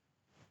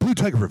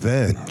Blue Tiger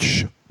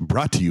Revenge,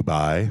 brought to you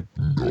by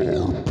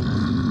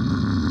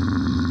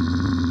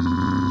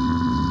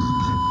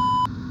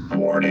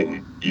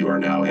Warning, you are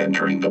now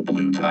entering the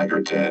Blue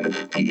Tiger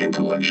 10, the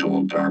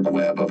intellectual dark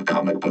web of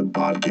comic book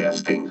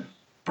podcasting.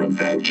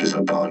 Revenge is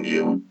upon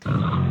you.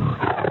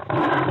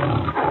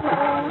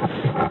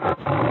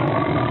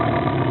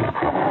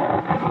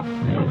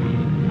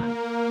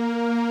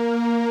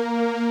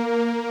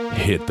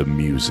 Hit the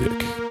Music.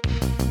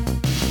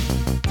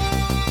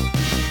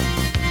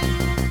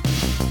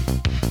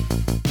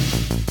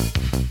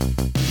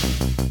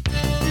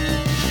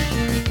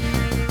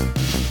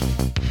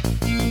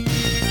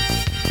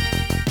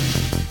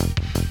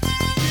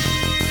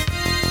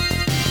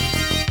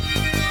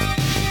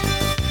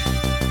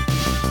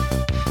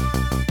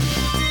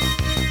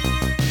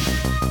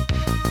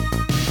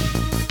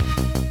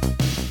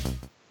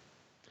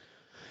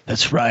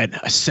 That's right.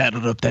 I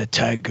saddled up that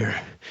tiger,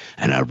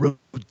 and I rode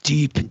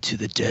deep into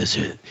the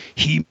desert,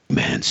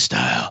 He-Man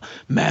style,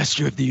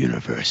 master of the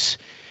universe.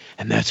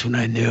 And that's when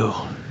I knew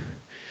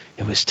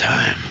it was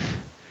time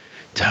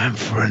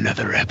for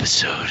another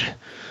episode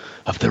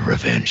of the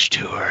Revenge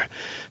Tour.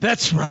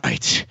 That's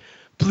right.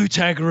 Blue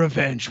Tiger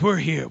Revenge. We're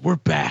here. We're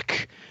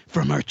back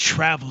from our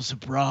travels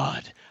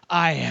abroad.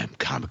 I am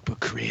comic book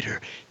creator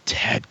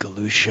Tad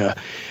Galusha,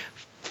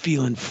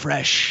 feeling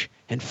fresh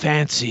and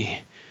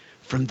fancy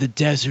from the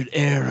desert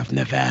air of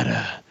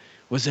Nevada.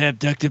 Was I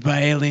abducted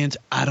by aliens?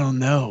 I don't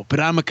know. But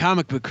I'm a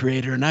comic book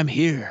creator, and I'm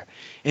here.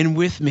 And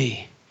with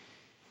me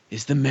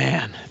is the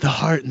man, the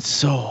heart and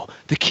soul,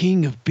 the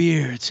king of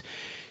beards,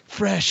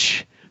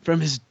 fresh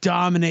from his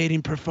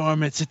dominating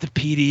performance at the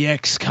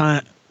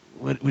PDX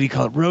what do you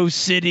call it? Rose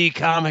City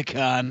Comic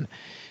Con,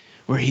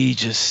 where he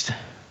just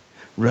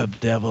rubbed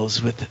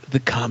devils with the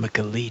comic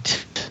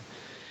elite.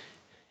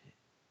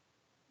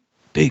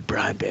 Big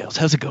Brian Bales.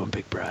 How's it going,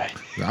 Big Brian?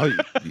 Well,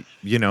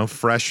 you know,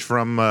 fresh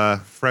from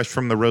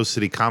the Rose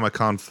City Comic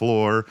Con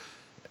floor,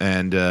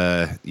 and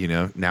you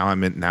know, now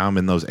I'm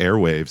in those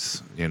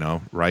airwaves, you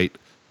know, right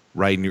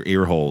in your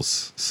ear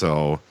holes.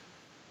 So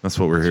that's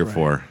what we're here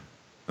for.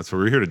 That's what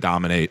we're here to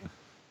dominate.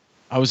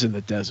 I was in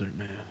the desert,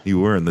 man. You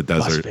were in the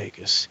desert. Las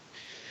Vegas.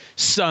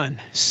 Sun,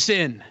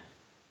 sin,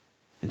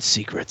 and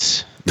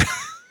secrets.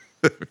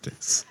 There it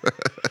is.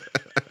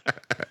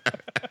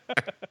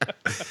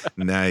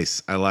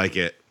 Nice. I like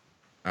it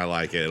a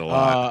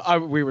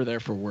lot. We were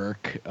there for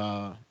work.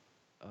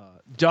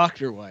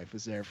 Dr. Wife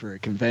was there for a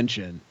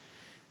convention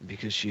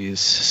because she is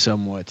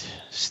somewhat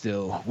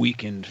still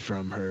weakened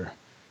from her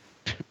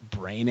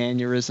brain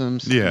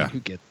aneurysms. Yeah. Who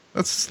gets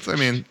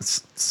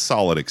It's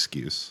solid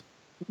excuse.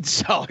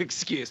 solid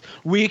excuse.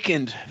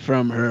 Weakened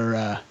from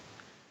her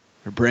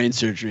brain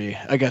surgery.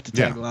 I got to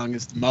tag along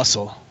as the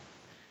muscle.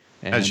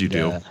 As you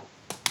do.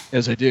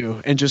 As I do.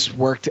 And just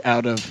worked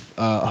out of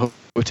a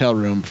hotel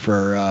room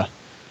for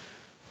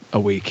a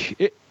week.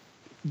 This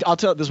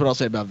is what I'll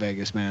say about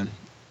Vegas, man.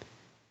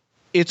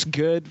 It's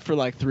good for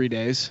like 3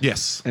 days.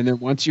 Yes. And then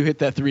once you hit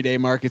that 3-day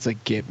mark, it's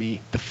like, get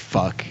me the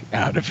fuck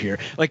out of here.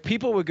 Like,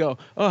 people would go,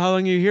 oh, how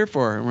long are you here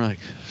for? And we're like,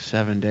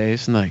 7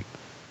 days. And like,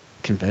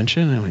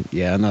 convention? And I went,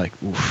 yeah. And they're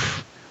like,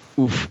 oof.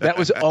 That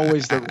was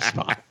always the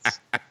response.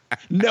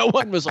 No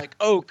one was like,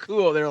 oh,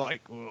 cool. They're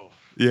like, oof.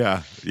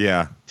 Yeah.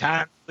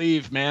 Time to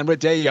leave, man. What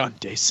day are you on?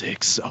 Day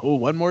 6. Oh,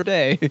 one more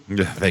day.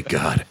 Yeah, thank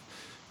God.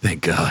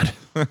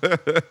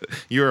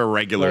 You're a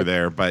regular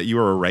there, but you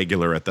were a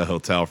regular at the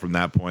hotel from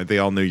that point. They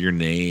all knew your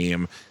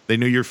name. They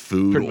knew your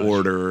food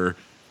order.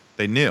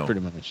 They knew. Pretty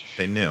much.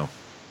 They knew.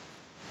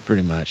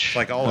 Pretty much. It's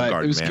like Olive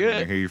Garden, it was man.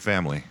 good. You're your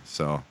family.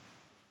 So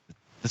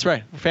That's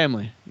right. We're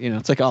family. You know,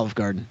 it's like Olive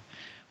Garden.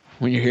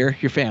 When you're here,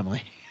 you're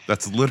family.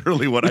 that's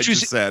literally what I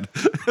just said.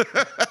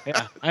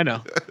 Yeah, I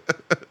know.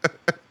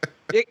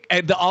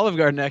 The Olive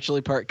Garden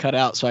actually part cut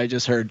out, so I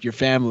just heard your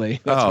family.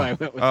 That's why I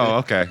went with it. Oh,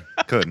 okay.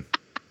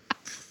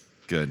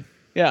 Good.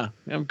 Yeah,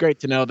 great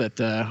to know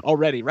that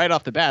already, right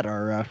off the bat,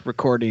 our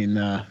recording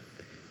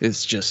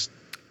is just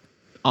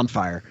on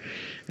fire.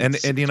 And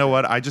you know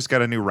what? I just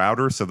got a new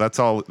router, so that's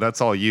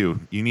all you.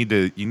 You need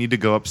to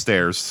go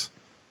upstairs.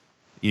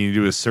 You need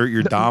to assert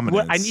your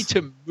dominance. I need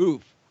to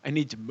move.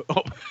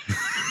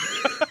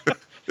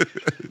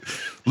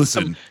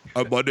 Listen,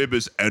 my name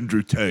is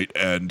Andrew Tate,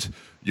 and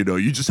you know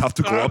you just have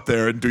to go up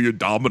there and do your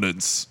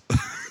dominance.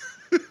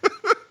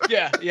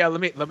 Yeah. Let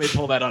me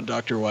pull that on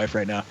Dr. Wife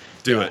right now.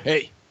 Do it.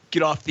 Hey,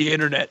 get off the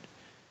internet.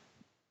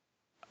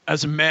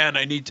 As a man,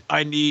 I need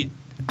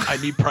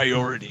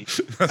priority.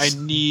 I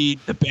need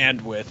the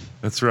bandwidth.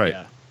 That's right.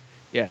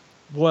 Yeah.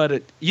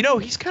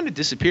 He's kind of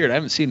disappeared. I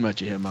haven't seen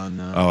much of him on.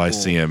 I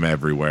see him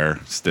everywhere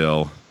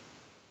still.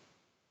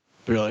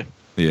 Really?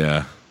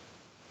 Yeah.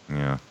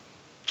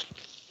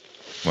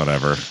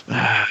 Whatever.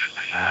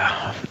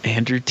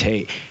 Andrew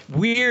Tate.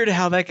 Weird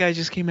how that guy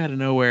just came out of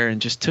nowhere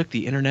and just took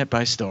the internet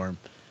by storm.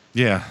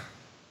 Yeah.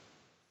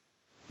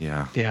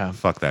 Yeah.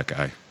 Fuck that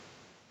guy.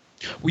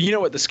 Well, you know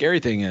what the scary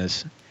thing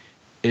is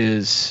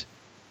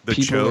the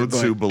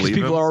chodes who believe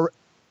him. Well,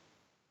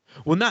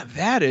 not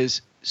that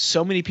is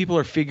so many people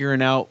are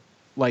figuring out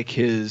like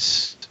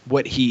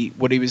what he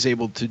was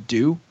able to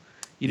do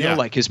You know, Yeah.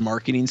 like his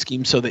marketing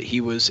scheme so that he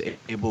was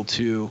able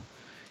to.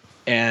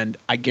 And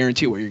I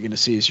guarantee what you're going to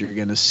see is you're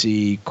going to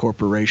see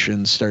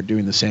corporations start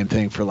doing the same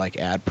thing for like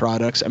ad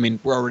products. I mean,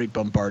 we're already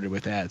bombarded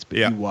with ads, but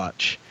Yeah. you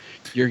watch.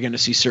 You're going to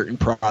see certain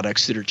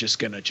products that are just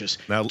going to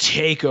Now-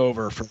 take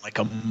over for like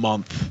a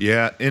month.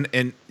 Yeah,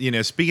 and you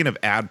know, speaking of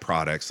ad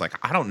products, like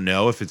I don't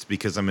know if it's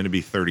because I'm going to be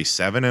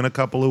 37 in a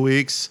couple of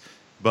weeks,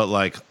 but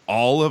like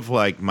all of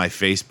like my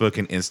Facebook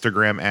and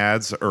Instagram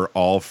ads are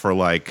all for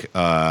like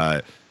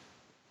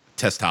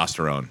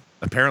testosterone.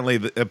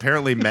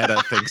 Apparently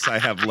Meta thinks I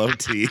have low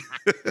T.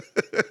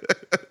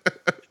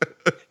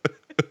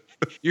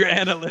 Your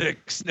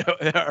analytics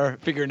are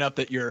figuring out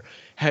that you're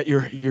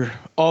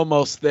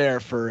almost there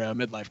for a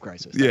midlife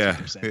crisis.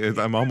 That's what they're saying.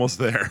 I'm almost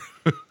there.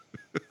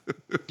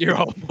 You're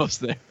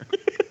almost there.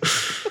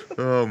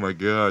 Oh my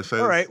gosh.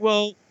 All right.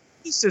 Well,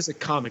 this is a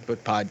comic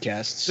book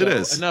podcast. So It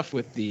is. enough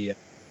with the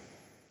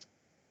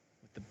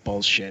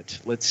bullshit.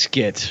 Let's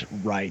get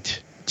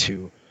right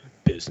to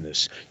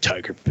business.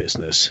 Tiger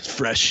business.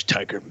 Fresh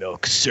tiger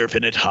milk.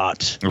 Serving it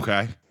hot.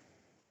 Okay.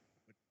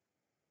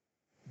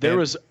 There And-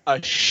 was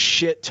a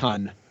shit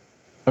ton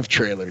of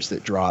trailers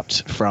that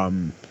dropped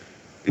from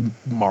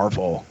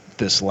Marvel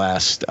this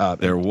last.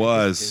 There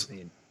was.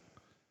 Disney.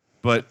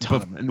 But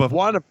And but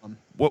one of them.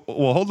 well,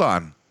 hold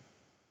on.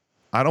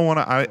 I don't want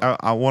to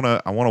I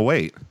want to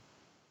wait.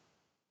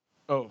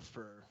 Oh,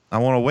 for I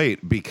want to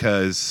wait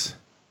because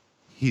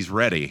he's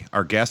ready.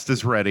 Our guest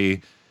is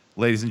ready.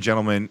 Ladies and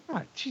gentlemen,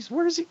 God, jeez,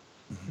 where is he?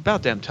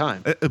 About damn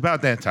time.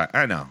 about that time.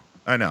 I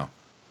know.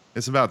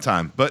 It's about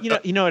time. But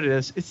You know what it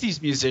is? It's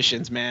these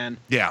musicians, man.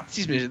 yeah. It's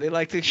these musicians. They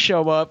like to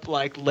show up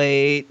like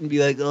late and be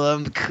like, "Oh,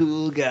 I'm the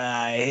cool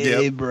guy.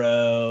 Hey, Yep.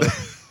 bro."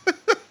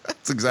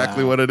 That's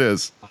exactly what it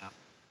is.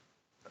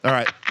 All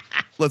right.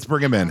 Let's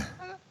bring him in.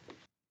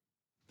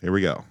 Here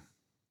we go.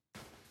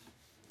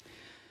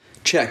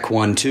 Check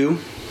 1, 2.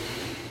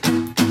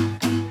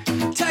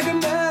 Tiger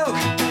milk,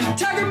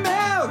 tiger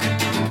milk.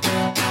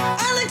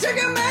 I like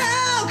tiger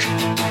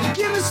milk.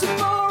 Give me some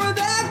more of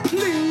that,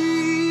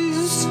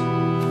 please.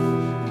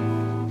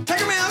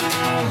 Tiger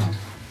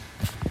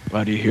milk.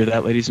 Wow, do you hear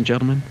that, ladies and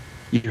gentlemen?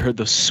 You heard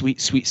the sweet,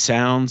 sweet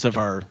sounds of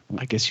our,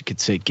 I guess you could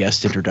say,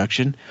 guest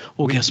introduction.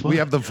 Well, guess what? we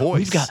have the voice.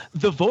 We've got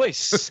the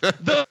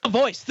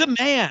voice, the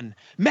man,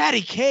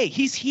 Matty K.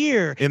 He's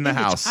here In the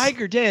house.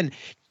 Tiger Den,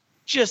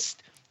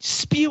 just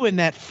spewing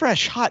that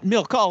fresh, hot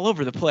milk all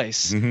over the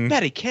place. Mhm.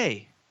 Matty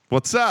K.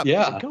 What's up? How's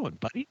Yeah. it going,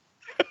 buddy?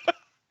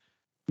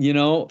 You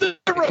know, The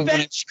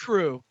Revenge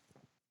Crew.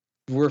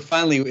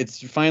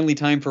 it's finally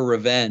time for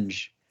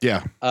revenge.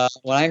 Yeah.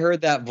 When I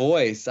heard that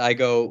voice, I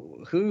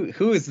go,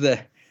 who's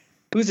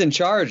in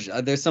charge?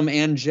 There's some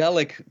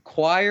angelic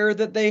choir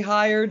that they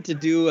hired to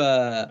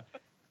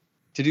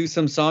do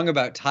some song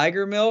about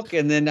tiger milk,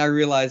 and then I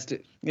realized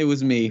it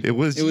was me. It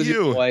was your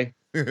you. boy.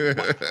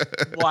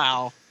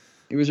 Wow.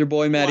 It was your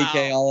boy Matty Wow.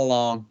 K all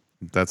along.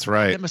 That's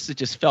right. That must have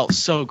just felt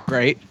so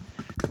great.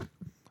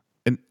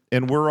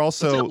 And we're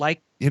What's also it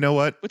like? you know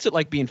what? What's it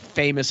like being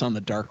famous on the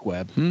dark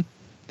web?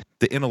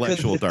 The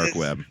intellectual Because dark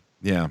web.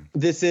 Yeah.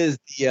 This is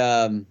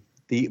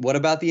the what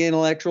about the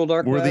intellectual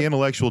dark We're web? the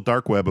intellectual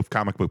dark web of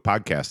comic book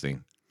podcasting.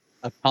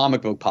 A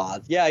comic book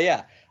pod.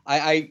 Yeah.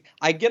 I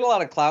get a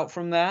lot of clout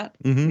from that,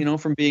 Mhm. you know,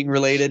 from being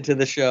related to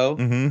the show.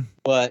 Mm-hmm.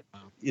 But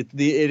it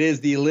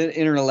is the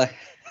internet.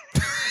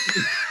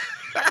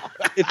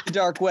 It's the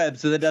dark web,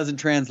 so that doesn't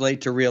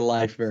translate to real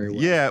life very well.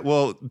 Yeah,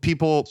 well,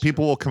 people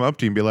will come up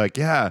to you and be like,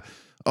 "Yeah,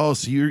 oh,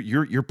 so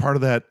you're part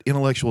of that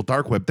intellectual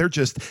dark web. They're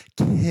just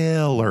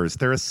killers.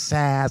 They're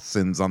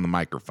assassins on the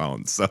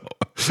microphone." So,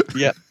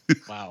 Yeah.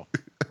 Wow.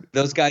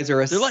 Ththose guys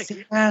are They're like-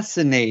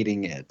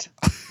 assassinating it.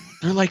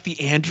 They're like the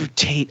Andrew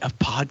Tate of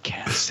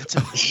podcasts. It's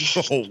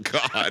amazing. oh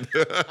God.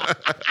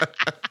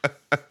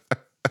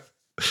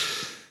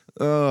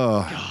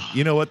 Oh,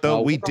 you know what though?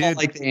 Oh, we we're all did.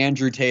 like the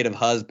Andrew Tate of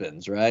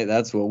husbands, right?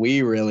 That's what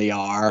we really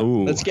are.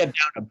 Ooh. Let's get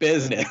down to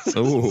business.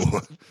 Ooh,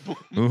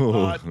 ooh.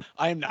 But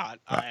I'm not.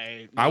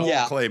 I I won't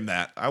Yeah. claim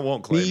that. I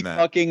won't Me claim that.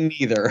 fucking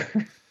neither.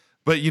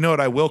 But you know what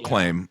I will Yeah.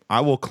 claim?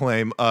 I will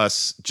claim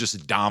us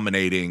just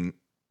dominating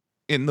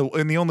in the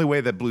only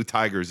way that Blue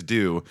Tigers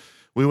do.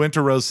 We went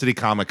to Rose City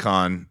Comic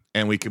Con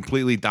and we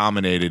completely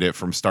dominated it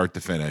from start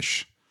to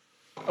finish.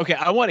 Okay,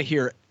 I want to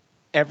hear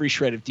every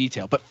shred of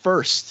detail. But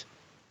first,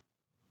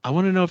 I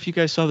want to know if you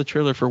guys saw the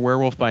trailer for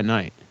Werewolf by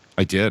Night.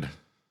 I did.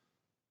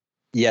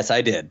 Yes,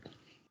 I did.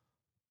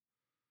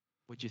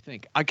 What'd you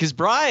think? Because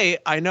Bry,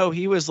 I know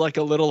he was like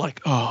a little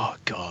like, oh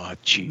God,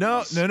 jeez.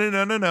 No.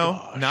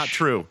 Gosh. Not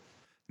true.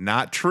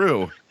 Not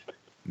true.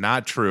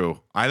 Not true.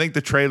 I think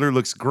the trailer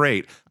looks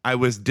great. I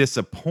was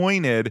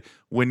disappointed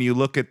when you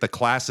look at the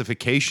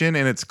classification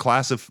and its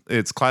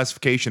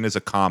classification as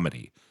a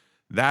comedy.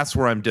 That's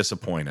where I'm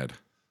disappointed.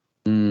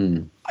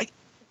 Mm.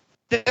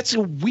 That's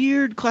a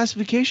weird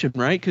classification,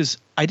 right? Because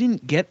I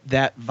didn't get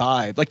that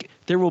vibe. Like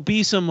there will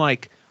be some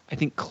like I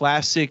think,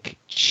 classic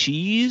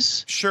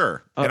cheese.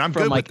 Sure. And I'm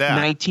from good like with that.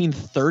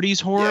 1930s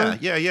horror.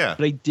 Yeah.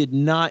 But I did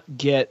not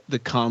get the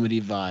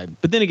comedy vibe.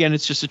 But then again,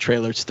 it's just a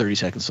trailer. It's a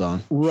 30-second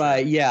song.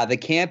 Right. Yeah. The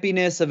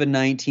campiness of a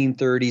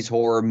 1930s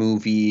horror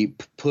movie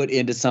put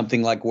into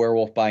something like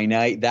Werewolf by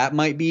Night, that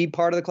might be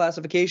part of the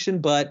classification.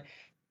 But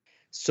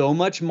so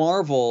much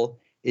Marvel,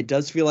 it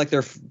does feel like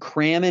they're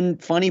cramming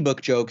funny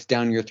book jokes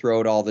down your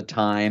throat all the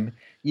time.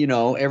 You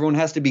know, everyone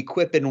has to be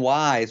quip and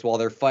wise while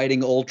they're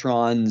fighting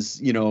Ultron's,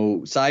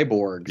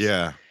 cyborgs.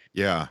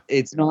 Yeah.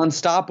 It's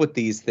nonstop with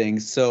these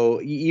things.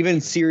 So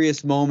even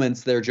serious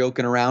moments, they're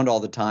joking around all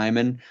the time.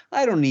 And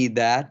I don't need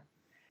that.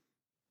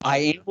 I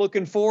am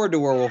looking forward to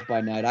Werewolf by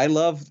Night. I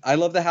love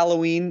the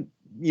Halloween,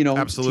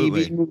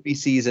 Absolutely. TV movie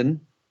season.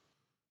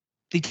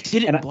 They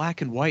did it in black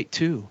and white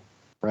too.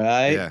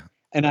 Right. Yeah.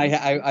 And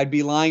I'd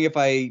be lying if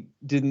I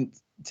didn't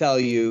tell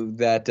you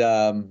that.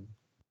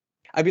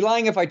 I'd be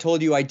lying if I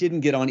told you I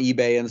didn't get on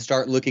eBay and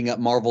start looking up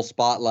Marvel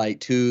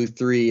Spotlight 2,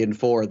 3, and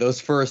 4. Those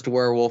first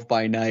Werewolf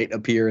by Night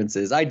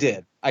appearances. I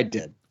did.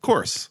 Of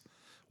course.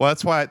 Well,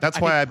 that's why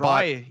I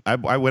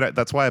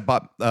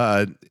bought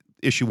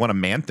issue 1 of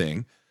Man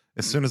Thing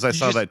as soon as I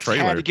saw that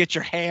trailer. You had to get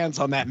your hands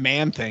on that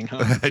Man Thing,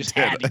 huh? I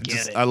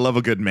did. I love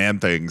a good Man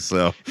Thing.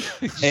 So,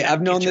 hey,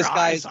 I've known this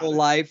guy his whole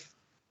life.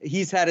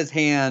 He's had his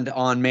hand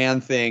on Man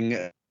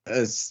Thing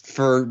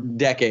for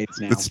decades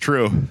now. It's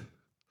true.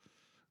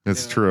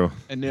 It's true.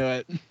 I knew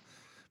it.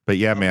 But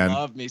yeah, man. I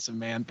love me some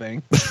Man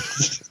Thing.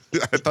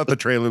 I thought the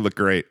trailer looked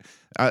great.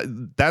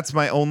 That's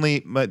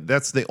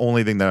the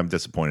only thing that I'm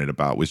disappointed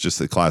about was just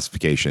the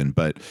classification.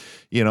 But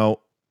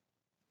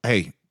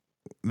hey,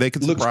 they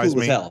could surprise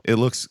me. It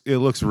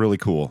looks really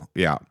cool.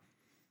 Yeah.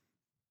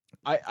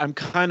 I'm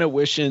kind of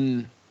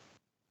wishing,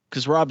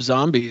 because Rob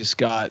Zombie's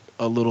got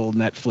a little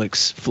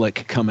Netflix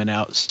flick coming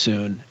out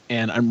soon,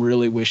 and I'm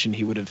really wishing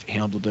he would have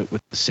handled it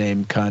with the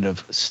same kind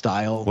of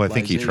style. Well, I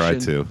think he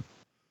tried to.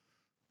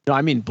 No,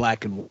 I mean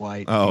black and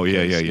white. Oh,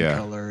 yeah.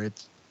 Color,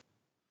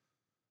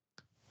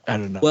 I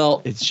don't know.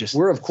 Well, it's just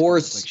we're of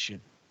course, like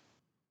shit.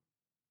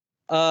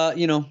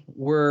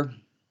 We're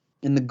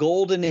in the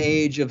golden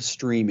age of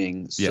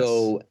streaming. Yes.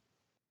 So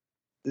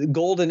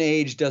golden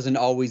age doesn't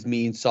always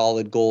mean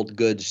solid gold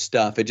good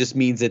stuff. It just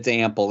means it's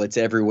ample, it's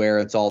everywhere,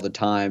 it's all the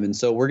time. And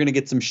so we're going to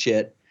get some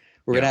shit.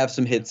 We're going to have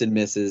some hits and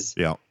misses.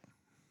 Yeah.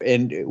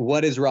 And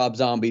what is Rob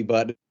Zombie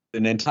but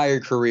an entire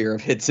career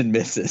of hits and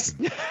misses?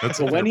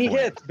 So when he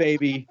hits,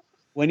 baby,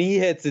 when he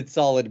hits, it's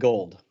solid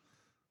gold.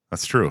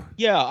 That's true.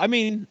 Yeah, I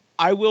mean,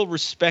 I will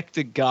respect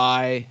a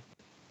guy.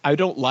 I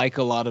don't like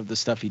a lot of the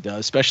stuff he does,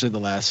 especially the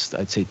last,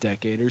 I'd say,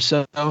 decade or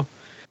so.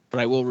 But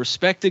I will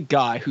respect a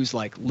guy who's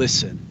like,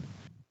 listen,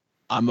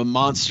 I'm a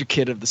monster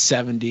kid of the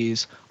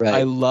 70s. Right.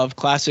 I love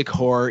classic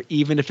horror,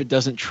 even if it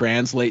doesn't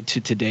translate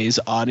to today's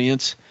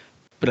audience.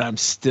 But I'm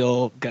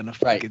still gonna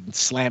fucking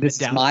slam it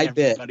down. My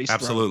bit.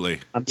 Absolutely.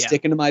 I'm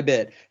sticking to my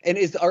bit. And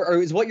is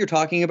what you're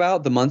talking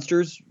about the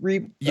Munsters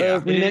remake?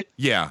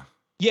 Yeah.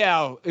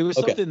 Yeah, it was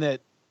something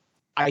that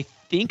I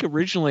think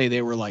originally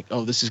they were like,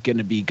 oh, this is going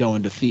to be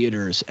going to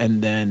theaters.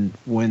 And then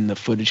when the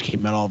footage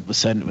came out, all of a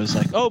sudden it was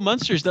like, oh,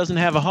 Munsters doesn't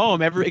have a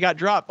home. It got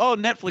dropped. Oh,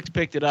 Netflix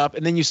picked it up.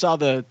 And then you saw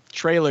the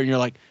trailer and you're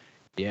like,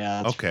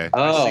 yeah. Okay.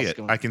 I see it.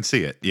 I can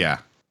see it. Yeah.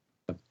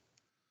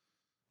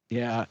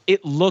 Yeah.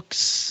 It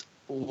looks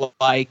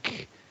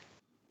like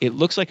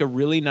a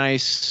really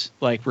nice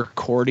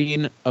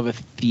recording of a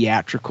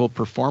theatrical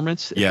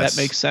performance. If that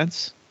makes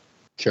sense.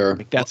 Sure.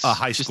 That's a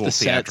high school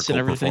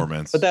theatrical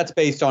performance. But that's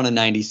based on a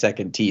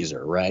 90-second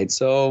teaser, right?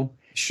 So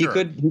he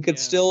could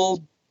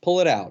still pull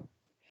it out.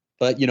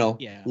 But,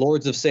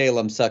 Lords of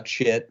Salem sucked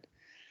shit.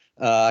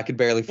 I could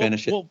barely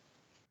finish it. Well,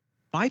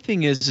 my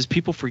thing is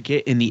people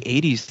forget in the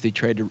 80s they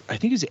tried to, I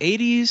think it was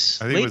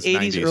 80s, late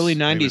 80s, early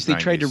 90s, they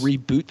tried to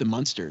reboot the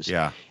Munsters.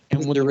 Yeah. And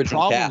one of the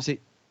original cast.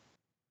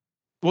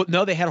 Well,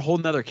 no, they had a whole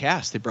nother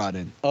cast they brought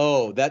in.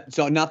 Oh,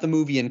 so not the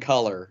movie in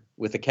color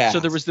with the cast. So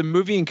there was the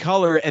movie in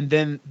color, and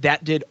then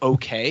that did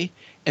okay.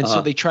 And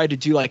so they tried to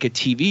do like a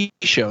TV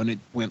show, and it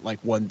went like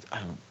one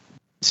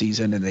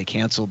season, and they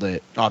canceled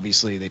it.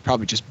 Obviously, they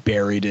probably just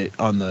buried it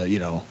on the,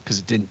 because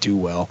it didn't do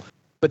well.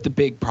 But the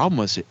big problem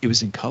was it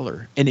was in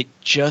color, and it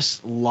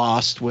just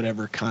lost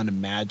whatever kind of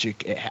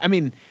magic. I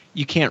mean,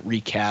 you can't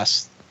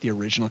recast the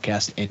original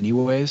cast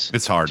anyways.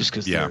 It's hard. Just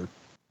because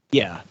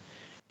yeah.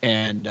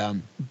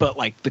 And but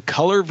like the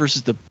color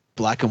versus the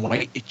black and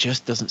white, it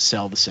just doesn't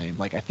sell the same.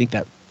 Like I think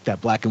that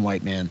black and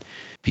white, man,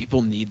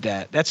 people need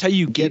that. That's how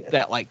you get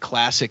that like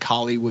classic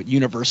Hollywood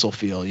Universal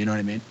feel. You know what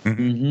I mean?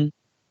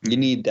 Mm-hmm. You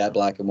need that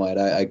black and white.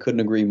 I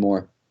couldn't agree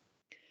more.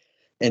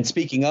 And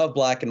speaking of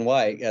black and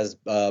white, as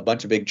a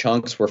bunch of big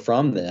chunks were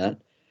from that,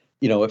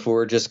 if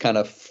we're just kind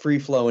of free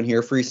flowing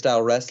here,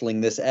 freestyle wrestling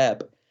this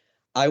ep,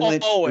 I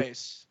went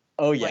always.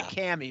 Oh yeah, like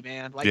Cammy,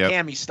 man, like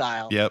Cammy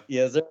style. Yep.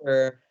 Yes,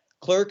 sir.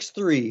 Clerks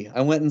 3.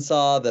 I went and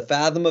saw the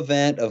Fathom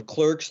event of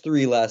Clerks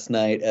 3 last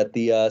night at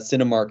the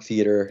Cinemark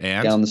Theater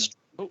down the street.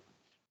 Oh,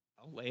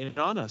 I'll lay it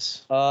on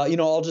us.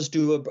 I'll just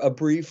do a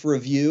brief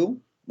review.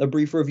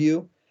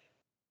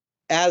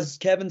 as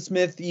Kevin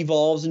Smith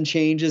evolves and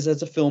changes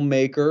as a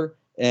filmmaker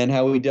and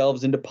how he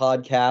delves into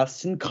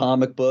podcasts and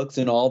comic books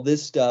and all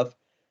this stuff,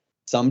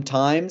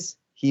 sometimes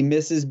he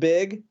misses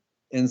big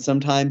and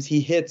sometimes he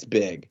hits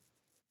big.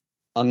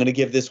 I'm going to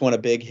give this one a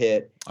big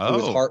hit. It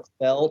was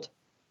heartfelt.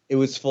 It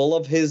was full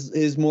of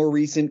his more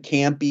recent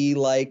campy,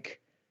 like,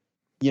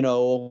 you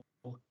know,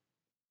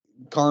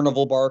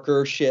 Carnival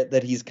Barker shit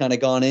that he's kind of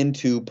gone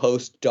into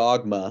post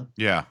Dogma.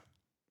 Yeah.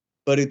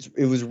 But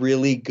it was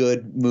really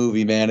good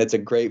movie, man. It's a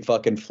great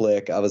fucking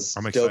flick. I'm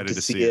stoked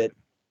to see it.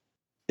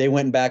 They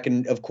went back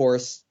and, of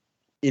course,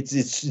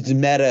 it's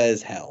meta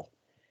as hell.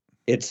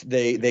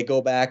 They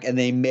go back and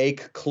they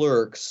make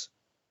Clerks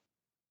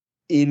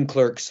in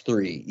Clerks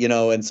 3, you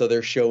know, and so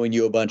they're showing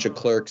you a bunch of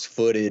Clerks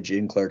footage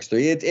in Clerks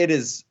 3.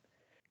 It's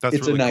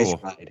really a nice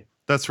ride.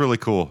 That's really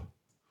cool.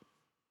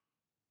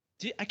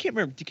 I can't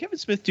remember. Did Kevin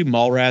Smith do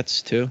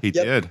Mallrats too? He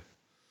did.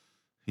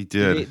 He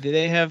did. Did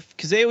they have?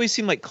 Because they always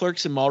seemed like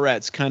Clerks and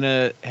Mallrats kind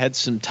of had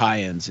some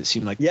tie-ins. It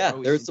seemed like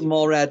there's some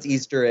Mallrats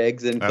Easter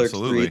eggs in Clerks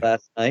 3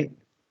 last night.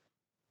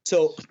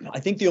 So I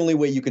think the only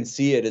way you can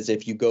see it is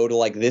if you go to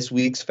like this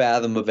week's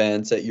Fathom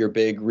events at your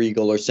big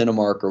Regal or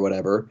Cinemark or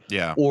whatever.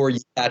 Yeah. Or you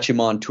catch him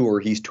on tour.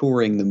 He's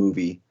touring the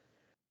movie,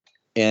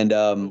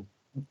 and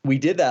we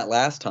did that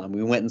last time.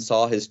 We went and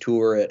saw his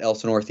tour at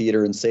Elsinore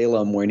Theater in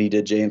Salem when he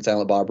did Jay and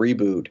Silent Bob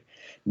Reboot.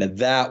 Now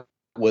that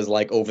was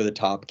like over the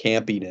top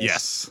campiness.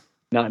 Yes.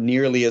 Not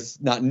nearly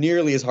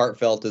as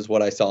heartfelt as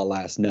what I saw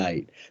last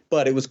night,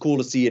 but it was cool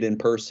to see it in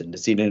person, to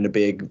see it in a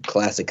big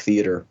classic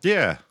theater.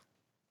 Yeah.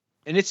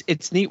 And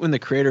it's neat when the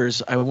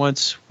creators, I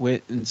once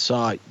went and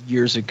saw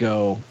years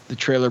ago, the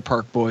Trailer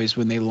Park Boys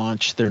when they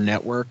launched their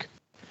network.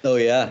 Oh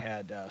yeah. They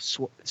had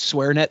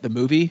SwearNet, the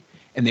movie,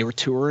 and they were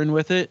touring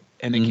with it,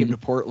 and they came to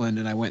Portland,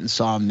 and I went and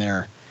saw them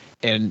there.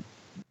 And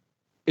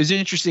it was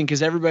interesting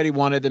because everybody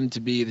wanted them to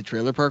be the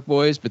Trailer Park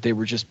Boys, but they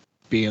were just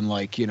being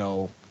like, you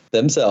know,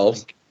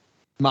 themselves. Like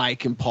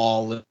Mike and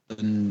Paul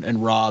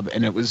and Rob,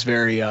 and it was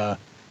very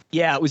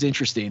it was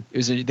interesting.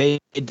 They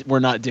were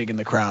not digging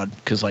the crowd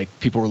because like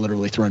people were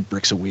literally throwing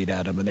bricks of weed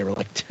at them, and they were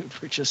like, "Dude,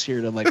 we're just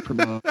here to like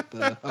promote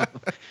the."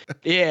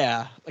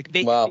 Like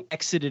they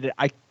exited it.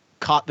 I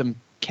caught them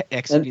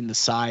exiting the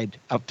side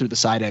up through the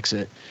side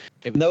exit.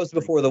 And that was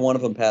before the one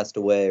of them passed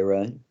away,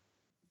 right?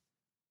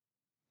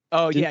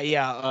 Oh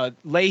yeah.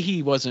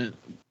 Leahy wasn't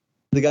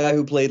the guy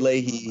who played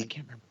Leahy. I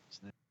can't remember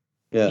his name.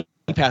 Yeah,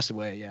 he passed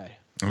away. Yeah.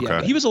 Okay. Yeah,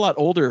 but he was a lot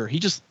older. He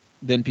just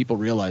then people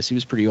realized he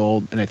was pretty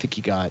old, and I think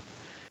he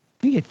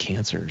had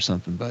cancer or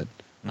something. But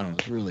I don't know,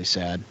 it was really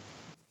sad.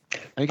 I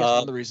think that's one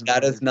of the reasons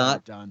that is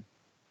not done.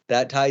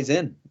 That ties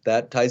in.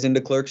 That ties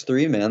into Clerks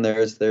 3, man.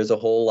 There's a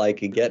whole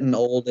like getting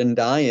old and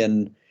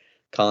dying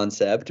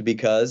concept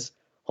because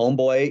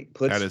Homeboy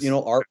puts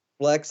Art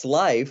reflects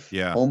life.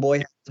 Yeah. Homeboy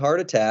has a heart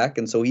attack,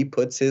 and so he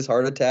puts his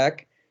heart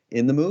attack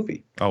in the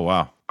movie. Oh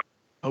wow.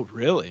 Oh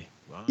really?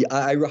 Wow. Yeah,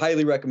 I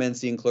highly recommend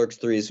seeing Clerks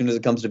 3 as soon as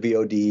it comes to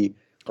VOD,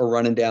 or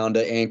running down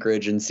to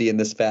Anchorage and seeing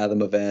this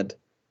Fathom event.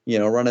 You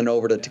know, running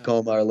over to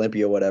Tacoma or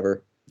Olympia,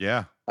 whatever.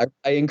 Yeah.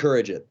 I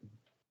encourage it.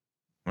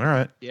 All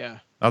right. Yeah.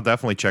 I'll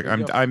definitely check.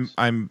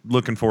 I'm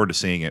looking forward to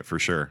seeing it for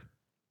sure.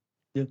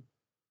 Yeah.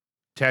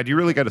 Tad, you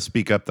really got to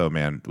speak up though,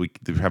 man. We're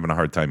having a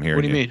hard time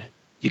hearing you. What do you mean?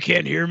 You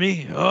can't hear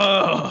me?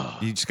 Oh.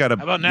 You just gotta.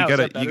 How about now?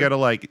 You gotta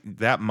like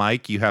that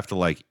mic. You have to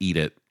like eat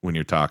it when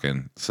you're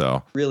talking.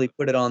 So really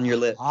put it on your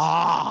lips.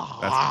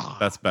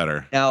 That's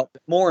better. Now,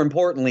 more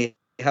importantly,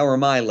 how are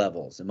my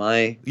levels?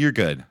 You're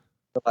good.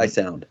 How do I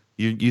sound?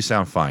 You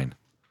sound fine.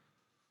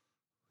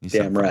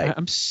 Damn right.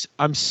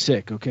 I'm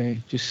sick. Okay,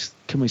 just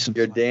give me some.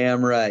 You're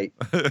damn right.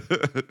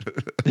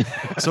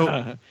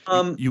 So,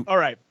 all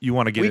right. You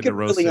want to get into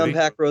Rose City? We could really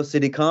unpack Rose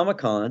City Comic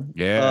Con.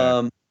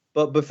 Yeah.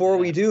 But before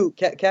we do,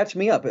 catch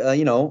me up.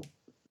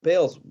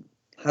 Bales,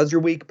 how's your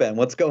week been?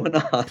 What's going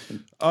on?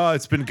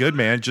 It's been good,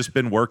 man. Just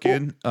been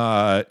working.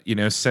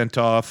 Sent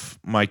off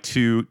my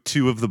two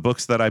of the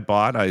books that I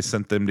bought. I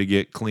sent them to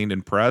get cleaned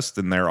and pressed,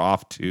 and they're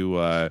off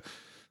to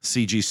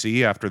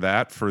CGC after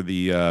that for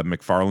the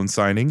McFarlane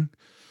signing.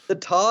 The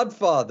Todd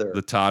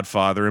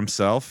Father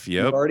himself.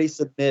 Yep. You've already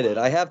submitted.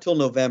 I have till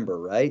November,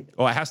 right?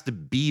 Oh, it has to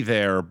be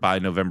there by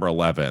November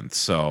 11th.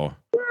 So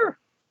sure.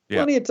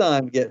 Plenty of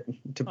time to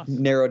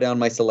narrow down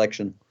my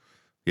selection.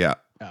 Yeah.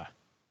 Yeah.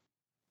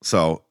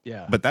 So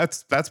yeah. But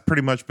that's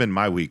pretty much been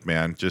my week,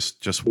 man.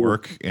 Just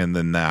work and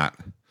then that.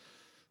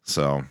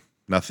 So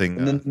nothing.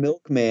 And then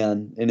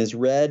Milkman in his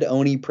red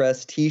Oni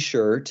Press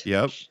T-shirt.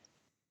 Yep.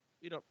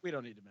 We don't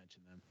need to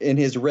mention them. In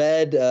his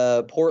red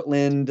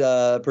Portland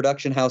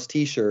Production House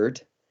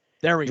T-shirt.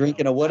 There we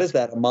drinking go. What is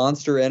that? A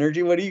Monster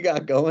Energy? What do you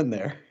got going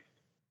there?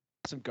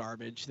 Some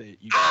garbage that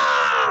you.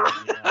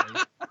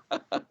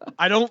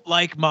 I don't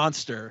like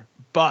Monster,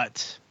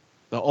 but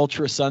the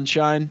Ultra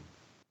Sunshine.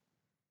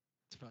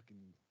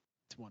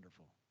 It's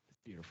wonderful. It's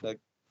beautiful.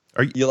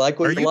 Are you like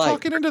what are you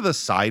talking into the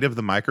side of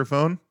the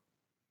microphone?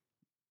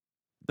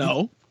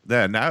 No.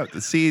 Now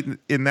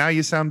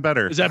you sound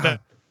better. Is that better?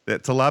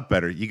 That's a lot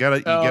better. You gotta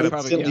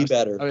instantly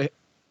better. Okay.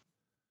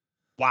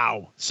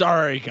 Wow.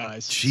 Sorry,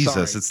 guys. Jesus,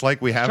 Sorry. it's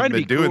like we Trying haven't to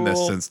been be doing this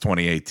cool. since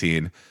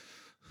 2018.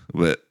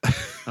 But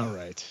All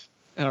right.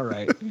 All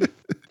right.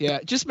 Yeah,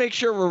 just make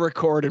sure we're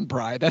recording,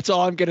 Bri. That's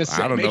all I'm gonna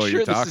say. I don't make know what sure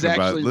you're this is talking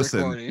about. actually Listen,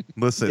 recording.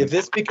 listen. If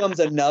this becomes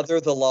another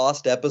The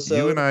Lost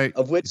episode,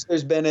 of which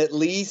there's been at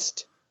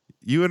least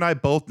You and I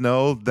both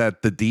know that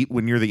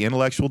when you're the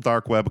intellectual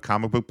dark web of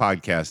comic book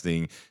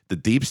podcasting, the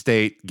deep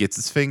state gets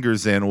its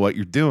fingers in what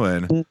you're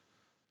doing,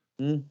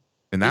 and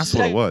that's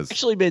what it was.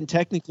 Actually, been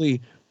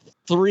technically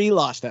 3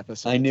 Lost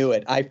episodes. I knew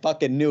it. I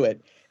fucking knew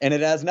it. And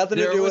it has nothing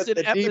to There do was with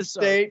the an deep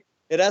episode. state.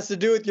 It has to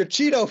do with your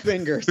Cheeto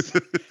fingers.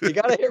 You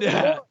gotta hear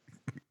Yeah.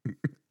 more.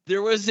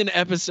 There was an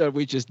episode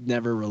we just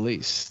never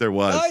released. There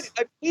was.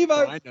 I believe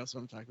I'm I know what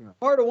I'm talking about.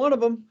 part of one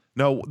of them.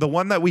 No, the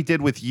one that we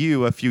did with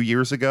you a few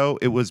years ago,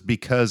 it was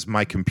because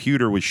my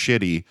computer was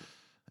shitty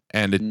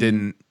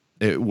and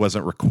it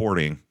wasn't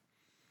recording.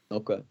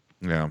 Okay.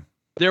 Yeah.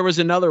 There was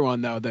another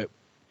one though that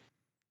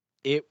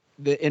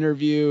the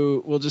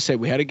interview, we'll just say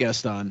we had a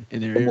guest on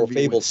and the One more interview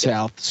Fable went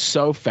south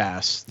so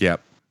fast Yep.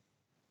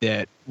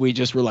 that we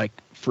just were like,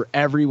 for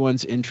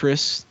everyone's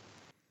interest,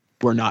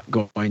 we're not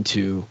going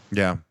to,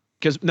 Yeah.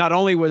 because not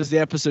only was the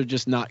episode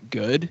just not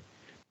good,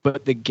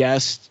 but the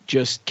guest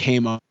just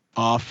came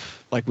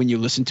off, like when you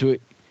listen to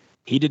it,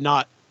 he did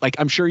not, like,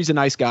 I'm sure he's a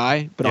nice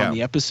guy, but Yeah. on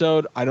the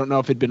episode, I don't know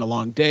if it'd been a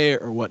long day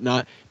or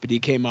whatnot, but he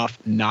came off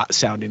not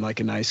sounding like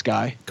a nice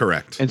guy.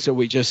 Correct. And so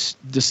we just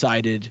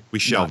decided We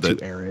shelved not it.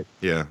 to air it.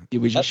 Yeah.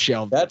 We just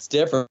shelved it. That's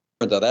different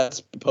though. That's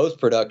post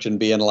production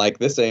being like,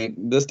 this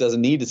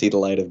doesn't need to see the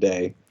light of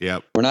day.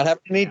 Yep. We're not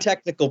having any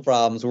technical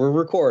problems. We're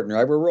recording,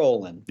 right? We're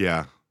rolling.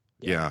 Yeah.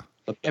 Yeah.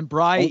 And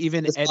Bry Don't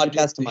even this edited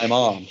podcast to the my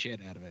mom. shit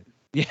out of it.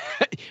 Yeah,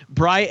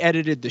 Bry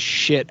edited the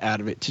shit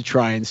out of it to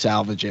try and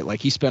salvage it.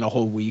 Like he spent a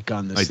whole week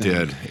on this. I thing.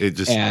 did. It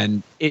just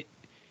and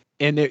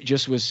it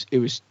just was. It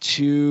was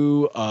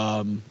too.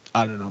 I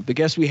don't know. The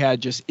guest we had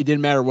just. It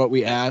didn't matter what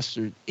we asked.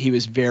 Or he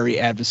was very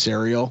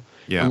adversarial.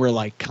 yeah. And we're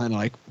like, kind of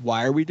like,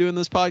 why are we doing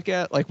this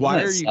podcast? Like,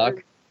 why Doesn't are that you?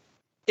 suck?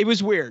 It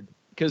was weird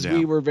because Yeah.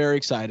 we were very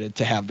excited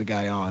to have the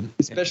guy on.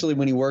 Especially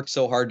when he worked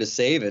so hard to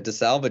save it, to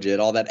salvage it.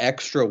 All that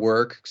extra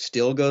work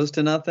still goes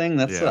to nothing.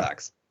 That Yeah.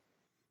 sucks.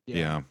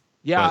 Yeah.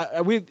 Yeah,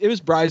 it was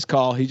Bry's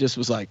call. He just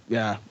was like,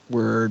 "Yeah,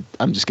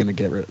 I'm just gonna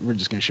we're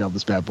just gonna shelve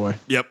this bad boy."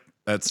 Yep.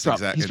 That's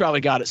exactly. He's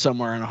probably got it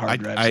somewhere on a hard I-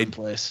 drive I-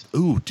 someplace.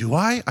 Ooh, do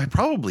I? I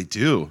probably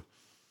do.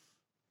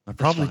 I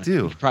probably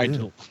Fine.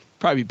 do.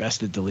 Probably be best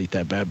to delete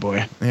that bad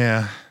boy.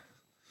 Yeah.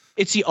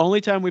 It's the only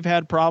time we've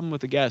had a problem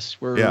with a guest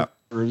where Yeah.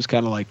 where it was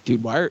kind of like,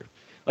 dude, why are,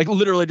 like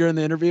literally during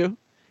the interview,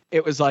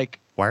 it was like,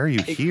 Why are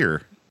you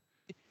here?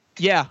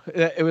 yeah,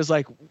 it was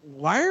like,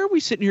 why are we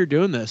sitting here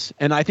doing this?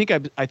 And I think I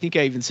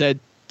even said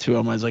to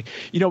him, I was like,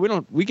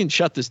 we can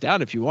shut this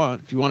down if you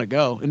want to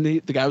go. And the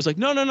guy was like,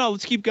 no,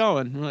 let's keep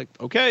going. And we're like,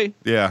 okay.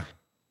 Yeah.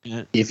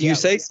 Yeah. If you Yeah.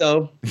 say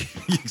so.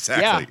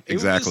 Exactly. it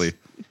Exactly.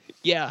 was-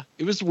 yeah,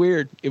 it was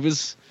weird. It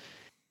was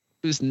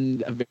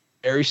a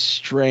very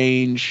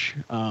strange,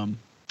 and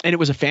it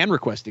was a fan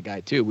requested guy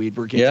too. We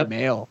were getting Yep.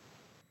 mail.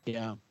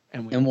 Yeah.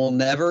 And we'll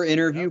never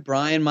interview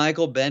Brian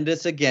Michael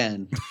Bendis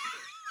again.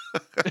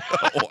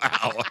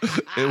 Wow.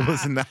 It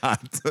was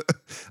not.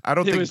 I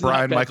don't It think was not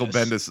Brian Michael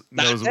Bendis. Bendis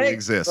knows we Hey,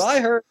 exist. so I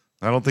heard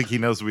I don't think he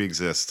knows we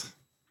exist.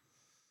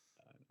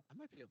 I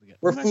might be able to get.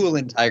 we're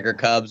fooling Tiger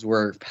Cubs.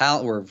 We're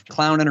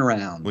clowning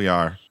around. We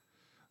are.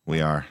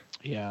 We are.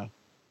 Yeah.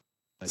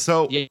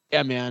 So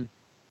Yeah, man.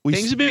 we.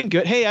 Things have been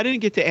good. Hey, I didn't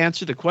get to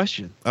answer the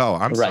question. Oh,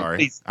 I'm Right, sorry.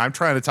 please. I'm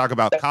trying to talk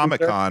about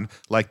Comic Con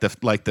like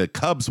the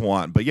Cubs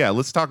want. But yeah,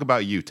 let's talk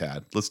about you,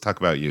 Tad. Let's talk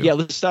about you. Yeah,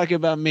 let's talk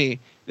about me.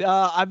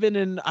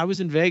 I was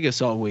in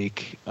Vegas all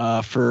week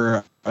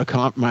for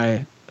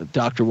my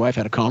doctor wife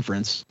had a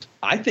conference.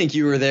 I think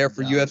you were there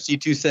for UFC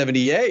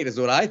 278 is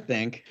what I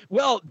think.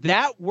 Well,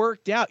 that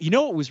worked out. You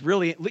know what was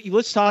really?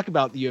 Let's talk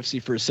about the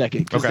UFC for a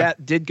second because Okay.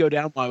 that did go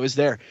down while I was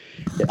there.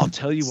 I'll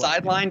tell you what.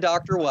 Sideline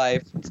Dr.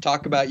 Wife. Let's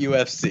talk about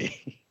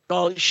UFC.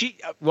 Well,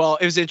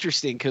 it was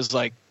interesting because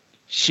like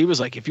she was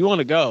like, if you want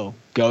to go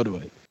to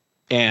it,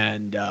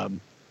 and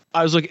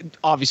I was looking.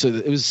 Obviously,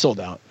 it was sold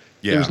out.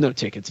 Yeah. There was no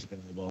tickets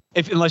available.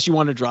 Unless you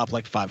want to drop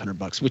like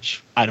 $500,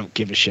 which I don't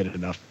give a shit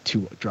enough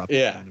to drop.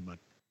 Yeah. That kind of money.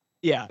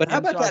 Yeah. But how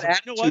And so about I was that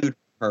like, you know what? attitude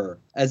from her?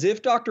 As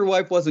if Dr.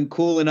 Wife wasn't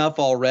cool enough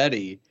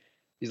already.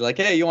 He's like,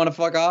 hey, you want to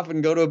fuck off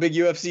and go to a big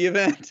UFC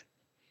event?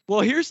 Well,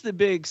 here's the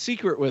big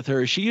secret with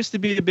her. She used to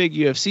be a big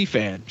UFC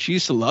fan. She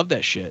used to love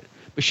that shit.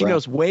 But she Right.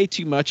 knows way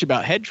too much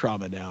about head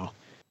trauma now.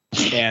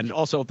 And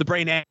also the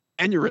brain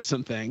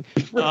aneurysm thing.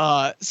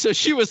 So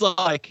she was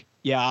like,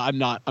 yeah,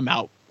 I'm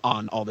out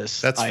on all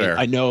this. That's fair.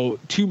 I know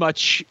too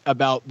much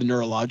about the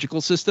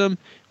neurological system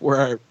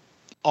where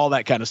all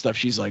that kind of stuff.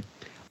 She's like,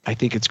 I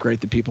think it's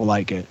great that people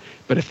like it.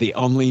 But if they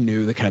only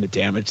knew the kind of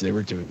damage they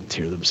were doing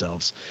to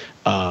themselves.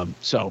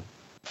 So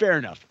fair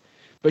enough.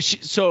 But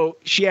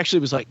she actually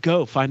was like,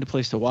 go find a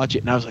place to watch it.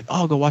 And I was like, oh,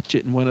 I'll go watch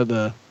it in one of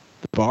the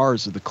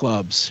bars or the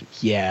clubs.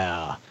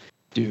 Yeah,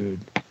 dude.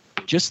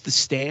 Just the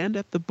stand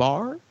at the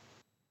bar,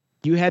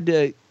 you had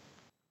to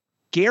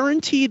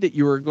guarantee that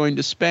you were going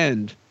to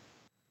spend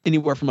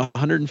anywhere from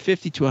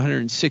 150 to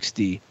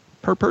 160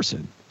 per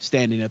person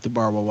standing at the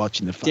bar while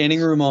watching the fight.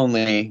 Standing room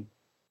only.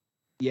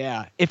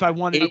 Yeah. If I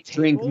wanted 8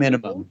 drink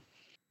minimum.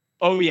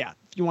 Oh yeah.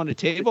 If you want a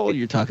table,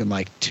 you're talking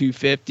like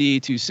 250,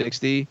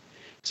 260.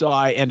 So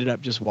I ended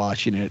up just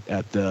watching it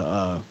at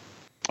the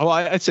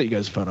I'd send you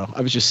guys a photo.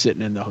 I was just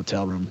sitting in the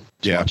hotel room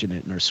just watching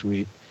it in our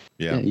suite.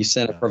 Yeah. You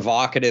sent a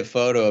provocative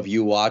photo of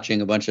you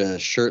watching a bunch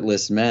of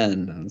shirtless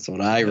men. That's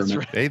what I remember.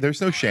 Right. Hey,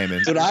 there's no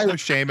shaming. There's no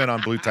shaming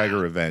on Blue Tiger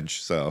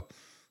Revenge. So,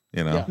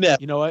 you know. Yeah.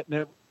 You know what?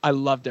 No, I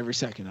loved every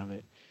second of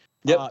it.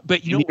 Yep.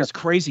 But you know what's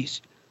crazy?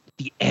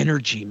 The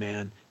energy,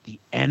 man. The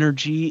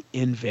energy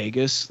in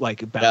Vegas,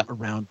 like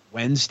around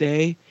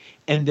Wednesday.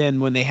 And then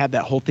when they had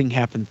that whole thing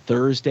happen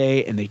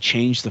Thursday and they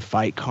changed the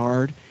fight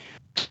card,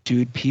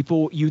 dude,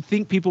 you'd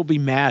think people would be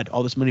mad,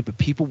 all this money, but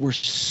people were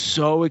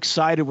so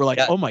excited. We're like,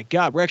 oh my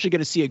God, we're actually going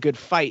to see a good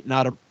fight,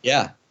 not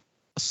a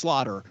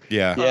slaughter.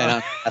 Yeah.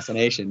 Not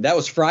assassination. That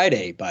was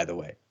Friday, by the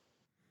way.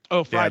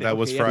 Oh, Friday. Yeah, that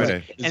was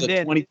Friday. It was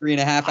a 23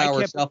 and a half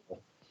hour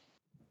shuffle.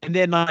 And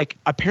then, like,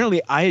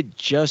 apparently I had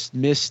just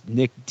missed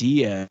Nick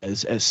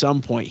Diaz at some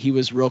point. He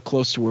was real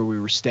close to where we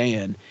were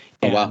staying.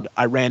 And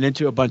I ran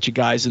into a bunch of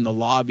guys in the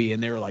lobby,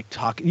 and they were, like,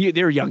 talking.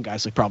 They were young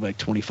guys, like, probably, like,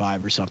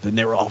 25 or something.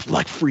 They were all,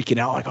 like, freaking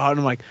out. Like, and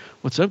I'm like,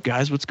 what's up,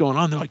 guys? What's going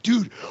on? They're like,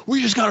 dude, we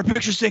just got our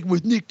pictures taken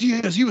with Nick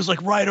Diaz. He was,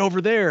 like, right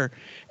over there.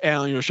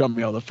 And, showing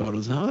me all the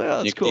photos. And I was like, oh,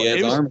 that's Nick cool.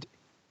 Diaz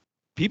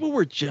People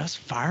were just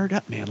fired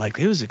up, man. Like,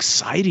 it was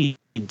exciting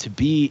to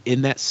be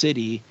in that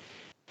city.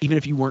 Even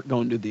if you weren't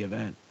going to the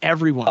event,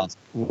 everyone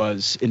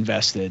was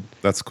invested.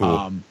 That's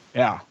cool.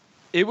 Yeah,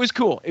 it was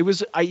cool. It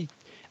was, I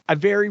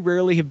very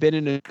rarely have been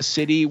in a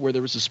city where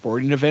there was a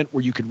sporting event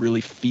where you could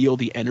really feel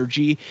the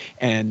energy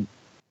and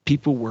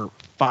people were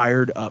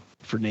fired up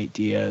for Nate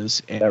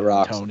Diaz and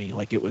Tony.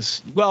 Like it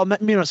was, well, not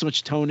so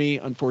much Tony,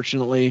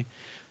 unfortunately.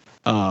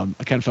 I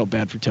kind of felt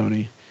bad for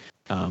Tony.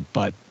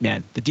 But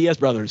man, the Diaz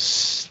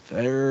brothers,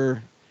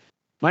 they're,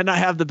 might not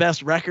have the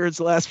best records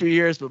the last few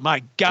years, but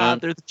my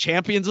God, they're the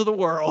champions of the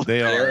world.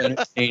 They're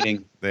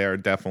entertaining. They are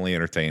definitely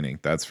entertaining.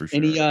 That's for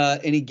sure.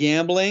 Any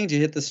gambling? Did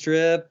you hit the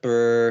strip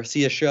or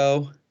see a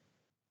show?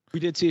 We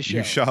did see a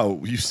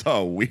show. You saw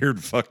a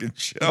weird fucking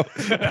show.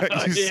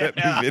 You sent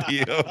me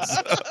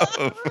videos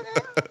of.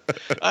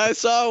 I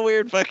saw a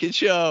weird fucking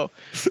show.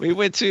 We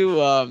went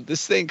to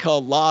this thing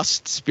called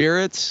Lost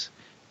Spirits,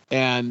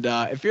 and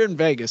if you're in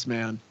Vegas,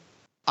 man,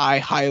 I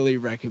highly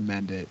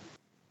recommend it.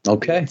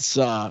 Okay. It's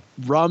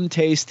rum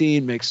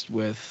tasting mixed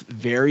with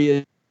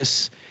various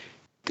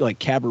like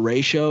cabaret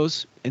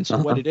shows. And so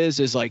what it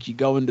is like you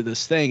go into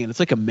this thing and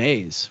it's like a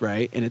maze,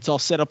 right? And it's all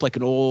set up like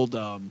an old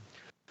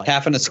like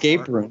half an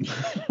escape room.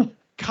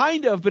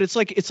 Kind of, but it's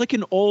like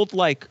an old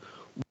like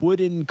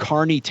wooden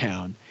carny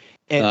town.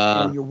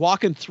 And you're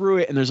walking through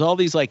it and there's all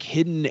these like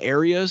hidden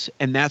areas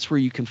and that's where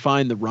you can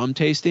find the rum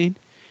tasting.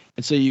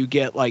 And so you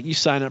get like you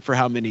sign up for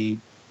how many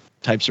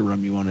types of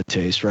rum you want to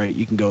taste, right?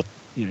 You can go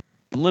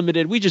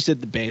limited. We just did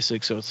the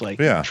basics, so it's like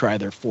try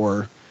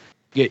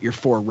get your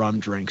 4 rum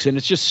drinks, and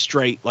it's just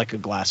straight like a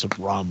glass of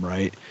rum,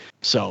 right?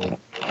 So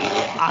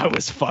I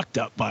was fucked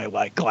up by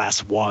like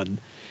glass 1.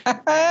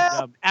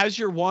 As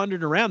you're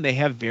wandering around, they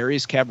have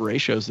various cabaret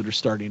shows that are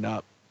starting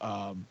up.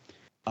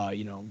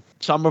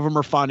 Some of them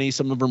are funny,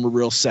 some of them are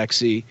real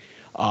sexy.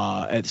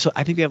 And so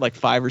I think they have like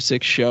 5 or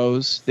 6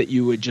 shows that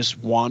you would just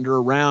wander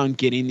around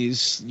getting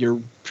your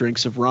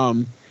drinks of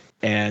rum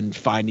and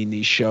finding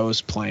these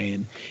shows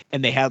playing.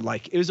 And they had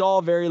like, it was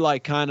all very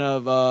like kind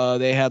of,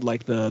 they had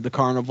like the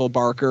carnival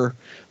barker,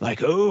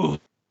 like, oh,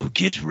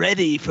 get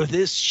ready for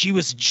this. She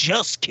was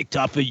just kicked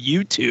off of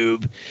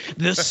YouTube.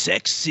 The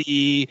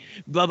sexy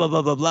blah, blah,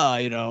 blah, blah, blah,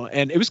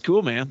 and it was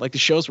cool, man. Like the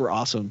shows were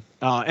awesome.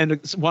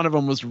 And one of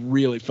them was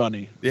really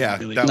funny. Yeah.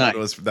 Really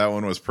that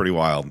one was pretty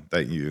wild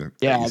that you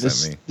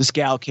sent me. This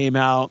gal came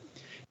out.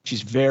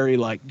 She's very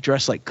like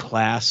dressed like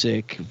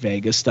classic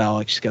Vegas style.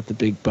 Like she's got the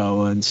big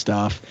boa and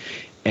stuff.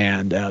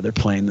 And they're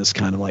playing this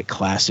kind of like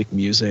classic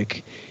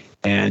music.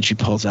 And she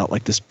pulls out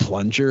like this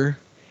plunger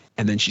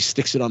and then she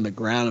sticks it on the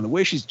ground. And the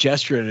way she's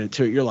gesturing it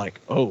to it, you're like,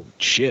 oh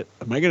shit,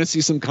 am I going to see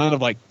some kind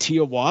of like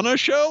Tijuana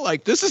show?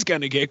 Like this is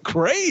going to get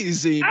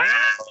crazy.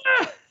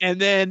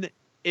 And then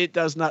it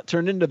does not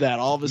turn into that.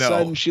 All of a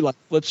sudden she like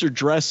flips her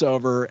dress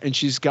over and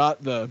she's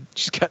got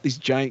these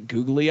giant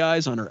googly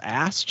eyes on her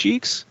ass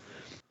cheeks.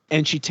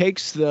 And she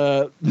takes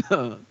the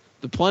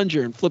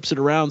plunger and flips it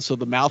around so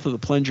the mouth of the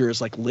plunger is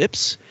like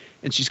lips,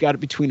 and she's got it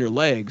between her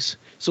legs,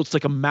 so it's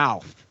like a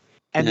mouth.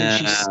 And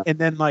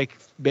then like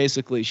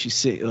basically she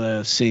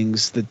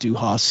sings the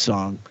Duhas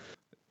song.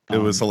 It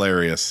was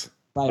hilarious.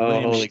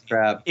 Holy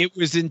crap! It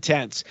was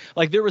intense.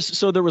 Like there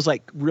was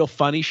like real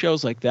funny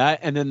shows like that,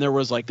 and then there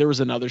was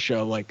another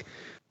show like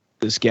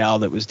this gal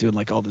that was doing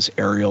like all this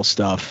aerial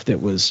stuff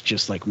that was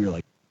just like we were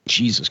like,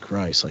 Jesus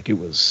Christ! Like it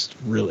was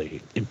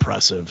really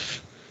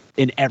impressive.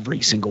 In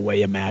every single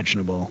way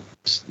imaginable,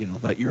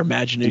 that your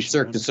imagination.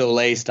 Cirque du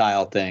Soleil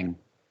style thing.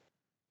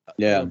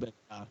 Yeah.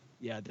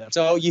 Yeah, definitely.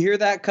 So you hear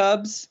that,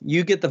 Cubs?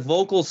 You get the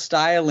vocal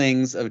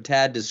stylings of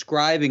Tad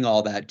describing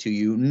all that to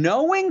you,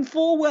 knowing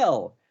full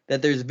well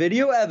that there's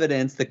video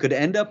evidence that could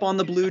end up on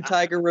the Blue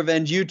Tiger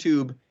Revenge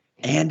YouTube,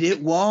 and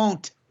it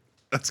won't.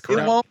 That's It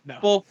correct. won't. No.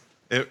 people.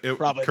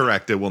 Probably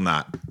Correct. It will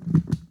not.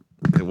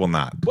 It will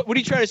not. What are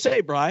you trying to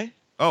say, Bri?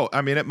 Oh,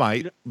 I mean, it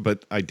might,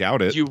 but I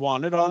doubt it. Do you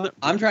want it on the?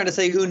 I'm trying to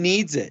say who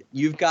needs it.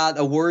 You've got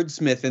a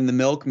wordsmith in the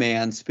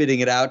milkman spitting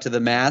it out to the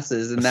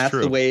masses, and That's that's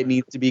the true. way it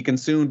needs to be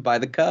consumed by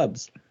the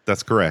Cubs.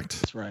 That's correct.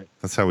 That's right.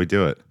 That's how we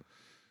do it.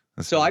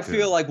 That's So how we I do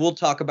feel it. like we'll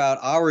talk about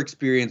our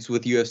experience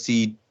with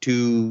UFC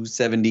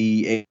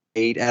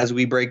 278 as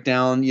we break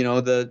down,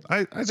 the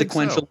I think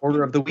sequential so.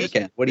 order of the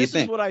weekend. What do you This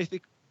think? is what I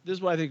think. This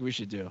is what I think we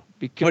should do.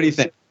 Because What do you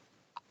think?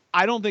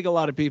 I don't think a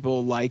lot of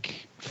people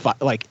like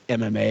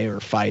MMA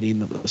or fighting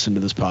that listen to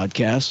this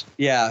podcast.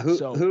 Yeah, who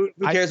So, who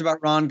cares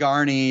about Ron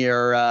Garney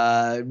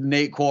or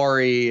Nate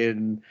Quarry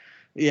and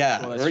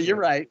Well, that's you're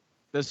true. right.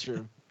 That's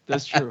true.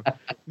 That's true.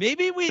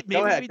 Maybe we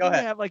Go ahead, do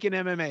have like an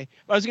MMA.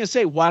 I was gonna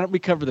say, why don't we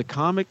cover the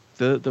comic,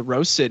 the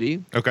Rose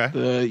City,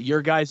 Okay.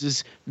 your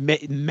guys'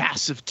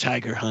 massive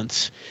tiger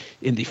hunts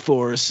in the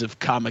forests of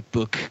comic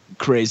book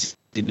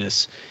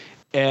craziness,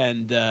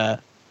 and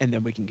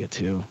then we can get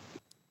to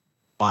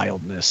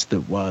wildness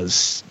that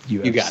was You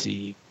got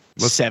UFC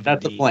Let's- 70.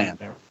 That's the plan.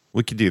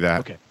 We could do that.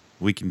 Okay.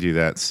 We can do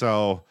that.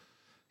 So,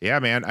 yeah,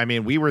 man. I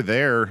mean, we were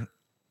there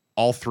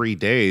all 3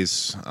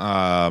 days.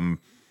 I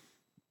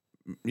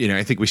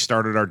think we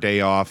started our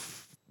day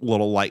off a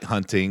little light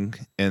hunting,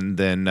 and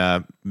then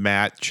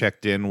Matt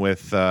checked in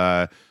with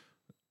Carl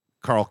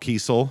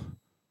Kiesel,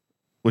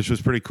 which was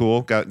pretty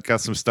cool.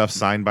 Got some stuff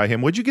signed by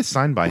him. What'd you get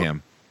signed by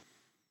him?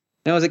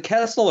 Now, is it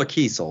Kessel or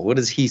Kiesel? What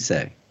does he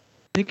say?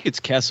 I think it's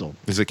Kessel.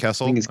 Is it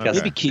Kessel? I think it's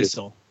Kessel. Maybe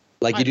Kiesel.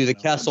 Like I you do the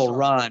don't know. I'm Kessel sorry.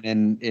 run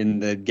in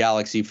the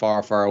galaxy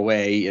far, far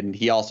away, and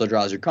he also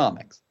draws your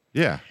comics.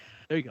 Yeah.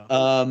 There you go.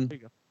 There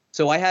you go.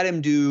 So I had him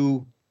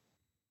do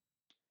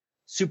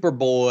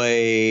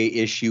Superboy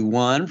issue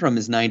 1 from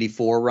his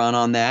 94 run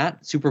on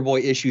that.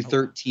 Superboy issue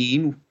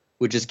 13,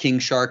 which is King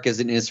Shark as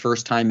in his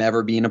first time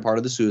ever being a part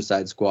of the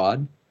Suicide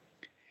Squad.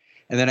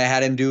 And then I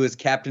had him do his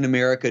Captain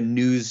America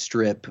news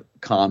strip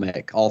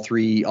comic, all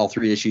three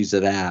issues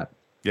of that.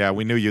 Yeah,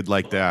 we knew you'd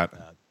like that.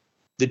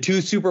 The 2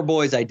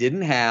 Superboys I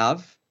didn't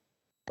have,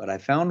 but I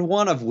found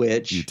one of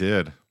which You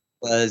did.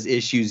 was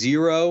issue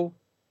 0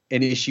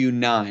 and issue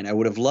 9. I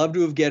would have loved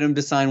to have get him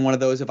to sign one of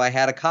those if I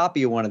had a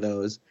copy of one of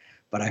those,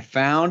 but I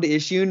found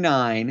issue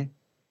 9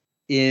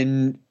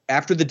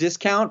 after the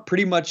discount,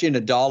 pretty much in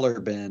a dollar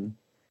bin,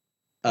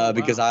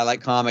 because I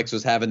Like Comics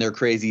was having their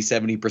crazy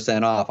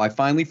 70% off. I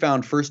finally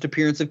found first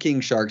appearance of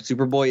King Shark,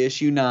 Superboy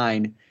issue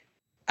 9,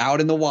 out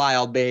in the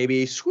wild,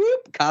 baby.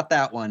 Swoop, caught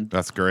that one.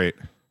 That's great.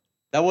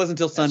 That wasn't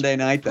until Sunday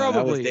night, though.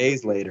 That was probably-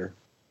 days later.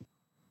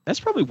 That's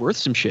probably worth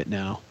some shit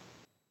now.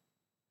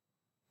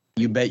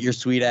 You bet your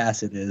sweet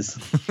ass it is.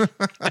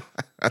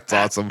 That's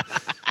awesome.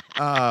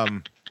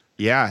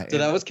 Yeah. So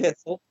that was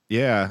Kitzel.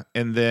 Yeah,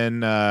 and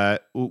then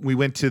we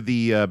went to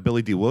the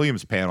Billy D.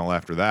 Williams panel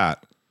after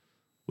that,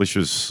 which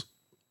was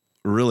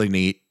really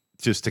neat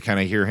just to kind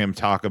of hear him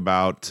talk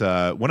about.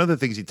 One of the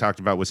things he talked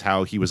about was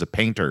how he was a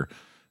painter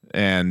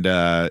and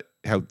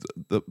how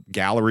the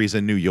galleries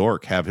in New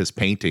York have his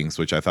paintings,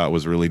 which I thought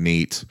was really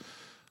neat.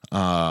 You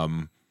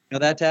know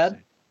that,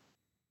 Tad?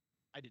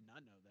 I did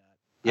not know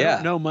that. I Yeah.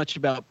 don't know much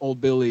about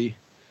old Billy.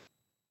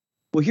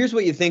 Well, here's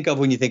what you think of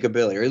when you think of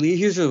Billy, or at least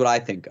here's what I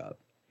think of.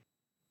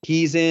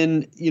 He's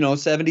in,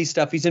 70s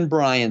stuff. He's in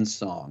Brian's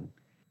song.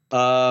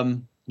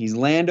 He's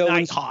Lando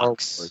in Star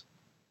Nighthawks. Wars.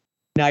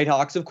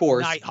 Nighthawks, of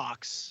course.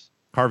 Nighthawks.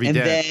 Harvey And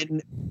Dent.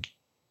 then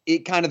it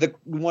kind of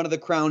one of the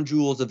crown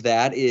jewels of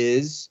that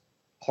is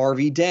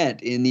Harvey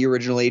Dent in the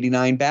original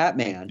 89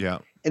 Batman. Yeah.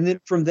 And then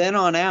from then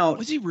on out,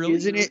 Was he really?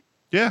 isn't it?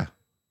 Yeah.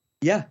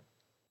 Yeah.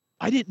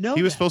 I didn't know.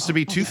 He was that. supposed to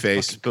be Oh, that's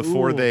Two-Face fucking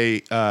before cool. they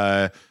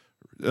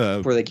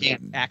Before they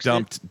can't.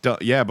 Accident?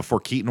 before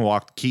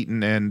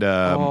Keaton and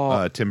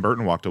Tim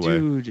Burton walked away.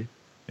 Dude.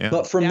 Yeah.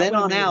 But from that then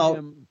would've on made out,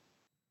 him-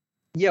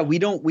 yeah, we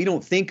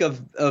don't think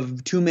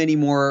of too many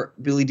more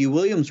Billy D.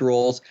 Williams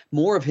roles.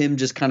 More of him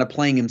just kind of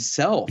playing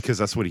himself, Because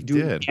that's what he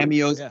doing did.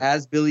 cameos Yeah.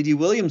 as Billy D.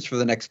 Williams for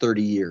the next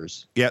 30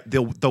 years. Yeah,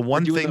 the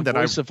one doing thing the that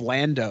I voice of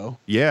Lando.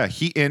 Yeah,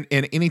 he and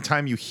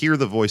anytime you hear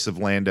the voice of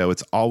Lando,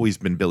 it's always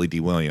been Billy D.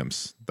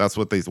 Williams. That's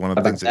what one of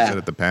the How things about they that? said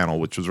at the panel,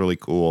 which was really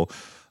cool.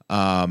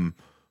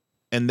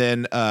 And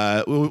then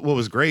what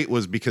was great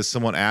was because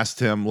someone asked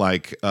him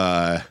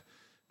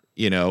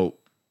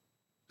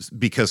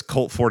because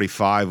Colt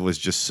 45 was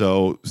just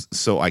so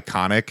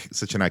iconic,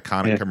 such an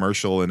iconic Yeah.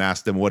 commercial, and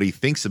asked him what he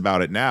thinks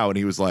about it now, and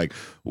he was like,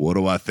 "What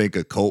do I think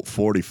of Colt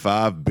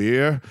 45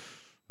 beer?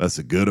 That's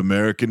a good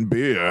American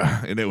beer,"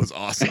 and it was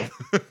awesome.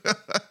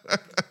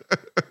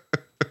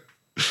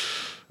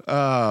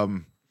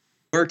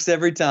 Works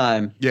every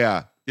time.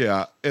 Yeah.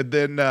 And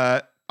then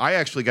I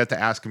actually got to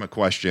ask him a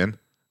question,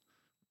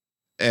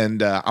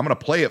 and I'm going to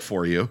play it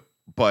for you,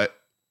 but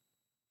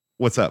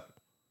what's up?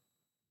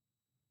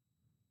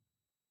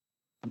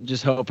 I'm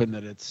just hoping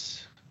that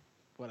it's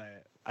what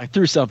I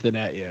threw something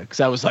at you because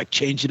I was like,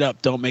 change it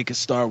up, don't make it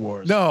Star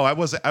Wars. No, I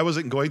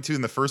wasn't going to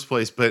in the first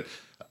place, but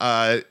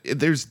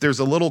there's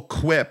a little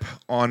quip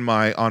on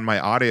my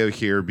audio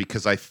here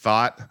because I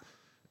thought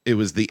it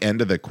was the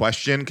end of the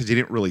question because he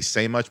didn't really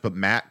say much, but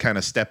Matt kind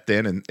of stepped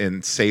in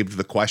and saved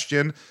the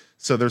question.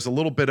 So there's a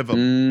little bit of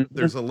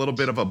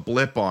a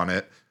blip on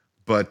it,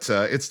 but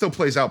it still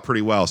plays out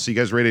pretty well. So you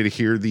guys ready to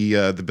hear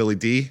the Billy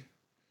D?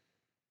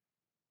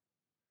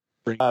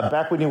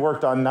 Back when you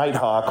worked on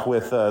Nighthawk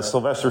with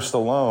Sylvester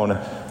Stallone,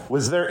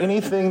 was there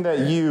anything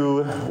that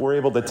you were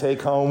able to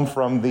take home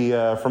from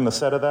the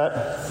set of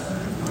that?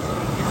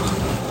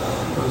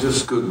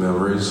 Just good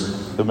memories.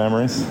 Good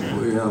memories?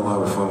 We had a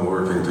lot of fun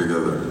working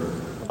together.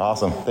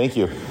 Awesome. Thank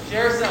you.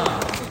 Share some.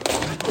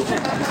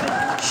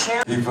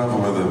 Keep up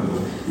with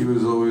him. He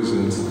was always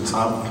in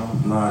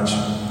top-notch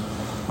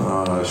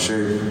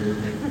shape.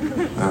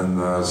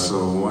 And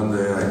so one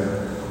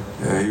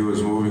day he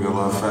was moving a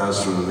lot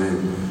faster than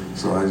me.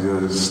 So I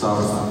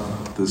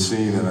stopped the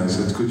scene and I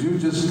said, could you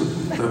just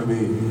let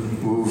me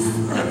move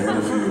an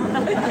interview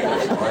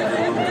so I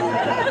can look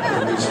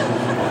good in this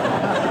movie?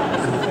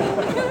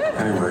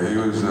 Anyway, he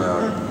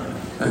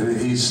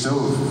was, he's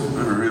still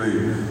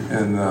really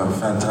in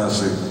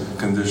fantastic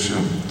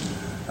condition.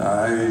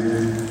 I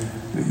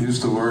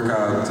used to work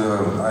out,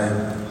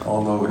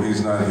 although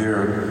he's not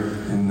here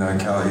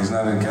he's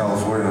not in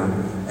California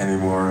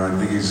anymore. I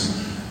think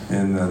he's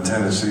in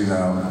Tennessee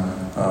now.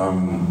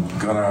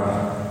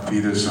 Gunnar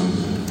Peterson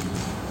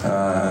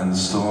and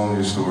Stallone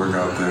used to work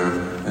out there,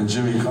 and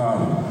Jimmy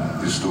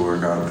Kahn used to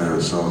work out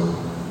there, so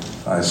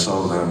I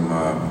saw them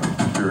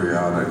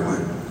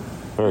periodically.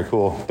 Very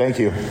cool. Thank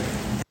you.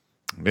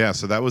 Yeah,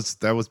 so that was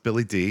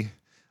Billy D.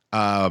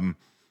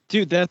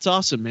 Dude, that's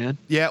awesome, man.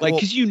 Yeah, like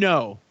because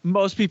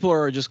most people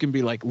are just gonna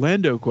be like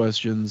Lando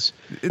questions.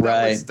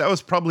 That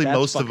was probably That's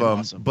most of them,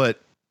 awesome.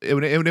 but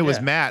it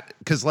was Matt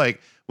because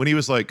like when he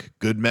was like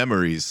good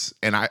memories,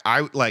 and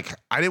I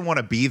didn't want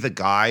to be the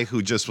guy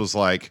who just was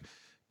like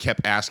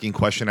kept asking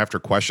question after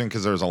question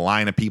because there was a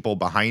line of people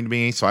behind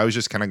me, so I was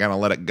just kind of gonna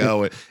let it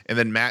go, and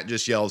then Matt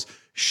just yells,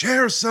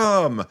 "Share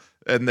some,"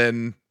 and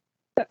then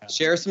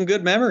Share some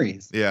good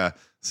memories. yeah.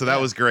 So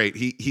that was great.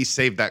 He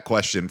saved that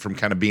question from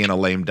kind of being a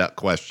lame duck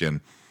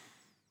question.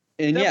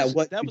 And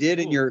what you did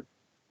in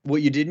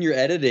your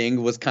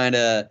editing was kind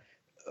of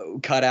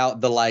cut out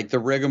the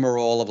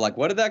rigmarole of like,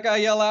 what did that guy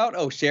yell out?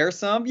 Oh, share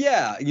some.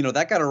 Yeah.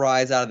 That got a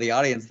rise out of the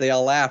audience. They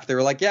all laughed. They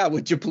were like, yeah,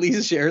 would you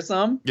please share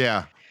some?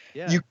 Yeah.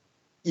 Yeah.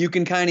 You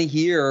can kind of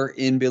hear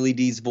in Billy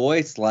D's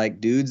voice, like,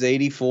 dude's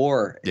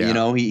 84.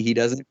 Yeah. He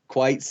doesn't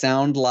quite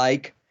sound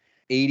like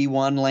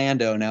 81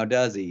 Lando now,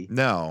 does he?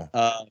 No.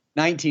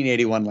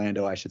 1981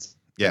 Lando, I should say.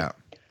 Yeah.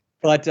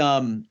 But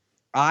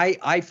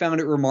I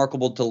found it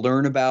remarkable to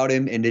learn about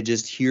him and to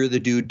just hear the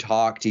dude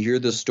talk, to hear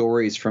the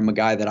stories from a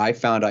guy that I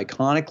found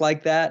iconic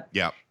like that.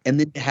 Yeah. And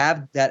then to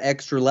have that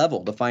extra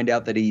level to find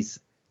out that he's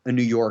a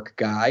New York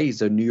guy.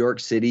 He's a New York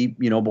City,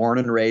 born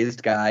and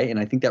raised guy. And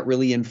I think that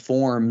really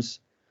informs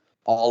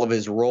all of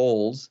his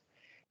roles.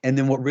 And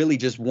then what really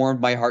just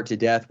warmed my heart to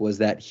death was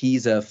that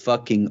he's a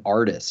fucking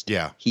artist.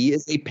 Yeah. He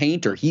is a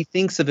painter. He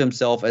thinks of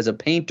himself as a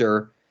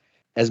painter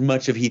as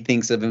much as he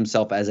thinks of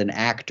himself as an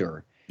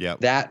actor. Yeah.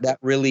 That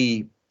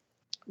really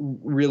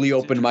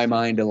opened my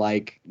mind to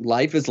like,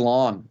 life is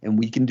long and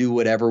we can do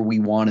whatever we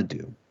want to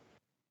do.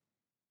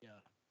 Yeah.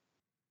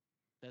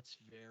 That's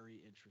very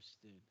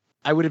interesting.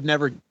 I would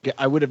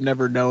have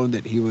never known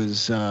that he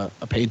was a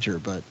painter,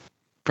 but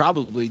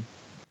probably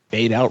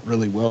made out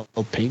really well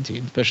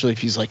painting, especially if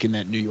he's like in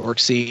that New York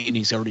scene.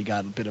 He's already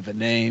got a bit of a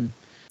name.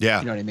 Yeah.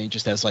 You know what I mean?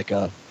 Just as like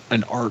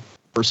an art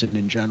person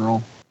in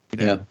general.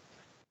 Yeah.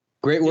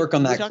 Great work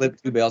on that clip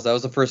too, Bales. That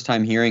was the first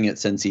time hearing it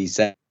since he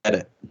said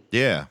it.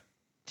 Yeah.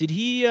 Did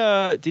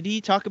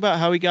he talk about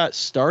how he got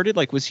started?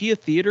 Like, was he a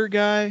theater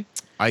guy?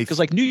 Because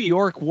like New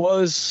York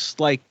was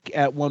like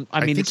at one.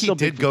 I mean, think he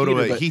did go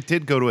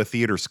to a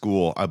theater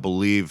school. I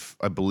believe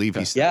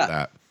he said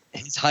that.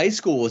 His high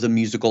school was a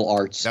musical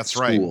arts. That's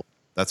school. right.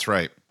 That's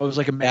right. It was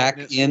like a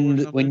back in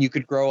when you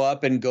could grow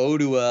up and go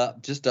to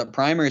just a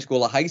primary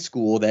school, a high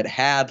school that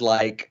had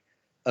like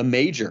a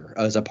major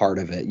as a part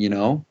of it,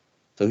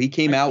 So he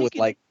came out with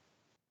like.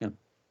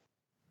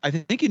 I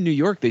think in New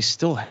York they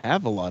still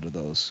have a lot of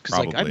those because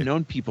like I've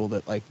known people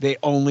that like they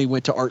only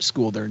went to art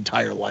school their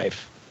entire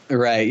life.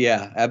 Right.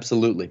 Yeah.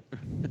 Absolutely.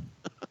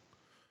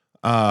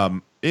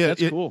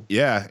 That's cool.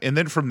 Yeah, and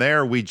then from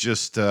there we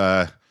just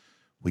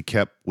we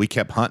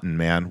kept hunting,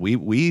 man. We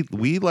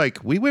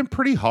went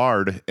pretty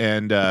hard,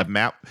 and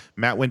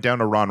Matt went down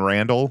to Ron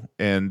Randall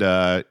and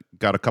got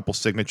a couple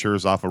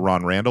signatures off of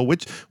Ron Randall.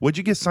 What'd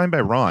you get signed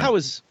by Ron?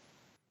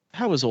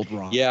 How was old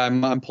Ron? Yeah,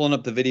 I'm pulling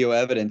up the video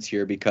evidence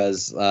here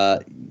because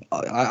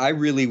I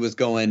really was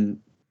going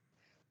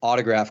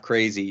autograph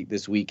crazy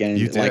this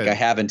weekend, like I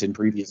haven't in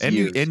previous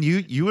years.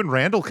 You and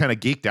Randall kind of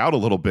geeked out a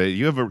little bit.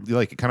 You have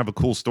kind of a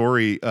cool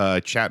story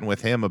chatting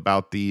with him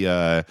about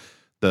the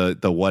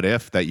What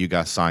If that you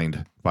got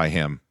signed by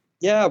him.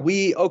 Yeah,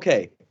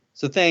 okay.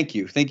 So thank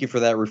you for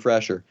that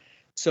refresher.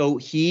 So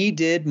he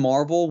did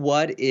Marvel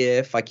What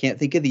If. I can't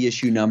think of the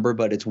issue number,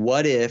 but it's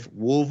What If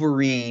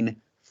Wolverine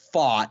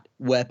fought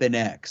Weapon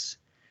X.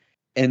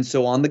 And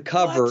so on the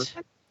cover What?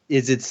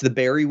 it's the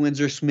Barry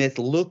Windsor Smith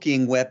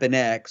looking Weapon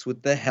X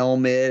with the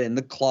helmet and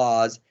the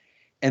claws,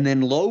 and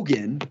then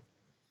Logan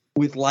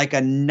with like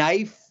a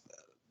knife,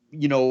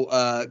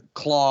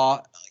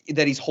 claw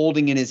that he's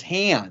holding in his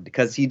hand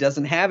because he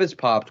doesn't have his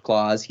popped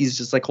claws. He's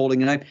just like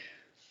holding a knife.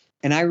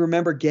 And I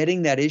remember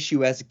getting that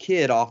issue as a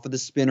kid off of the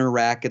spinner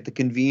rack at the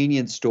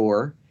convenience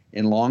store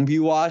in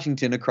Longview,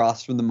 Washington,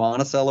 across from the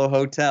Monticello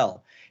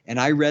Hotel. And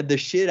I read the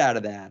shit out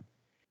of that.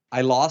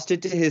 I lost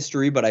it to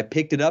history, but I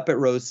picked it up at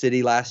Rose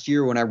City last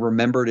year when I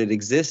remembered it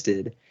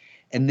existed.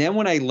 And then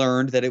when I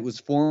learned that it was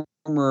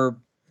former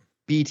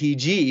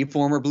BTG,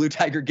 former Blue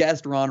Tiger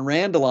guest Ron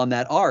Randall on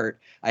that art,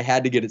 I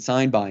had to get it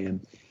signed by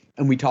him.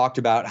 And we talked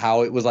about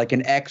how it was like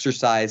an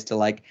exercise to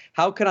like,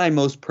 how can I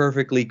most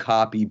perfectly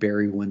copy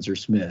Barry Windsor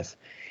Smith?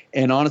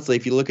 And honestly,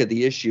 if you look at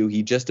the issue,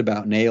 he just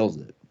about nails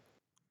it.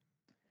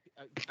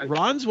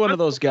 Ron's one of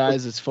those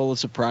guys that's full of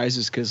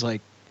surprises because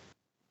like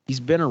he's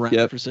been around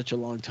Yep. for such a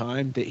long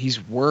time that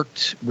he's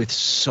worked with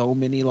so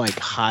many like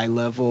high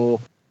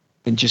level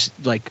and just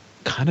like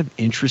kind of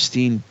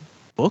interesting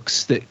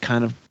books that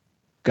kind of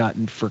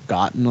gotten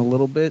forgotten a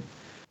little bit.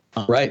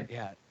 Right.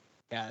 Yeah.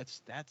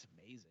 That's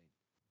amazing.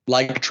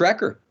 Like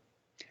Trekker.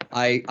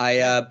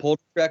 I pulled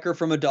Trekker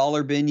from a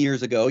dollar bin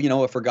years ago,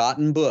 a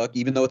forgotten book,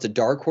 even though it's a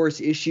Dark Horse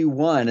issue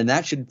 1, and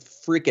that should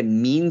freaking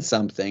mean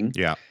something.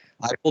 Yeah.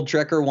 I pulled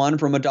Trekker 1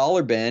 from a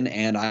dollar bin,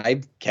 and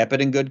I kept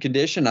it in good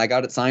condition. I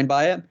got it signed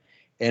by him,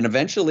 and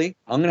eventually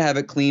I'm going to have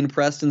it clean,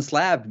 pressed, and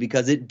slabbed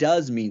because it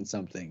does mean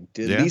something,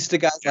 to, Yeah. at least to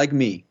guys like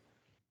me.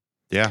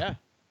 Yeah.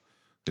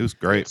 It was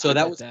great. So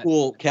that was That-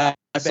 cool. I bet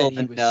Castle he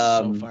and was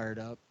so fired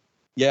up.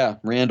 yeah,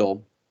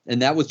 Randall. And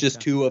that was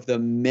just 2 of the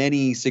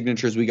many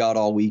signatures we got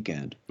all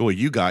weekend. Well,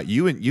 you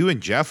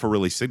and Jeff were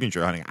really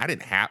signature hunting.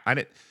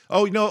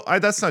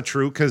 That's not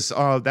true because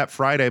that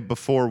Friday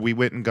before we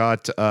went and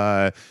got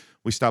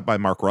we stopped by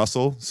Mark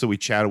Russell, so we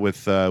chatted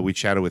with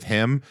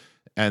him,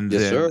 and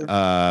Yes, then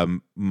sir.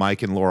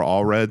 Mike and Laura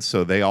Allred.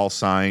 So they all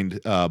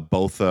signed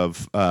both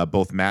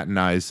Matt and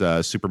I's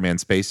Superman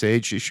Space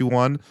Age issue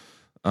 1.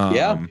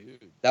 Yeah.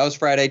 That was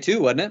Friday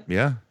too, wasn't it?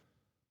 Yeah.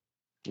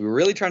 We were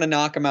really trying to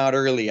knock them out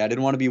early. I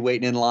didn't want to be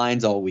waiting in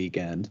lines all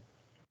weekend.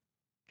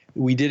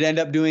 We did end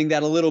up doing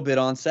that a little bit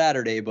on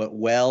Saturday, but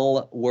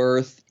well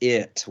worth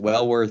it.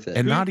 Well worth it.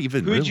 And not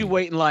even Who'd really. you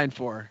wait in line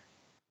for?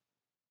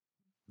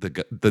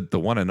 The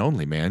one and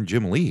only man,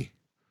 Jim Lee.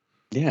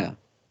 Yeah.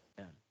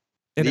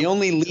 And The it-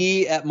 only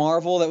Lee at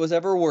Marvel that was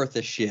ever worth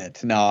a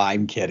shit. No,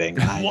 I'm kidding.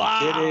 I'm Wow.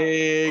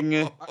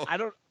 kidding. I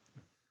don't.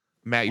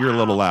 Matt, you're a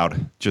little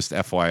loud. Just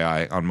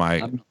FYI on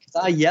my.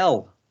 I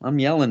yell. I'm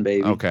yelling,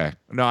 baby. Okay.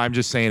 No, I'm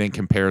just saying in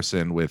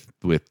comparison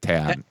with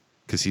Tad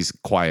because he's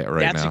quiet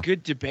right That's now. a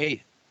good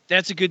debate.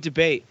 That's a good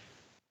debate.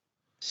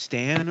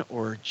 Stan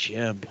or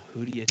Jim?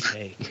 Who do you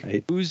take?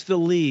 Right. Who's the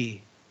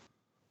Lee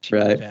to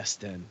Right.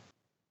 invest in?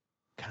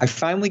 I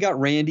finally got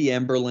Randy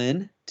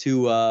Emberlin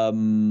to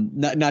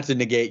not to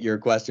negate your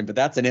question, but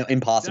that's an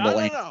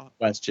impossible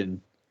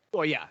question.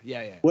 Oh yeah.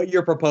 What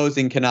you're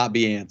proposing cannot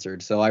be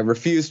answered, so I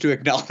refuse to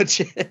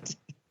acknowledge it.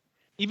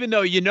 Even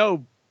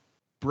though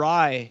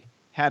Bry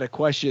had a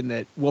question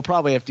that we'll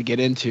probably have to get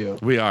into.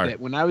 We are. That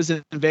when I was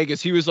in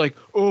Vegas, he was like,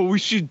 "Oh, we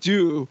should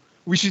do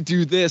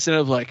this," and I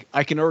was like,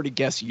 "I can already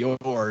guess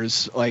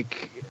yours.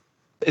 Like,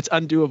 it's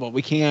undoable.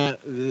 We can't.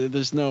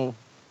 There's no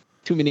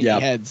too many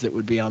heads that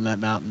would be on that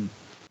mountain."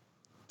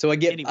 So I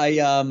get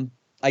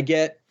I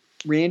get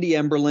Randy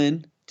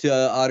Emberlin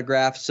to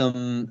autograph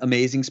some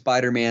Amazing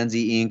Spider-Mans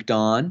he inked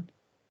on.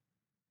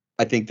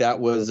 I think that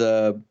was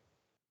a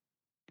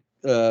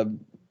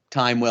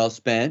time well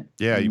spent.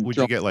 Yeah, would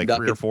you get like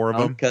 3 or 4 of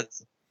them?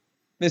 Because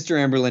Mr.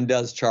 Emberlin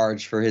does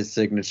charge for his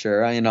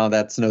signature.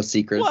 That's no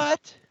secret.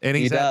 What? And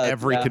he's He at does,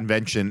 every yeah.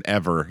 convention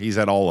ever. He's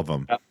at all of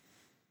them.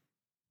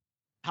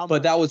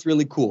 But that was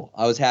really cool.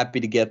 I was happy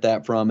to get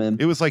that from him.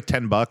 It was like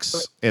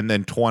 $10 and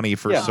then 20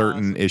 for Yeah.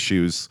 certain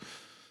issues.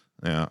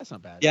 Yeah. That's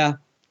not bad. Yeah.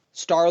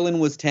 Starlin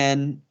was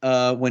 10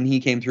 when he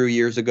came through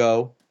years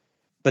ago.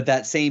 But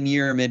that same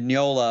year,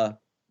 Mignola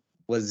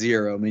was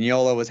 0.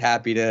 Mignola was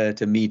happy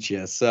to meet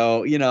you.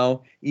 So,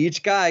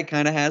 each guy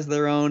kind of has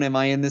their own, am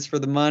I in this for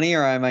the money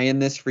or am I in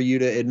this for you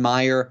to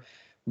admire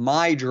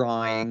my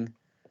drawing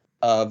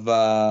of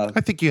I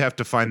think you have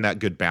to find that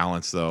good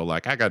balance though.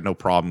 Like I got no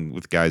problem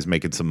with guys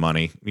making some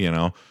money,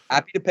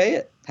 happy to pay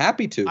it.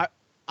 Happy to.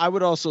 I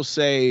would also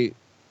say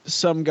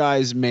some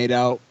guys made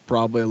out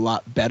probably a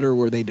lot better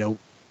where they don't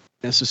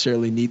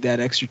necessarily need that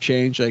extra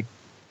change. Like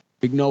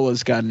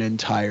Mignola's got an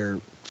entire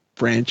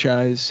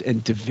franchise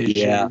and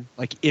division,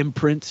 like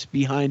imprint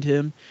behind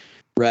him.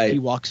 Right. He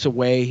walks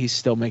away, he's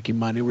still making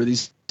money. Where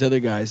these other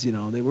guys,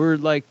 they were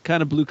like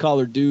kind of blue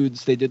collar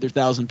dudes. They did their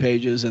 1,000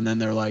 pages and then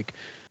they're like,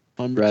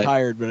 I'm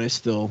retired, but I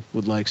still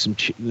would like some,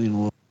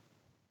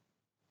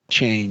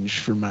 change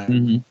for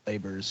my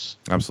labors.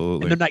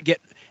 Absolutely.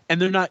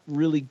 And they're not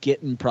really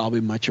getting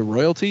probably much of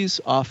royalties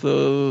off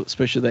of,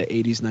 especially that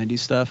 80s, 90s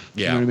stuff.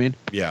 Yeah. You know what I mean?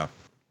 Yeah.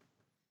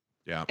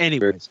 Yeah.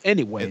 Anyways.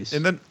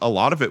 And then a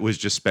lot of it was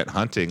just spent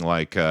hunting.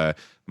 Like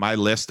my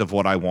list of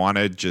what I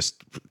wanted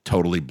just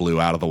totally blew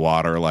out of the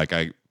water. Like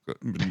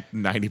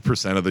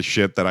 90% of the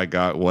shit that I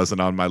got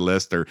wasn't on my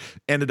list or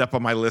ended up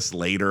on my list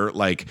later.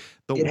 Like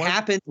it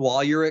happens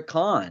while you're at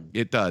con.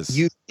 It does.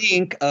 You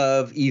think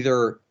of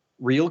either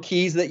real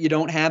keys that you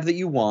don't have that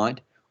you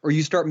want, or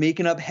you start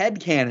making up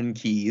headcanon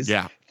keys.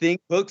 Yeah.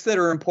 Think books that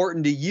are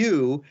important to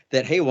you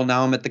that, hey, well,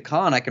 now I'm at the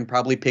con, I can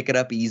probably pick it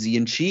up easy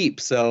and cheap.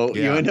 So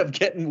you end up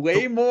getting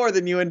way more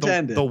than you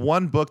intended. The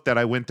one book that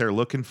I went there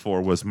looking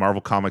for was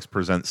Marvel Comics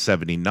Presents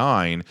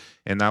 79,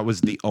 and that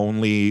was the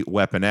only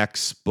Weapon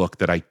X book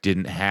that I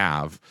didn't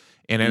have.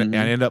 And I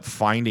ended up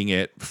finding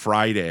it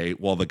Friday.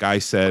 Well, the guy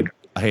said,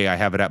 hey, I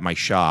have it at my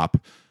shop.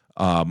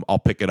 I'll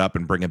pick it up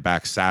and bring it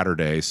back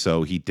Saturday.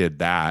 So he did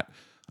that.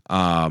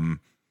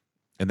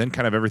 And then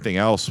kind of everything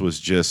else was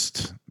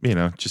just,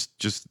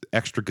 just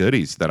extra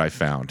goodies that I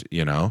found,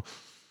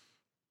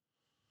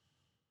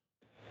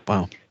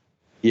 Wow.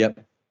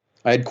 Yep.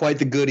 I had quite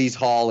the goodies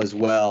haul as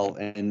well.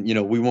 And,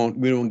 we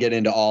won't get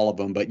into all of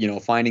them, but,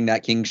 finding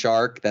that King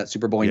Shark, that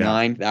Superboy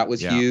 9, that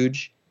was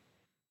huge.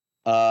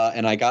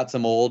 And I got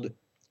some old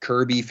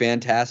Kirby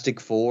Fantastic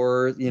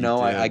Four,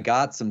 I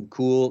got some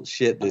cool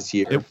shit this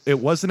year.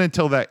 It wasn't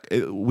until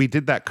we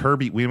did that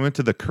Kirby, we went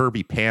to the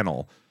Kirby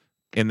panel.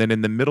 And then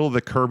in the middle of the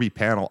Kirby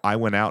panel, I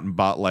went out and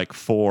bought like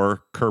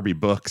 4 Kirby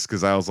books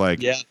because I was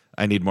like,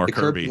 I need more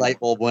Kirby. Kirby light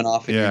bulb went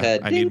off in your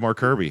head. I need more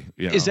Kirby.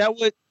 Is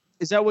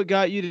that what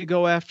got you to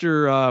go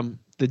after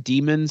the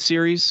Demon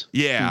series?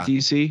 Yeah. From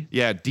DC?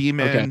 Yeah,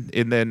 Demon,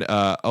 and then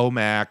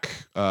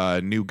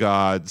OMAC, New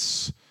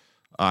Gods.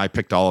 I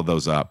picked all of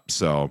those up.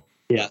 So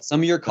yeah, some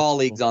of your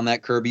colleagues on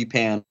that Kirby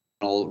panel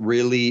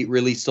really,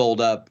 really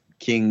sold up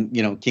King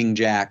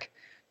Jack.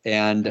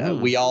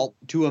 And we all,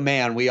 to a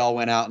man, we all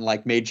went out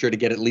and made sure to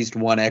get at least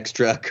one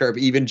extra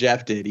Kirby. Even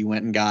Jeff did. He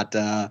went and got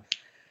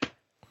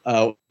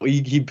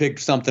he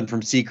picked something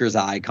from Seeker's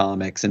Eye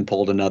Comics and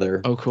pulled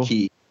another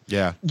key.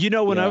 Yeah.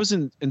 When I was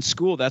in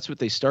school, that's what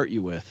they start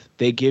you with.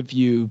 They give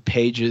you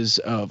pages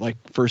of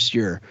first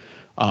year.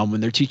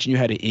 When they're teaching you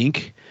how to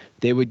ink,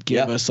 they would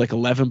give us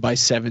 11 by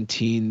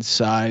 17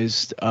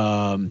 sized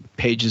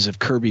pages of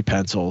Kirby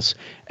pencils,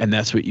 and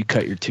that's what you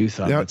cut your tooth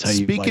on. That's how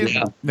you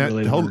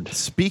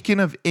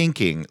Speaking of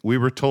inking, we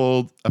were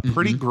told a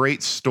pretty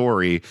great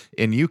story,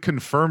 and you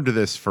confirmed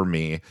this for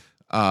me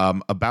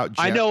about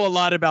Jeff. I know a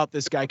lot about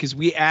this guy because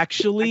we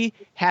actually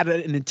had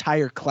an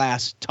entire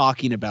class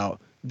talking about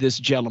this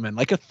gentleman,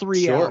 like a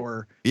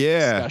 3-hour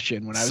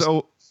discussion when I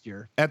was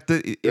year.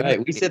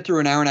 We sit through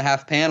an hour and a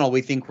half panel.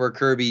 We think we're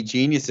Kirby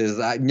geniuses.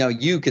 No,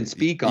 you can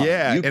speak on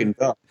it. You can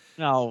go.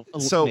 No,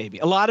 so maybe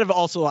a lot of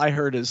also I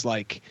heard is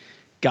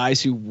guys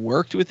who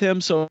worked with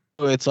him. So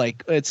it's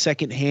it's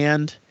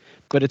secondhand,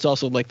 but it's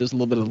also there's a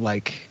little bit of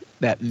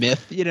that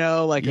myth, a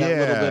little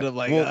bit of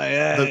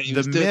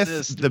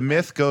the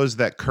myth goes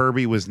that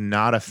Kirby was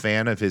not a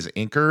fan of his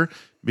inker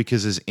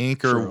because his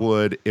inker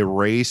would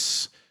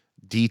erase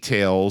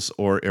details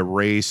or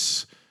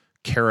erase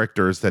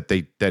characters that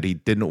he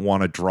didn't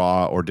want to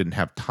draw or didn't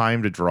have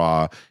time to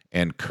draw,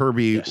 and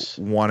Kirby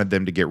wanted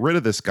them to get rid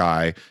of this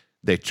guy.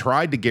 They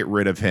tried to get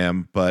rid of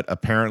him, but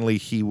apparently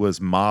he was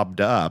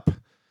mobbed up.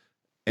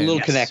 A little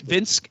connected.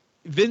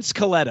 Vince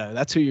Coletta,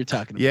 that's who you're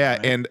talking about. Yeah,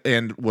 right?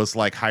 and was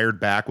hired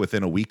back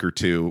within a week or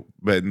two.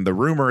 But the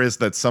rumor is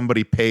that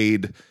somebody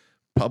paid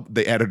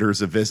the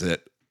editors a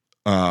visit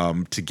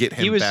to get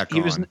him back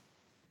on.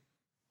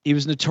 He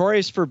was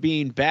notorious for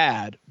being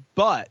bad,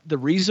 but the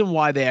reason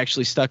why they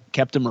actually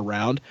kept him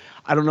around,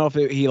 I don't know if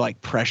he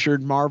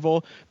pressured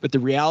Marvel, but the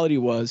reality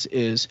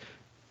is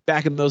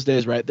back in those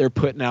days, right? They're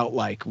putting out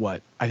I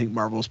think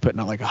Marvel's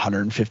putting out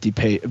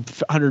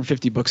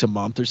 150 books a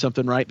month or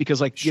something, right? Because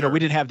we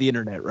didn't have the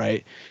internet,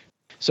 right?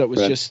 So it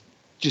was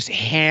just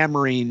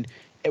hammering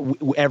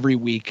every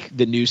week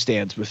the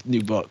newsstands with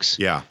new books.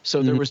 Yeah.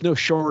 So there was no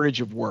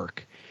shortage of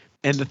work.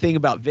 And the thing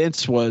about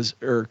Vince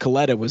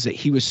Coletta was that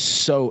he was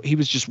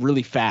just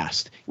really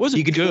fast. He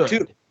wasn't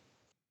good.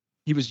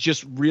 He was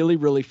just really,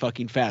 really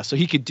fucking fast. So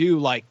he could do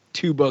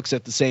 2 books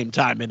at the same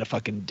time in a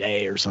fucking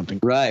day or something.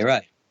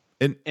 Right.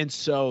 And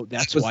so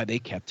that's why they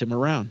kept him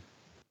around.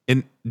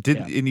 And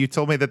and you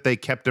told me that they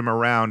kept him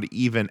around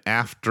even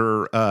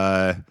after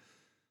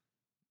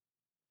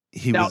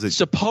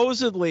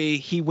supposedly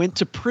he went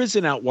to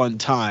prison at one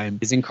time.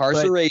 His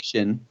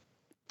incarceration.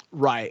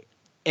 Right.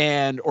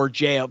 Or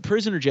jail,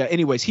 prison or jail.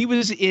 Anyways, he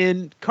was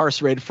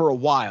incarcerated for a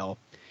while,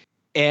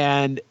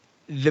 and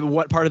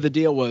what part of the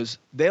deal was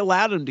they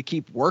allowed him to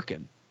keep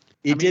working.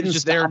 It didn't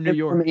just there in New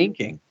York from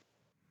inking.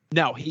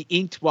 No, he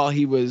inked while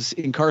he was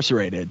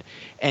incarcerated,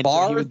 and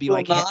he would be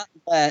not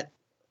let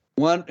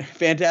one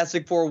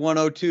Fantastic Four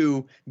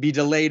 102 be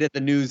delayed at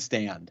the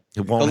newsstand.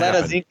 It won't let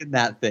happen. us ink in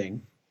that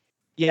thing.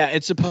 Yeah,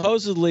 and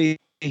supposedly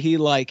he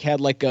had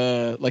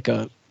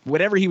a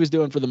whatever he was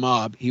doing for the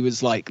mob, he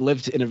was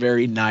lived in a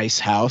very nice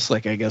house, I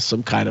guess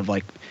some kind of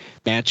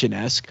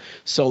mansion-esque.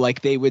 So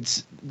they would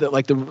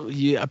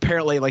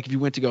apparently if you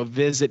went to go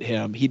visit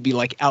him, he'd be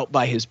out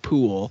by his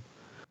pool,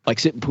 like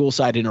sitting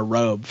poolside in a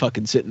robe,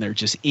 fucking sitting there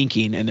just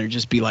inking, and there'd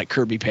just be like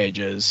Kirby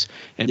pages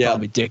and Yeah.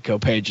 probably Ditko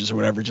pages or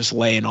whatever, just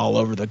laying all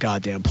over the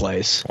goddamn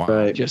place. Wow.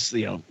 Right. Just,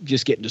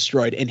 just getting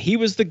destroyed. And he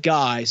was the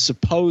guy,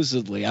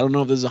 supposedly, I don't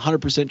know if this is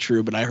 100%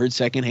 true, but I heard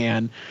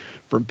secondhand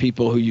from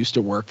people who used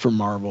to work for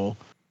Marvel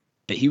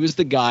that he was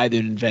the guy that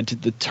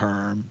invented the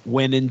term,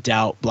 when in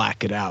doubt,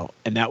 black it out.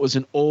 And that was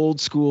an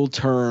old school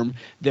term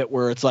that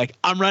where it's like,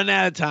 I'm running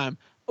out of time.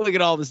 Look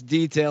at all this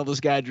detail this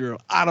guy drew.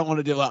 I don't want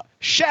to deal out.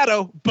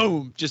 Shadow,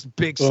 boom, just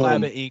big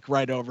slab Boom. of ink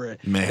right over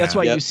it. Man. That's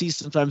why Yep. you see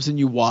sometimes when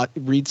you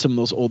read some of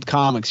those old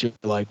comics, you're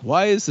like,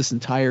 why is this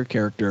entire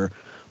character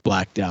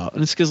blacked out?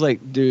 And it's because,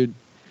 like, dude,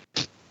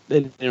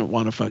 they didn't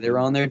want to fucking. They're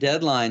on their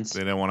deadlines.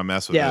 They didn't want to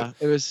mess with Yeah,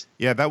 it. it was.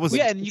 Yeah, that was.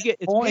 Yeah, and you get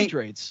it's point- page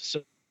rates.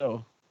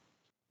 So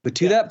But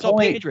to yeah, that it's all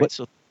point, page rates.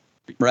 So,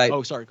 right?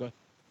 oh, sorry, go ahead.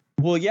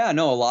 Well, yeah,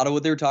 no, a lot of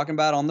what they were talking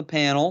about on the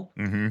panel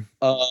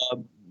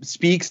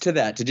speaks to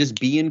that, to just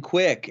being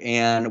quick,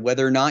 and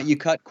whether or not you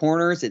cut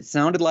corners. It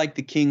sounded like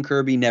the King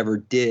Kirby never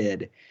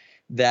did.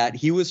 That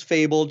he was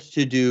fabled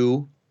to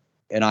do,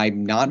 and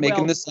I'm not making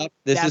Well, this up.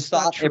 This that's is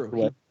not thought true.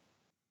 everywhere.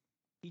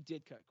 He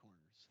did cut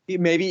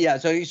corners. Maybe, yeah.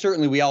 So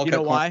certainly we all You cut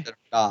know corners at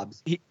our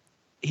jobs.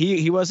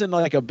 He wasn't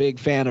like a big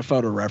fan of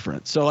photo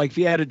reference. So like if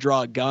you had to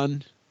draw a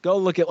gun, go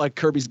look at like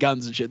Kirby's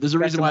guns and shit. There's a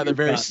That's reason a why they're weird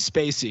very gun.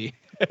 spacey.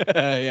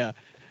 Yeah.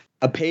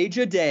 A page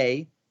a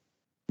day,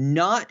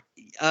 not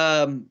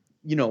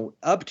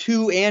up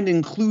to and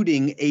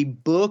including a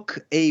book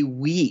a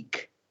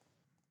week.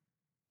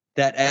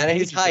 That at A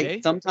his page a day?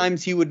 height,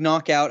 sometimes he would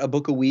knock out a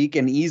book a week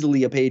and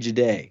easily a page a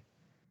day.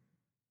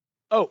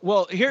 Oh,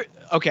 well,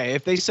 okay,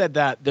 if they said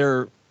that,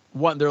 they're a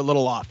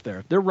little off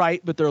there. They're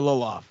right, but they're a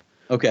little off.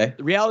 Okay.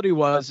 The reality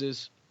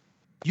is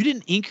you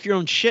didn't ink your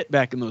own shit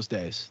back in those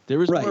days. There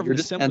was Right, more of you're an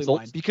just assembly pencils.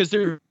 line because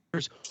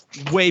there's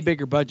way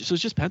bigger budget. So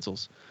it's just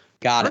pencils.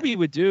 Got it. Kirby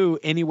would do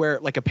anywhere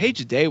like a page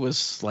a day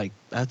was like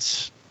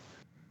that's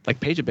like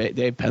page a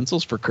day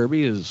pencils for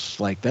Kirby is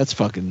like that's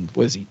fucking.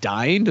 Was he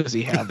dying? Does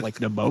he have like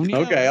pneumonia?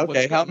 Okay. What's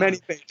Okay. How going many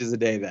on? pages a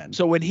day then?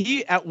 So when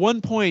he at one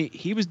point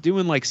he was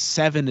doing like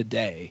 7 a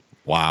day.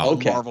 wow.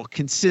 Okay. Marvel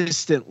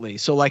consistently.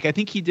 So like I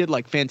think he did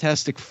like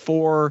Fantastic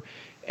Four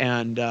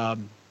and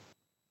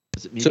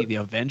is it maybe So- the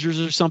Avengers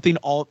or something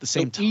all at the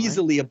same time?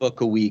 Easily a book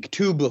a week,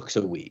 2 books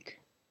a week.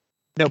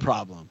 No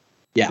problem.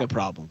 Yeah. No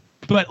problem.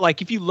 But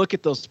like if you look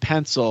at those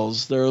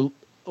pencils, a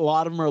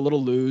lot of them are a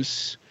little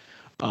loose.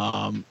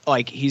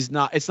 Like it's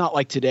not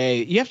like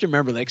today. You have to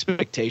remember the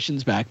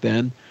expectations back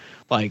then,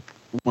 like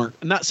weren't.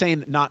 I'm not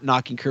saying not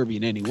knocking Kirby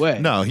in any way.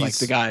 No, like he's-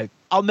 the guy.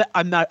 I'm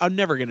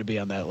never going to be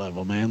on that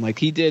level, man. Like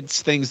he did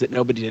things that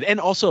nobody did, and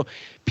also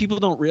people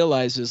don't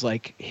realize is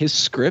like his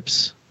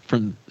scripts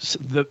from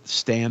the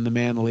Stan the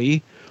Man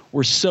Lee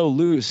were so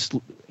loose.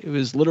 It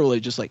was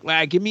literally just like,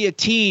 give me a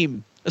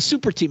team, a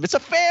super team. It's a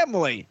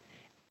family.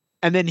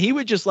 And then he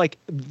would just like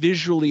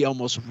visually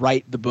almost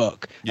write the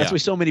book. That's Yeah. why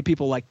so many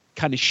people like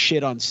kind of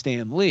shit on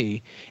Stan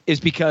Lee is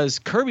because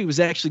Kirby was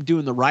actually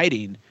doing the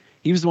writing.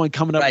 He was the one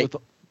coming up Right. with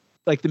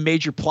like the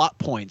major plot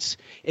points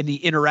and the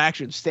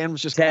interactions. Stan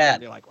was just kind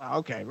Dad. of like, wow,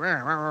 okay. Rah,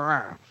 rah, rah,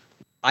 rah.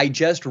 I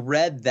just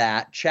read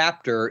that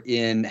chapter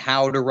in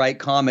How to Write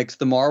Comics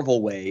the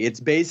Marvel Way. It's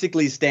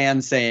basically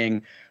Stan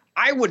saying,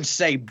 I would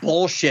say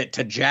bullshit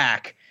to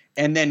Jack,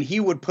 and then he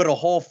would put a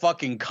whole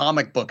fucking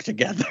comic book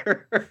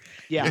together.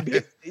 Yeah.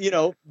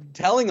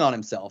 Telling on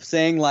himself,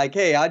 saying like,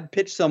 hey, I'd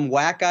pitch some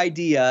whack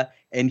idea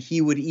and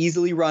he would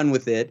easily run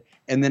with it.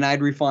 And then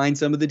I'd refine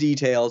some of the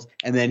details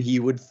and then he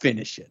would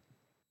finish it.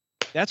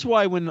 That's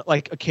why when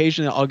like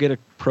occasionally I'll get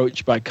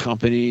approached by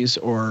companies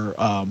or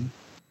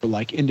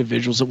like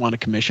individuals that want to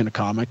commission a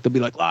comic, they'll be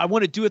like, I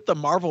want to do it the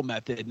Marvel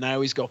method. And I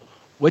always go,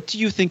 what do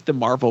you think the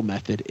Marvel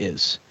method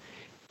is?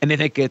 And then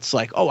it gets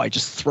like, I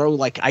just throw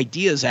like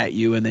ideas at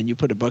you and then you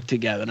put a book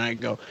together. And I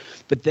go,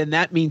 but then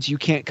that means you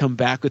can't come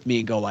back with me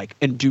and go like,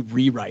 and do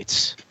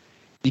rewrites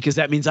because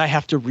that means I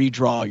have to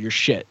redraw your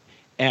shit.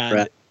 And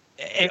Right.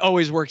 it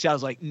always works out. I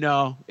was like,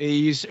 no,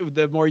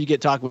 the more you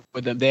get talking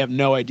with them, they have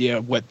no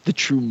idea what the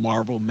true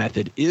Marvel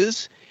method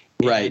is.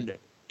 Right.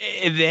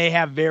 And they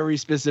have very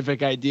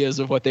specific ideas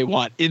of what they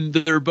want in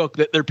their book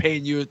that they're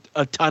paying you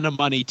a ton of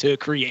money to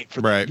create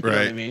for them. Right, You know what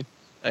I right. mean?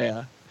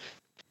 Yeah.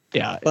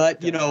 Yeah.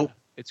 But,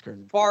 it's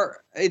crazy.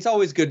 It's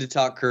always good to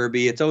talk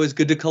Kirby. It's always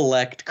good to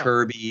collect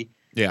Kirby.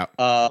 Yeah.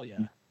 Oh, yeah.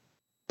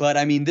 But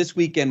I mean, this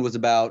weekend was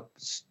about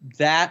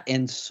that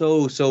and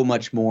so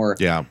much more.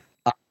 Yeah.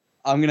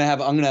 I'm gonna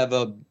have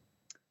an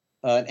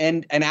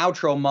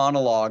outro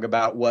monologue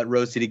about what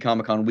Rose City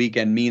Comic Con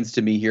weekend means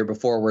to me here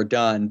before we're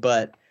done.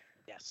 But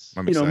Yes.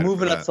 I'm excited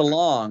moving for us that.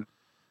 along.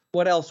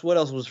 What else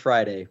was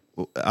Friday?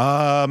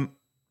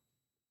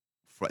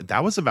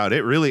 That was about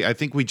it, really. I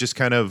think we just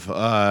kind of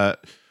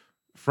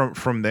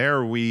from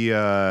there we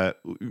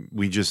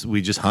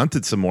just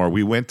hunted some more.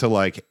 We went to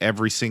like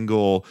every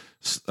single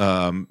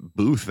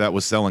booth that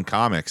was selling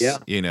comics, Yeah.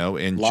 and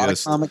A lot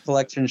just of comic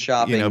collection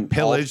shopping. all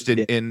pillaged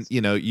through and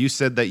days. you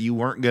said that you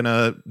weren't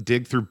gonna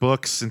dig through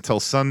books until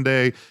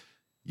Sunday.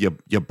 You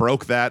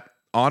broke that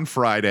on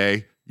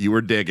Friday. You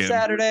were digging.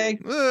 Saturday.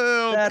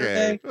 Okay.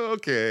 Saturday.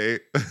 Okay.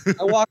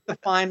 I walk the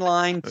fine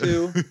line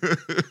too.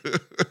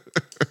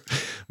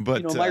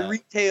 But My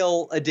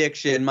retail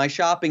addiction, my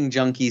shopping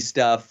junkie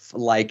stuff,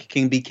 like,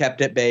 can be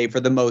kept at bay for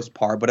the most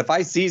part. But if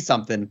I see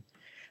something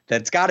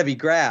that's got to be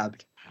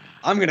grabbed,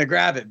 I'm gonna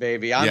grab it,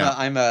 baby.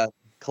 I'm a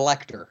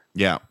collector.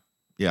 yeah.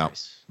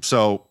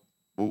 So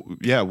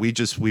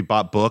we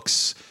bought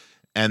books,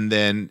 and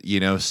then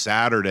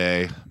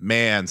Saturday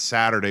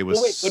was.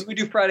 Well, wait, what did we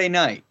do Friday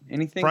night?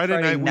 Anything? Friday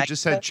night we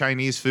just had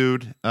Chinese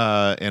food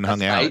and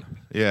hung out. right.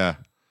 Yeah,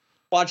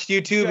 Watched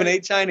YouTube and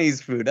ate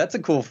Chinese food. That's a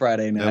cool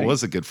Friday night. it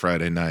was a good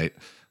Friday night.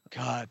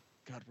 God,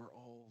 we're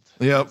old.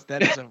 Yep.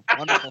 That is a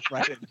wonderful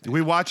Friday night.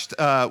 We watched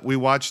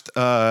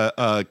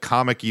a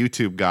comic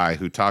YouTube guy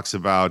who talks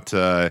about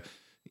what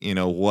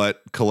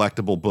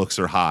collectible books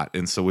are hot,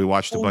 and so we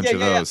watched a bunch of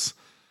those.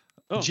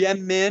 Oh.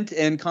 Gem Mint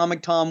and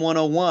Comic Tom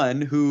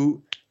 101,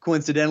 who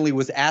coincidentally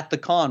was at the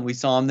con. We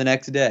saw him the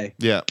next day.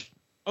 Yeah,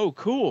 Oh,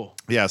 cool.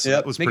 yeah. So Yep.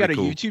 that was They pretty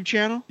got a cool. YouTube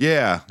channel?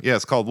 Yeah.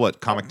 It's called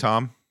what? Comic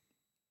Tom.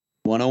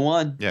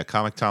 101. Yeah,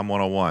 Comic Tom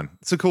 101.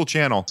 It's a cool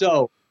channel.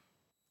 So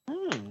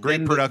Great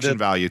then production the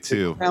value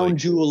too. crown Like,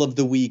 jewel of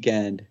the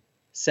weekend,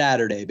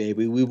 Saturday,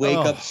 baby. We wake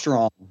Oh. up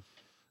strong.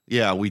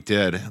 yeah, we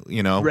did.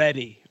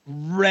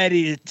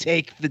 Ready to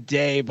take the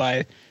day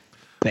by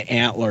the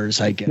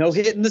antlers, I guess. No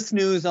hitting the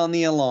snooze on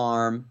the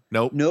alarm.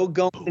 Nope. No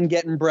going and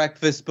getting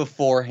breakfast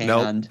beforehand.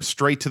 Nope.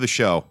 Straight to the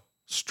show.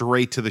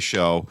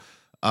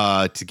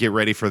 To get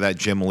ready for that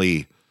Jim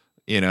Lee.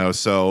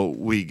 So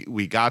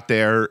we got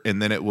there, and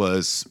then it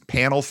was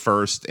panel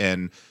first,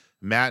 and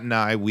Matt and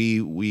I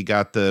we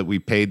paid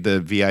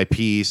the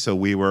VIP, so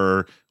we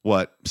were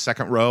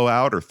second row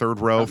out or third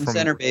row Front and from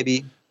center,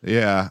 baby.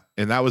 Yeah,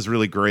 and that was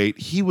really great.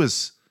 He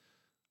was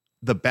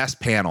the best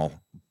panel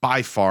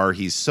by far.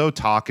 He's so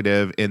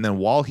talkative, and then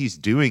while he's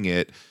doing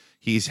it,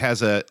 he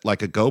has a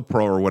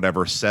GoPro or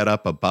whatever set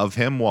up above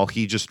him while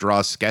he just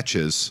draws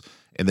sketches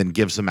and then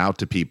gives them out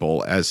to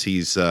people as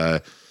he's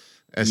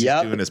he's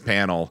doing his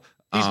panel.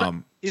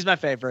 He's my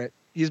favorite.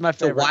 He's my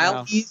So favorite. while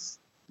now. he's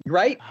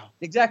right, Wow.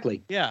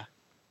 exactly. Yeah.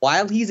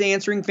 While he's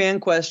answering fan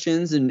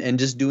questions and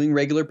just doing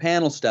regular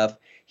panel stuff,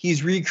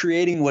 he's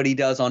recreating what he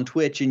does on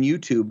Twitch and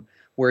YouTube,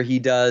 where he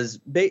does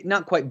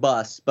not quite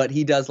busts, but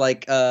he does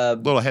like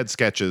Little head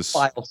sketches.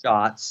 file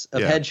shots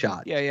of Yeah.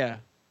 headshots. Yeah.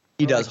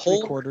 He Or does like whole.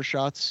 three-quarter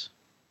shots.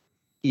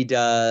 He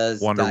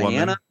does Wonder Diana.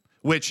 Woman.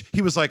 Which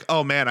he was like,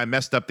 oh man, I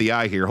messed up the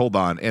eye here. Hold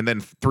on. And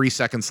then 3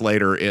 seconds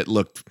later, it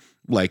looked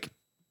like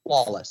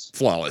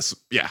flawless.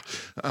 Yeah.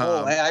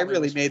 I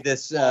really made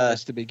this.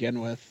 Flawless to begin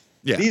with.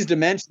 Yeah. These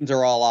dimensions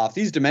are all off.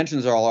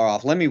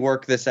 Let me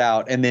work this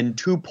out. And then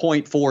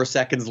 2.4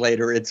 seconds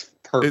later, it's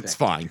perfect. It's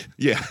fine.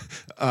 Yeah.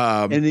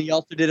 And then he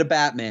also did a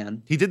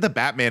Batman. He did the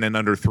Batman in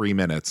under 3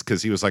 minutes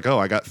because he was like, oh,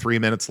 I got 3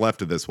 minutes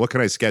left of this. What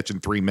can I sketch in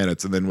 3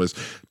 minutes? And then was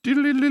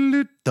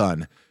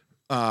done.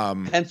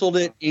 Penciled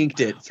it, inked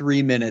it,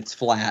 3 minutes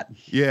flat.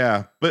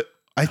 Yeah. But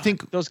I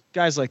think Those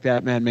guys like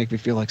that, man, make me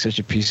feel like such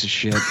a piece of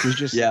shit. There's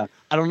just, Yeah.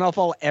 I don't know if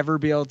I'll ever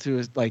be able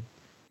to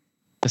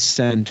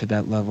ascend to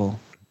that level.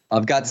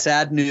 I've got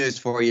sad news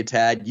for you,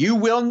 Tad. You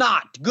will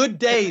not. Good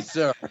day,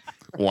 sir.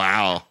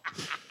 wow.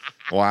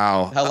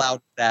 How loud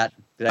is that?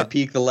 Did I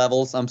peak the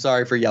levels? I'm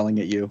sorry for yelling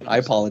at you. I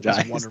apologize.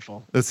 That's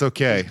wonderful. That's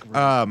okay.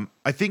 That's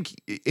I think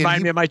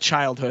Remind me of my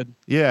childhood.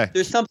 yeah.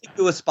 There's something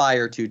to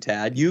aspire to,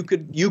 Tad. You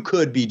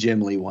could be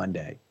Jim Lee one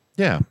day.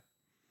 Yeah.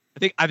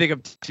 I think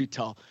I'm too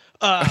tall.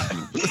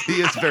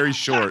 He is very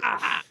short.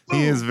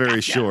 He is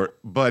very short.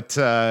 But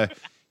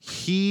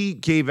he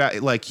gave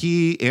out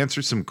he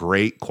answered some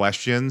great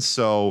questions.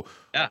 So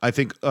Yeah. I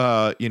think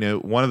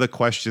one of the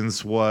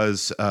questions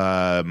was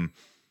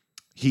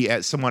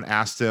someone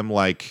asked him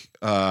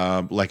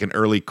an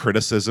early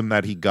criticism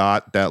that he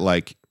got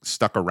that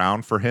stuck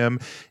around for him,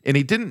 and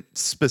he didn't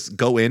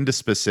go into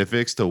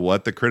specifics to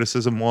what the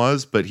criticism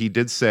was, but he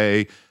did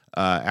say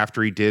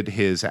after he did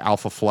his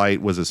Alpha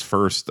Flight was his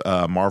first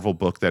Marvel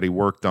book that he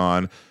worked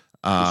on.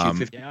 Issue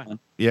 51.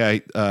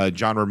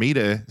 John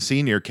Romita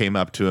Sr. came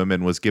up to him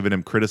and was giving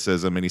him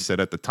criticism, and he said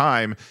at the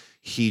time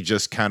he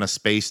just kind of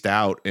spaced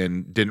out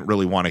and didn't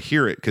really want to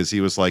hear it because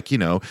he was like,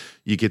 you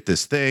get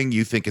this thing,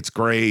 you think it's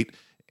great,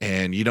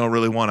 and you don't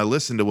really want to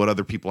listen to what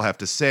other people have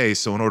to say.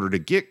 So in order to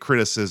get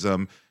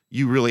criticism,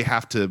 you really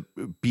have to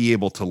be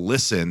able to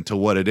listen to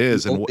what it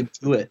is. Open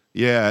to it.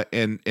 Yeah,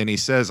 and he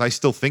says, I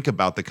still think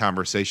about the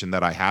conversation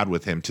that I had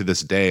with him to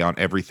this day on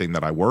everything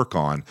that I work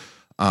on.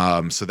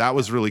 So that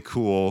was really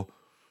cool.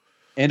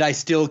 And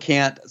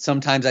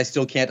sometimes I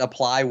still can't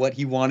apply what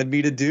he wanted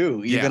me to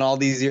do. Even all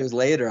these years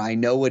later, I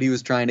know what he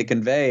was trying to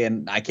convey,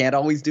 and I can't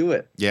always do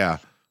it. Yeah.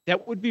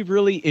 That would be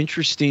really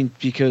interesting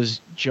because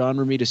John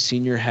Romita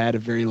Sr. had a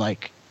very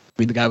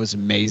the guy was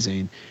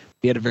amazing.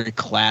 He had a very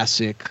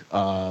classic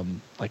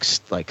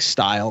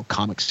style,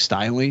 comic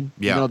styling.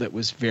 Yeah. That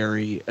was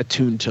very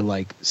attuned to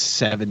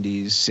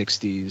 70s,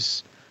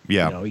 60s.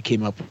 Yeah. He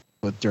came up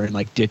with during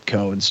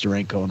Ditko and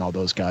Steranko and all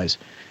those guys.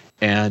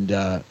 And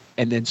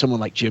then someone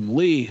like Jim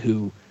Lee,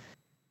 who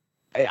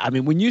I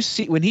mean, when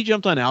he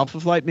jumped on Alpha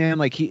Flight, man,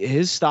 like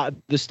the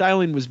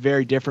styling was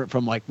very different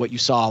from like what you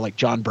saw like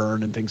John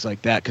Byrne and things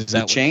like that, because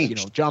that was,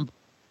 changed. you know,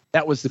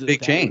 that was the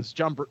big change.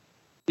 John Byrne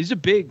is a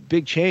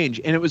big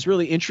change, and it was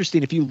really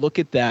interesting. If you look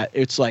at that,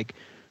 it's like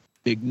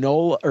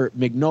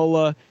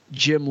Mignola,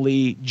 Jim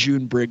Lee,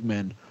 June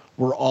Brigman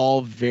were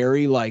all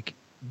very like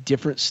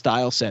different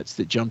style sets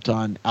that jumped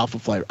on Alpha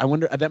Flight. I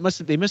wonder they must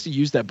have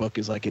used that book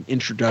as like an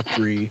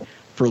introductory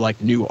for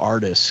like new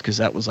artists, because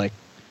that was like,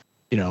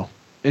 you know,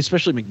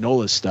 especially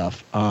Mignola's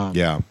stuff.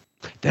 Yeah,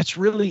 that's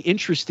really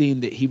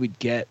interesting that he would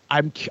get.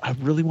 I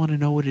really want to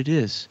know what it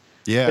is.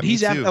 Yeah, but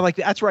he's me too. like,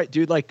 that's right,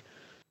 dude. Like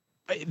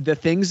the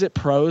things that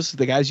pros,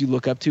 the guys you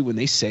look up to when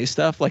they say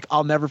stuff, like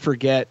I'll never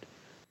forget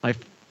my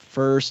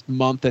first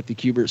month at the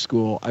Kubert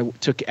School. I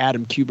took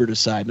Adam Kubert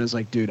aside and I was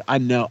like, dude, I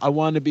know I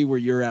want to be where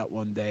you're at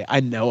one day. I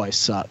know I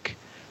suck.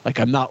 Like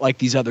I'm not like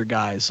these other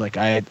guys. Like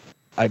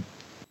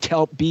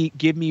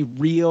give me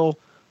real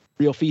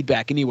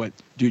feedback. And he went,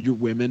 dude, your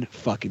women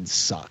fucking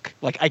suck.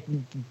 Like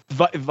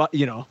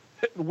you know,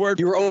 word.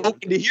 You were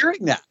open to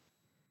hearing that.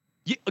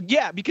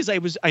 Yeah, because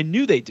I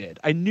knew they did.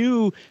 I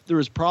knew there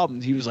was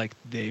problems. He was like,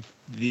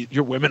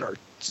 your women are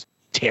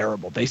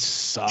terrible. They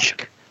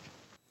suck.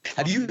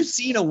 Have you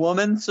seen a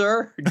woman,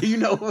 sir? Do you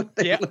know what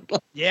they look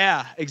like?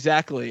 Yeah,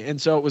 exactly. And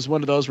so it was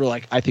one of those where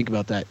like I think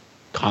about that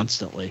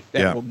constantly.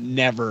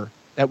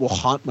 That will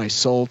haunt my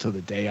soul to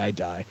the day I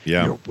die.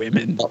 Yeah. Your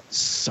women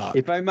suck.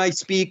 If I might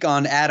speak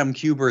on Adam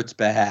Kubert's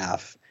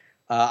behalf,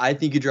 I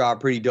think you draw a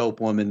pretty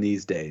dope woman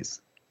these days.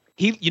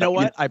 You know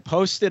what? I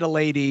posted a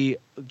lady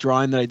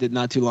drawing that I did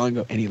not too long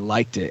ago, and he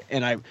liked it.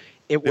 And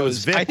it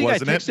was Vic, I think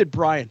wasn't I texted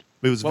Brian.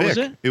 It was what Vic. Was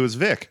it? It was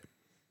Vic.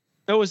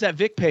 Oh, it was that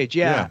Vic page,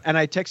 yeah. And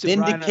I texted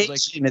Brian.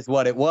 Vindication is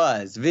what it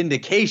was.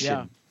 Vindication.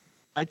 Yeah.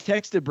 I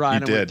texted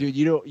Brian. You I went, dude,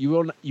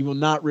 you will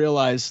not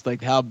realize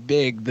like how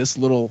big this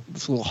little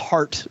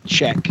heart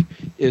check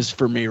is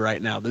for me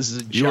right now. This is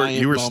a giant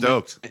you were moment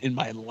stoked in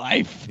my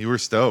life. You were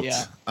stoked.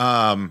 Yeah.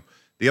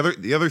 The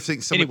other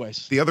thing.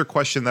 Anyways, the other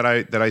question that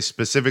I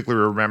specifically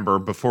remember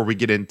before we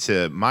get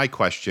into my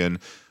question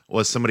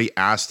was somebody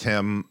asked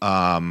him,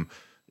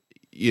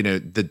 you know,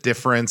 the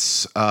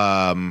difference,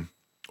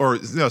 or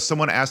no,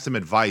 someone asked him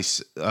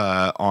advice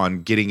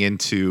on getting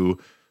into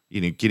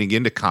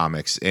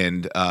comics,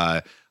 and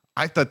I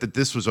thought that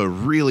this was a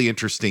really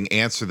interesting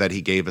answer that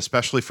he gave,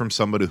 especially from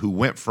somebody who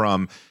went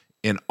from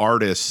an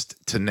artist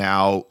to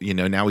now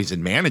he's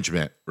in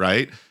management,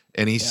 right?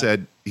 And he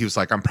said, he was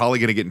like, I'm probably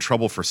going to get in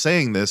trouble for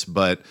saying this,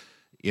 but,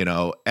 you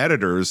know,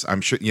 editors,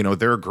 I'm sure, you know,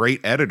 there are great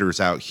editors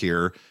out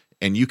here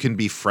and you can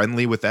be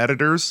friendly with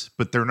editors,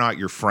 but they're not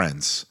your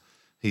friends.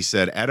 He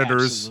said,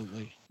 editors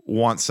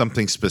want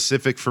something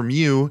specific from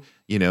you,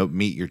 you know,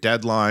 meet your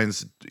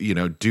deadlines, you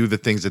know, do the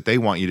things that they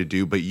want you to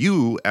do. But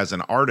you as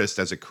an artist,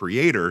 as a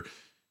creator,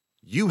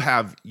 you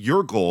have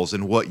your goals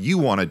and what you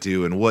want to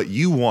do and what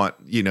you want,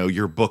 you know,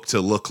 your book to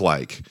look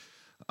like.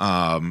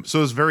 So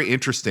it was very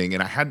interesting.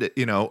 And I had to,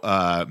 you know,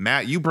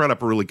 Matt, you brought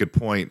up a really good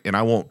point, and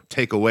I won't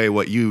take away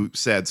what you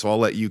said, so I'll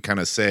let you kind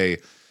of say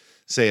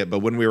it. But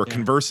when we were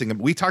conversing,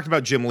 we talked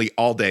about Jim Lee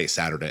all day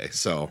Saturday.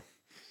 So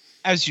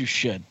as you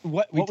should.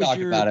 What was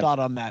your thought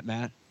on that,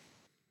 Matt?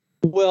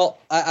 Well,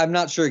 I'm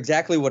not sure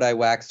exactly what I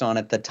waxed on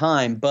at the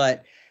time,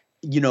 but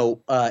you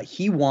know,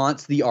 he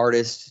wants the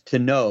artist to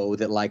know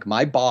that like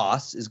my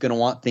boss is going to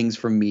want things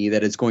from me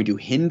that is going to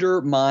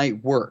hinder my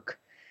work.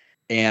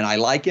 And I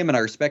like him and I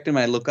respect him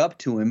and I look up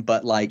to him,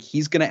 but like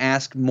he's going to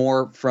ask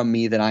more from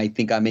me than I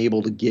think I'm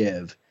able to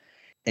give.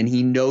 And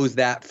he knows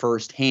that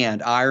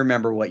firsthand. I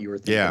remember what you were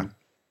thinking. Yeah.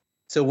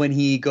 So when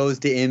he goes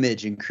to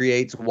Image and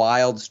creates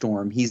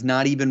Wildstorm, he's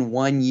not even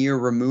 1 year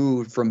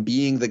removed from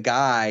being the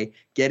guy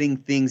getting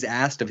things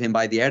asked of him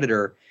by the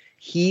editor.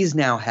 He's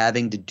now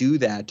having to do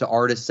that to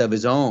artists of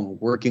his own,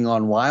 working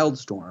on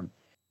Wildstorm,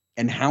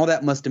 and how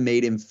that must have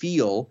made him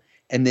feel.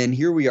 And then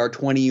here we are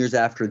 20 years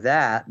after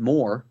that,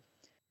 more.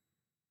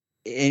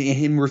 And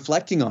him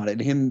reflecting on it,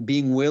 and him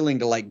being willing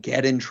to like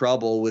get in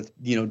trouble with,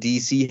 you know,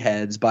 DC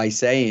heads by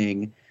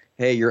saying,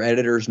 hey, your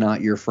editor's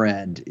not your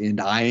friend, and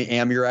I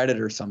am your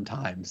editor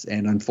sometimes.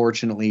 And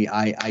unfortunately,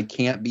 I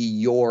can't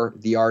be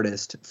the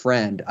artist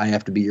friend. I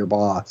have to be your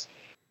boss.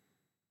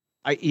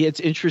 It's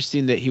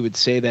interesting that he would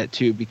say that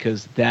too,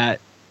 because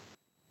that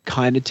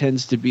kind of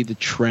tends to be the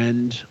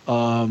trend.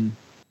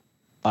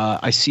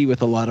 I see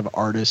with a lot of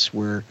artists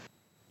where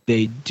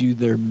they do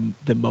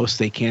the most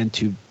they can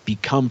to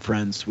become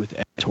friends with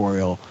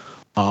editorial.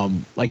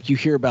 Like you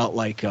hear about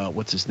like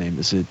what's his name?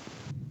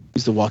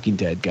 Who's the Walking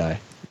Dead guy?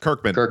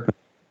 Kirkman.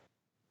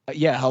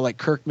 Yeah, how like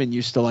Kirkman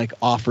used to like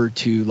offer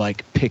to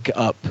like pick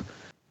up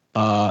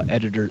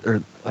editor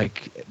or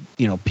like,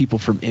 you know, people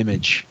from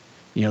Image,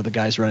 you know, the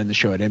guys running the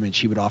show at Image.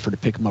 He would offer to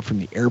pick them up from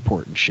the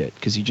airport and shit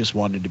because he just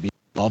wanted to be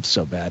involved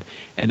so bad.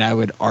 And I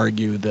would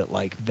argue that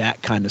like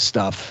that kind of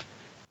stuff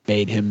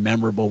made him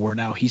memorable, where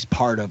now he's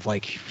part of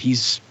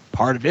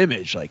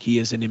Image, like he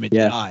is an Image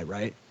guy,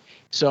 right?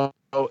 So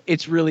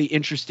it's really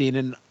interesting.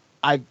 And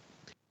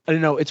I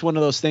don't know. It's one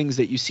of those things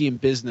that you see in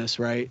business,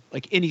 right?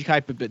 Like any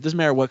type of it doesn't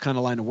matter what kind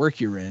of line of work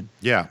you're in.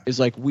 Yeah. It's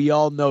like we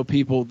all know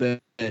people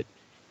that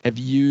have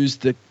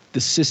used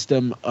the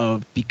system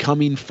of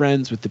becoming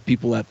friends with the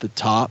people at the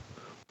top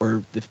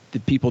or the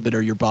people that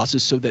are your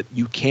bosses so that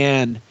you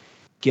can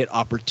get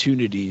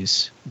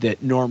opportunities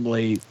that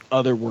normally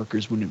other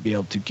workers wouldn't be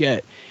able to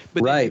get.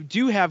 But then you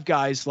do have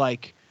guys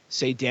like,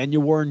 say,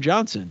 Daniel Warren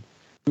Johnson,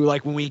 who,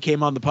 like, when we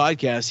came on the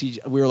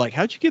podcast, we were like,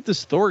 how'd you get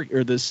this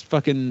this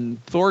fucking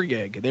Thor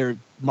gig?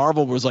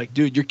 Marvel was like,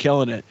 dude, you're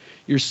killing it.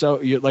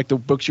 You're like, the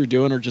books you're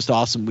doing are just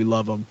awesome. We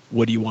love them.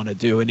 What do you want to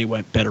do? And he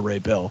went, Better Ray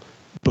Bill.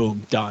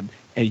 Boom, done.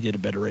 And he did a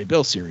Better Ray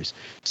Bill series.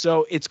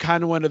 So it's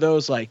kind of one of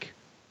those, like,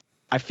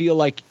 I feel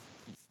like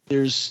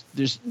there's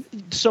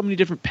so many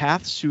different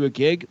paths to a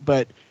gig,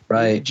 but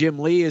Jim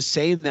Lee is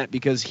saying that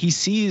because he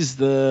sees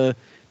the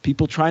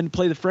people trying to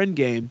play the friend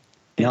game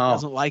and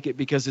doesn't like it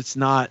because that's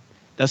not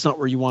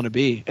where you want to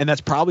be. And that's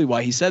probably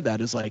why he said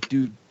that, is like,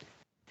 dude,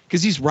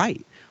 because he's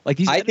right. Like,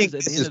 I think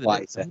this is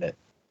why he said it.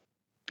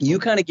 You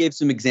kind of gave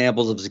some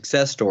examples of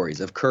success stories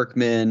of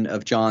Kirkman,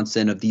 of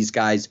Johnson, of these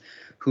guys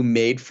who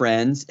made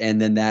friends and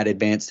then that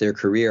advanced their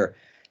career.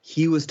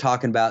 He was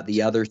talking about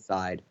the other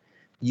side.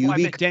 I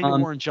meant Daniel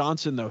Warren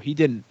Johnson, though. He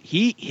didn't.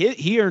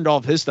 He earned all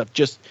of his stuff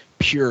just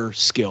pure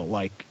skill,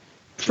 like,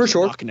 for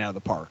sure, knocking out of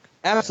the park.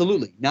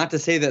 Absolutely. Not to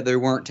say that they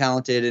weren't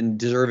talented and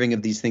deserving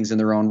of these things in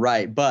their own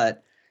right,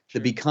 but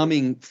the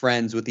becoming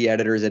friends with the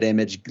editors at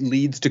Image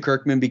leads to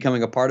Kirkman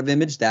becoming a part of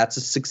Image. That's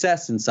a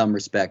success in some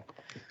respect.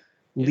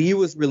 Yeah. Lee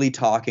was really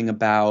talking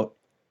about,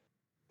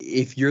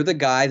 if you're the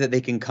guy that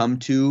they can come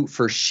to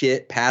for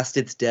shit past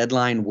its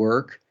deadline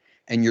work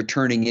and you're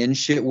turning in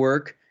shit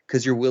work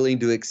because you're willing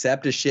to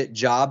accept a shit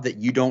job that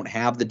you don't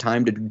have the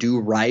time to do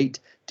right,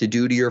 to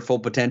do to your full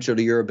potential,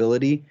 to your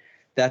ability,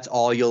 that's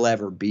all you'll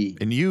ever be.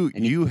 And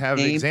you have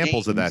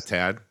examples of that,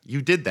 Tad.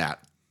 You did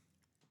that.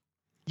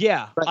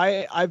 Yeah,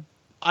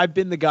 I've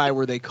been the guy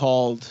where they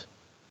called,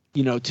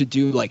 to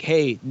do like,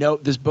 hey, no,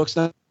 this book's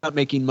not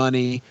making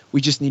money.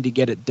 We just need to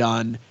get it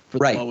done for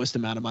the lowest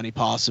amount of money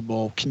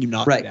possible. Can you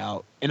knock it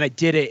out? And I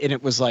did it, and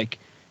it was like,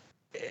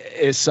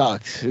 it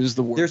sucked. It was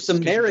the worst. There's some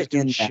merit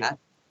in that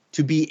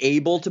to be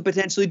able to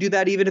potentially do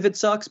that, even if it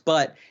sucks,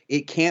 but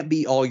it can't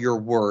be all you're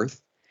worth.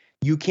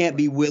 You can't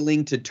be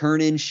willing to turn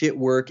in shit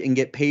work and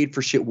get paid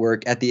for shit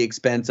work at the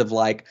expense of,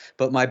 like,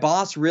 but my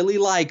boss really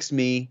likes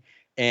me,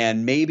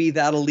 and maybe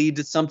that'll lead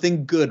to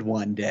something good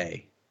one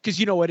day. Because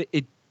you know what?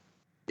 It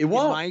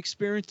won't. In my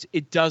experience,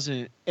 it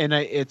doesn't. And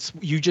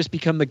you just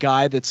become the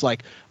guy that's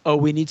like, oh,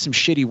 we need some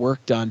shitty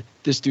work done.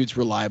 This dude's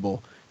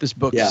reliable. This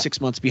book's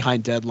 6 months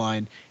behind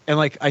deadline. And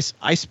like,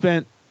 I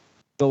spent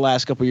the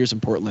last couple of years in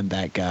Portland,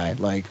 that guy,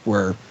 like,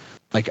 where,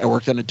 like, I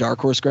worked on a Dark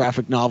Horse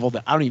graphic novel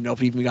that I don't even know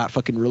if it even got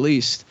fucking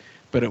released.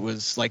 But it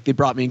was like, they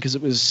brought me in because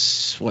it was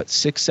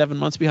 6-7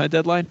 months behind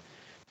deadline.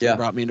 They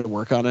brought me in to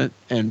work on it,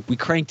 and we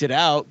cranked it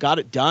out, got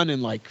it done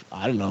in, like,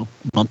 I don't know,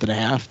 a month and a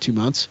half, 2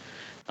 months.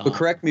 But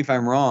correct me if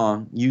I'm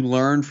wrong. You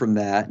learned from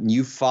that, and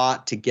you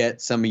fought to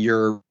get some of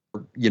your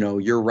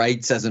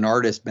rights as an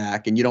artist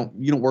back, and you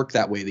don't work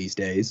that way these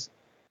days.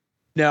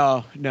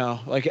 No.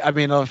 Like, I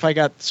mean, if I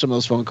got some of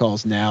those phone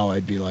calls now,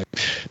 I'd be like,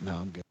 no,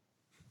 I'm good.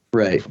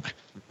 Right.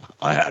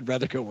 I'd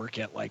rather go work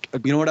at, like,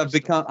 you know what I've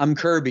become? I'm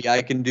Kirby.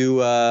 I can do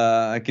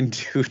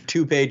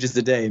 2 pages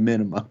a day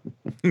minimum.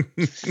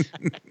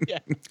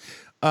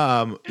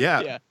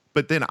 Yeah.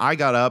 But then I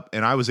got up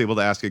and I was able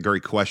to ask a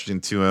great question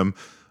to him.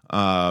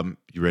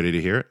 You ready to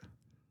hear it?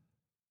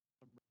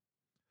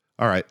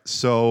 All right.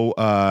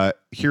 So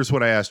here's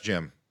what I asked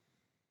Jim.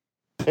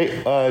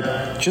 Hey,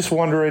 just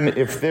wondering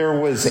if there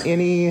was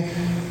any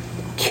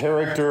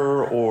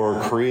character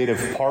or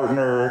creative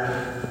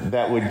partner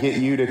that would get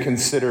you to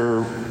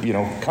consider,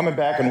 coming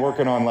back and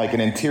working on, like,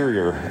 an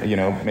interior,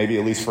 maybe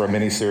at least for a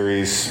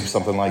miniseries,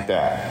 something like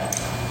that.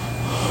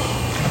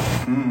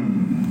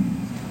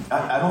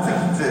 I don't think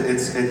that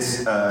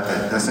it's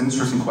that's an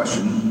interesting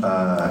question.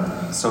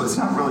 So it's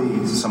not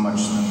really so much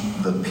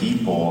the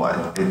people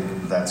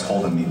that's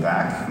holding me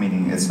back,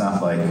 meaning it's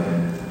not like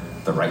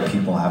the right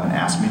people haven't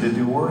asked me to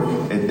do work.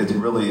 It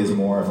really is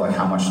more of, like,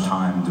 how much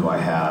time do I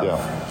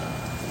have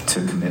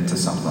to commit to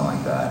something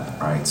like that,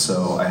 right?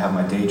 So I have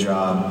my day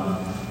job,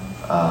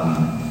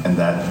 and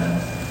that,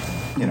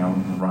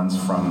 runs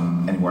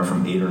from anywhere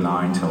from 8 or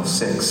 9 till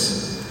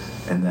 6.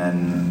 And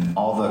then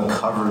all the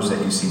covers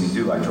that you see me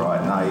do, I draw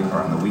at night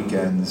or on the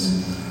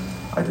weekends.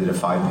 I did a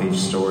 5-page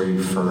story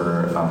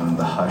for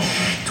the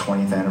Hush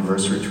 20th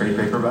anniversary trade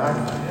paperback.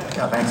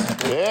 Yeah, thanks.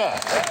 Yeah.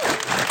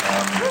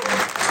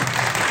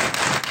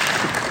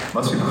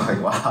 Most people are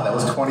like, wow, that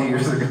was 20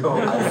 years ago.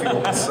 I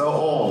feel so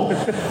old.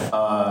 And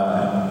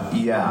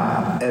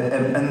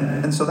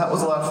so that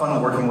was a lot of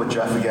fun working with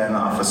Jeff again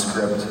off a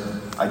script.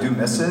 I do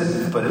miss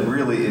it, but it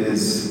really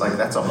is, like,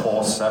 that's a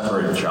whole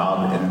separate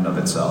job in and of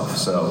itself.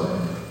 So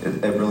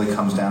it really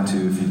comes down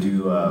to, if you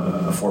do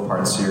a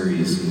 4-part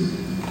series,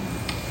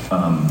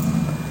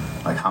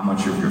 like, how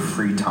much of your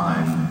free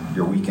time,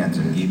 your weekends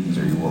and evenings,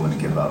 are you willing to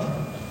give up?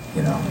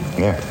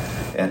 Yeah.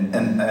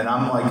 and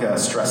I'm like a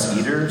stress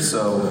eater,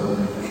 so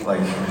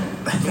like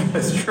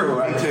it's true.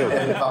 Me too.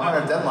 And if I'm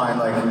on a deadline,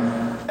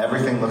 like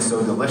everything looks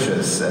so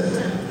delicious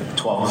at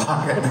 12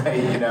 o'clock at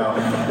night, you know,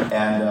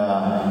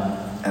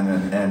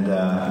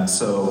 and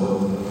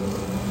so.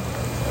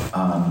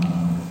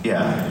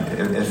 Yeah,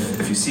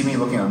 if you see me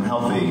looking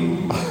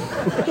unhealthy,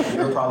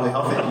 you're probably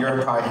healthy.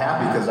 You're probably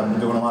happy because I'm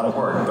doing a lot of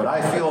work. But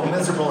I feel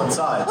miserable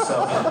inside.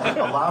 So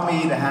allow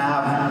me to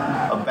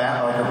have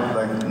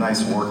a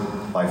nice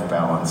work-life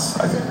balance.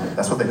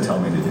 That's what they tell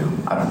me to do.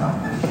 I don't know.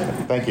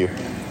 Thank you.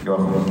 You're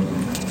welcome.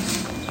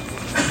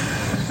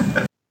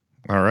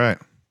 All right.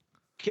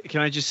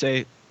 Can I just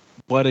say,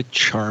 what a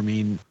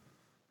charming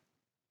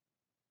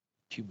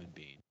human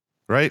being.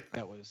 Right?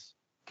 That was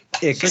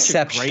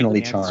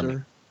Exceptionally such a great answer.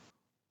 charming.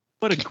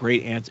 What a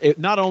great answer. It,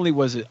 not only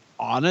was it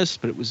honest,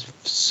 but it was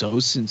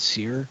so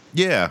sincere.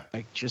 Yeah.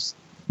 Like, just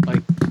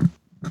like,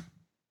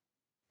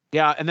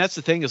 yeah. And that's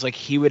the thing is, like,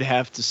 he would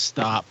have to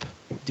stop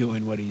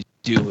doing what he's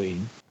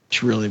doing,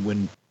 which really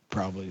wouldn't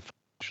probably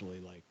actually,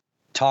 like,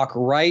 Talk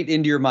right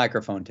into your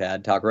microphone,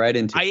 Tad. Talk right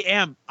into it.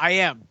 I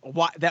am.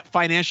 Why that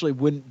financially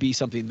wouldn't be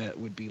something that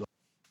would be like,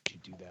 you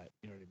should do that.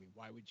 You know what I mean?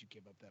 Why would you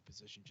give up that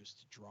position just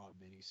to draw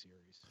a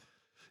miniseries?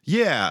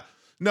 Yeah.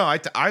 No,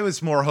 I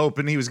was more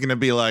hoping he was going to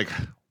be like,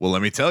 well,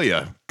 let me tell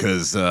you,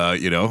 because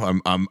you know,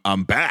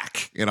 I'm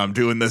back and I'm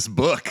doing this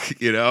book.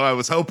 You know, I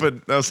was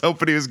hoping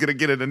he was going to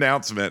get an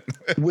announcement.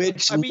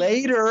 Which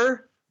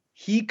later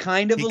he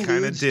kind of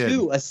alludes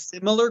to. A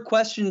similar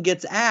question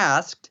gets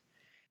asked,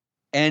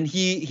 and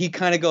he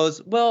kind of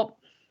goes, "Well,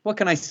 what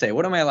can I say?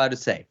 What am I allowed to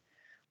say?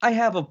 I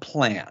have a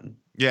plan."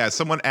 Yeah,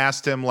 someone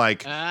asked him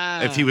like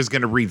if he was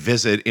going to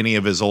revisit any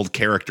of his old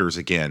characters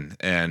again,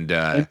 and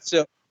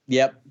so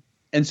yep.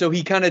 And so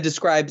he kind of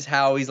describes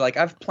how he's like,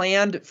 I've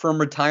planned from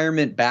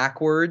retirement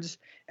backwards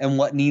and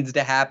what needs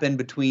to happen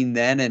between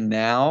then and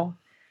now.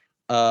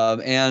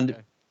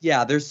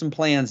 Yeah, there's some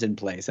plans in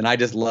place. And I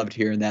just loved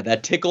hearing that.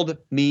 That tickled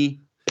me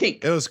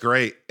pink. It was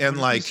great. And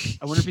like,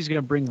 I wonder if he's going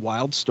to bring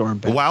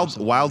Wildstorm back.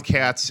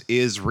 Wildcats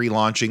is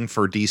relaunching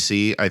for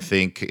DC, I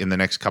think, in the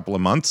next couple of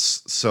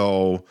months.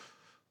 So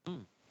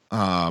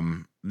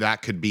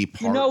that could be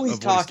part of he's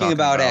talking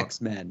about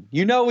X-Men.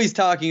 He's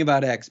talking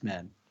about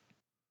X-Men.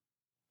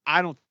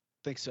 I don't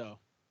think so.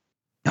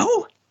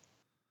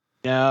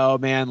 No,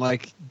 man.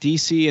 Like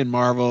DC and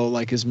Marvel,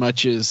 like as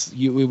much as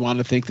we want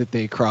to think that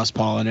they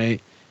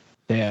cross-pollinate,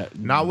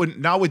 not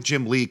with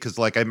Jim Lee, because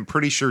like I'm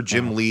pretty sure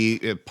Jim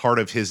Lee, part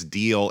of his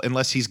deal,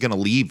 unless he's going to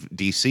leave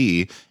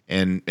DC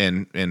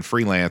and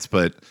freelance,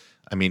 but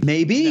I mean,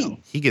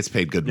 maybe he gets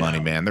paid good money,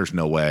 man. There's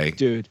no way,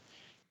 dude.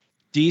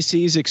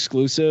 DC's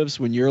exclusives,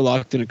 when you're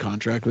locked in a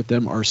contract with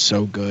them, are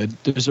so good.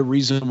 There's a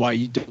reason why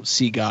you don't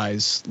see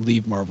guys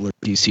leave Marvel or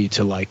DC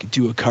to like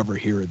do a cover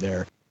here or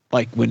there.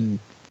 Like when,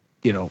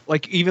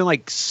 like even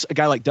like a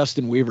guy like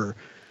Dustin Weaver,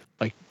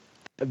 like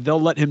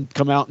they'll let him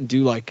come out and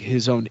do like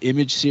his own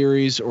Image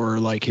series or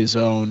like his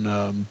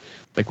own,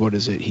 like what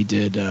is it? He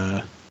did,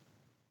 I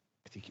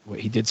think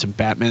he did some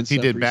Batman. He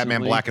did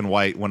Batman Black and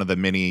White, one of the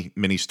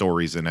mini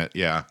stories in it.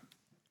 Yeah.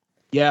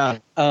 Yeah.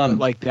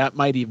 Like that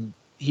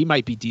he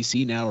might be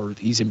DC now, or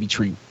he's in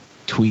between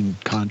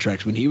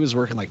contracts. When he was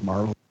working like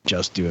Marvel,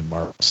 just doing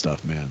Marvel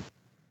stuff, man.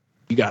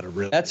 You got to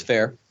really. That's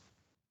fair.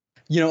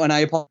 And I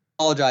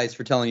apologize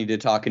for telling you to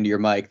talk into your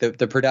mic.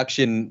 The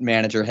production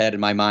manager head in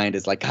my mind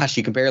is like, gosh,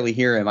 you can barely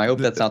hear him. I hope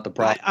that's not the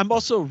problem. I'm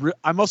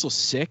also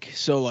sick,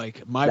 so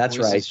like my that's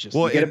voice right. is just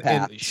well,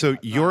 so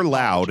you're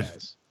loud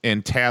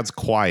and Tad's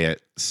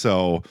quiet,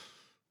 so.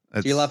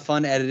 You'll have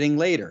fun editing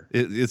later.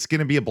 It's going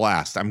to be a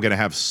blast. I'm going to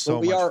have much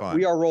fun.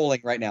 We are rolling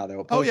right now,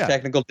 though.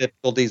 Technical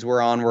difficulties we're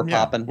on. We're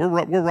popping. We're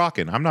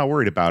rocking. I'm not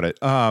worried about it.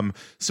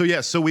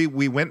 So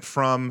we went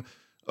from.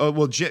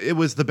 It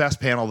was the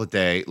best panel of the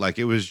day. Like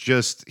it was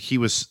just he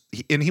was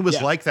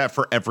like that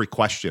for every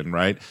question,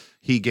 right?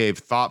 He gave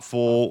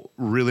thoughtful,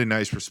 really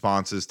nice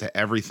responses to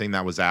everything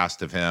that was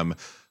asked of him,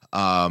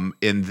 and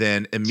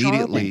then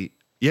immediately,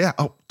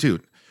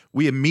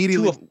 we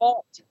immediately to a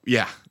fault.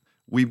 Yeah.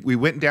 We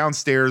went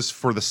downstairs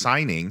for the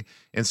signing,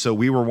 and so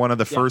we were one of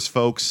the first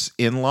folks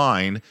in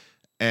line.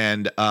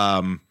 And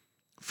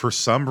for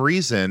some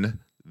reason,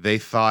 they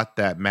thought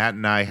that Matt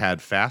and I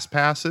had fast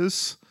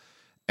passes,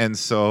 and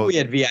so we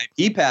had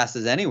VIP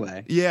passes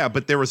anyway. Yeah,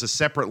 but there was a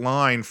separate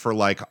line for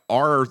like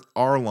our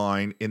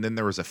line, and then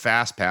there was a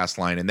fast pass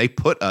line, and they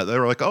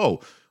were like, oh,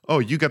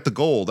 you got the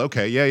gold,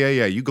 okay,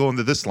 yeah, you go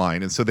into this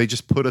line, and so they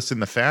just put us in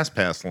the fast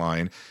pass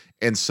line,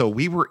 and so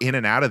we were in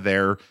and out of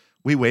there.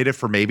 We waited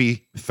for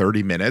maybe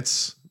 30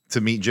 minutes to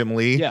meet Jim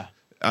Lee. Yeah.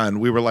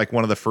 And we were like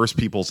one of the first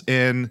peoples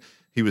in.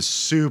 He was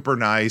super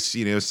nice,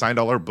 signed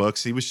all our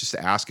books. He was just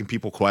asking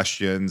people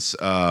questions.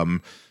 Where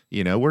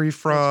are you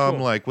from?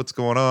 Cool. Like, what's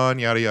going on?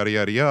 Yada, yada,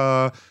 yada,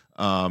 yada.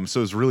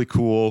 So it was really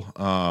cool.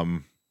 I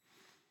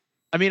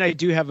mean, I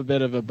do have a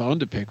bit of a bone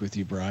to pick with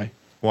you, Bri.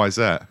 Why is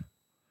that?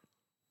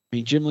 I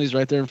mean, Jim Lee's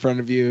right there in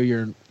front of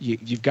you.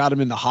 You've got him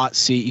in the hot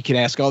seat. You can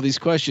ask all these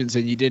questions,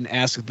 and you didn't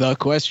ask the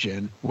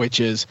question, which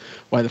is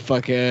why the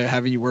fuck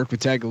haven't you worked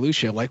with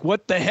Tagalucia? Like,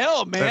 what the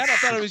hell, man? I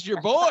thought it was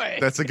your boy.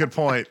 That's a good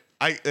point.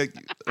 I'm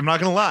not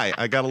gonna lie.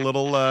 I got a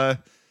little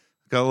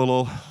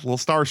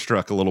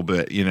starstruck a little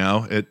bit. You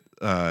know,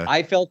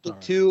 I felt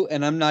it too,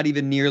 and I'm not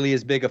even nearly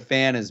as big a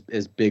fan as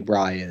Big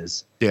Bri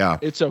is. Yeah,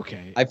 it's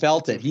okay. I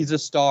felt it. He's a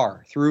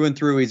star through and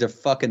through. He's a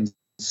fucking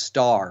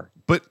star.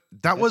 But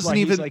that wasn't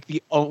even he's like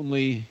the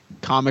only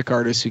comic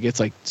artist who gets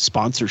like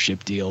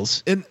sponsorship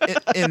deals. And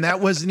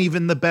that wasn't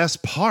even the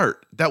best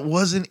part. That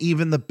wasn't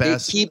even the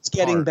best. It keeps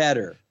getting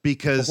better.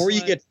 Because before you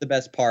get to the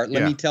best part,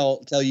 let me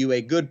tell you a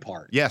good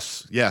part.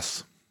 Yes.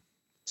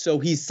 So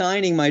he's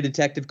signing my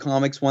Detective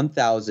Comics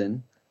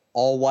 1000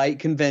 all white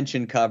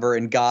convention cover,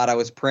 and God, I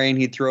was praying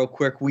he'd throw a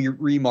quick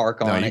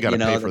remark on it. You gotta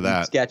pay for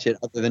that. Sketch it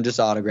other than just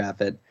autograph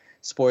it.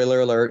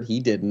 Spoiler alert, he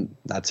didn't.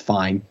 That's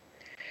fine.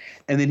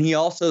 And then he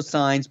also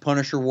signs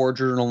Punisher War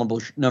Journal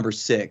number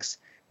 6,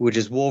 which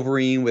is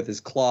Wolverine with his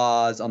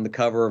claws on the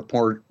cover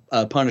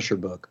of Punisher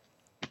book.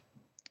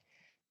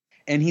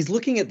 And he's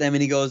looking at them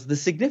and he goes, the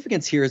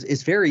significance here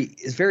is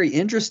very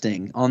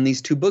interesting on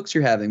these 2 books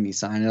you're having me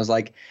sign. And I was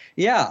like,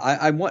 yeah,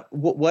 I want,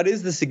 what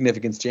is the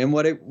significance, Jim?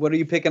 What are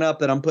you picking up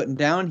that I'm putting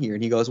down here?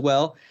 And he goes,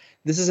 well,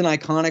 this is an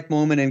iconic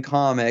moment in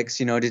comics,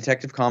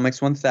 Detective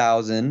Comics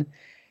 1000.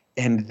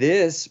 And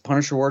this,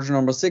 Punisher War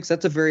Journal number 6,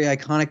 that's a very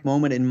iconic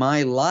moment in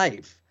my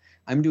life.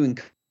 I'm doing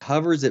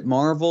covers at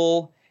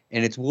Marvel,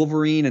 and it's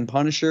Wolverine and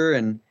Punisher,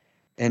 and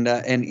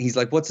he's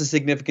like, what's the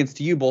significance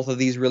to you? Both of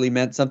these really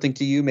meant something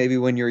to you, maybe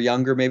when you're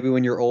younger, maybe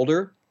when you're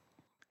older.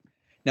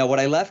 Now, what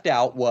I left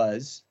out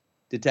was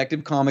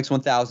Detective Comics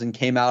 1000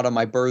 came out on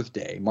my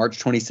birthday, March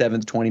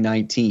 27th,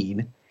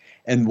 2019.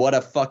 And what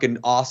a fucking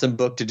awesome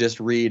book to just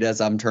read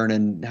as I'm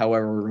turning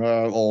however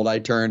old I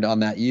turned on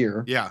that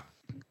year. Yeah.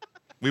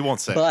 We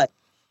won't say. But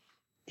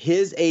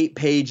his 8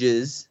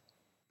 pages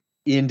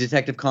in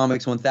Detective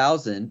Comics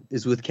 1000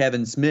 is with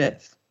Kevin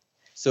Smith.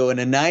 So in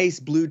a nice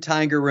Blue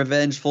Tiger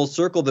Revenge full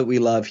circle that we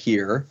love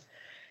here,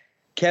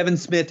 Kevin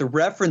Smith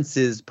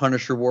references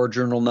Punisher War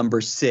Journal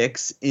number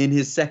 6 in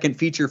his second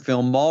feature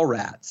film,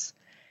 Mallrats.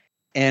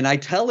 And I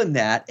tell him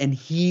that, and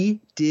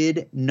he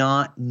did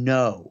not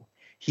know.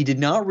 He did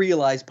not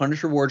realize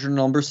Punisher War Journal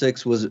number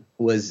 6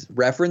 was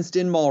referenced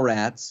in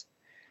Mallrats.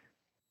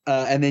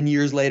 And then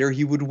years later,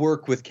 he would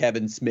work with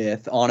Kevin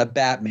Smith on a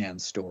Batman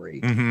story.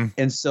 Mm-hmm.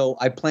 And so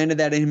I planted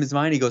that in his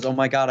mind. He goes, oh,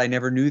 my God, I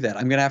never knew that.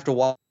 I'm going to have to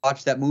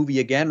watch that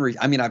movie again.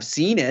 I mean, I've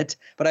seen it,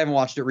 but I haven't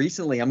watched it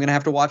recently. I'm going to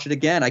have to watch it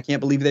again. I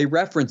can't believe they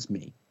referenced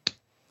me.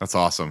 That's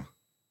awesome.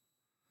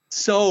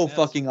 That's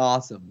fucking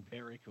awesome.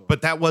 Very cool.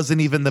 But that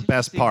wasn't even the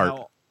best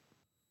part.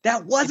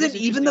 That wasn't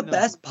even the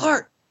best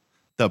part.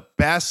 The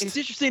best. It's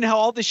interesting how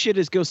all this shit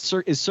is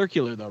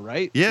circular, though,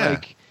 right? Yeah.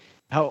 Like,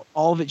 how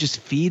all of it just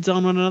feeds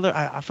on one another.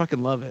 I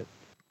fucking love it.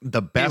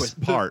 The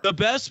best part. The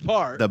best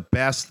part. The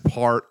best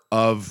part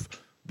of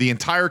the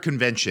entire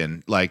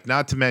convention, like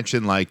not to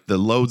mention like the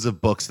loads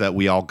of books that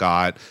we all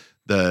got,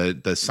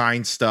 the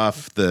signed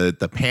stuff,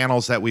 the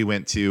panels that we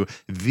went to.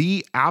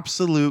 The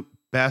absolute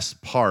best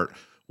part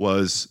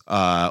was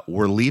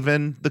we're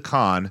leaving the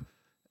con,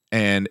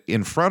 and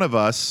in front of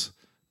us,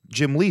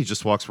 Jim Lee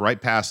just walks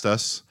right past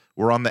us.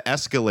 We're on the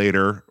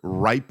escalator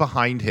right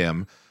behind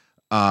him,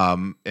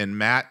 and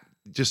Matt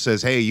just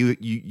says, hey,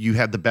 you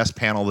had the best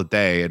panel of the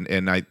day.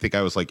 And I think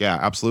I was like, yeah,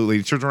 absolutely.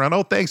 He turns around,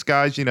 oh, thanks,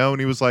 guys. And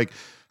he was like,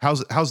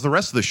 how's the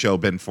rest of the show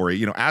been for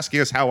you? Asking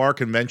us how our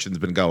convention's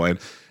been going.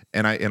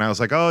 And I was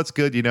like, oh, it's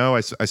good.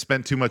 I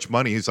spent too much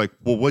money. He's like,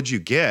 well, what'd you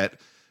get?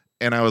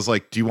 And I was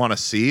like, do you want to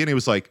see? And he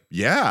was like,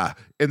 yeah.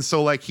 And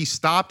so like he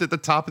stopped at the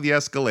top of the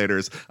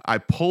escalators. I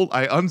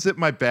unzipped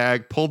my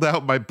bag, pulled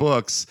out my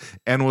books,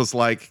 and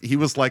he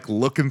was like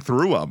looking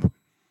through them.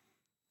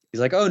 He's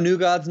like, oh, New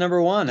Gods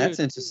number 1. That's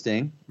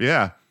interesting.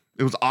 Yeah.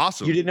 It was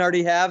awesome. You didn't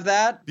already have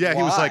that? Yeah. Why?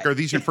 He was like, are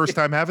these your first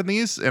time having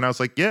these? And I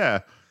was like, yeah.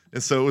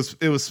 And so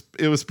it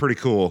was pretty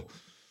cool.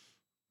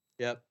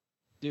 Yep.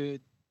 Dude,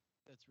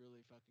 that's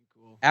really fucking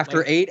cool.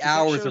 After 8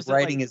 hours of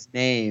writing his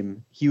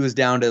name, he was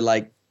down to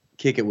like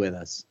kick it with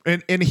us.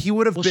 And he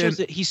would have been.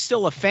 He's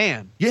still a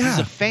fan. Yeah. He's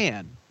a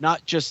fan,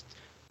 not just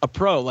a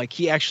pro. Like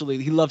he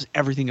loves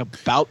everything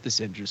about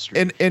this industry.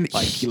 And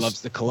like he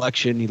loves the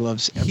collection. He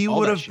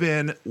would have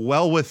been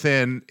well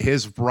within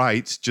his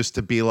rights just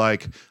to be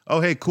like, oh,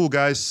 hey, cool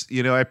guys.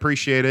 I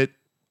appreciate it.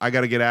 I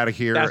got to get out of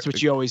here. That's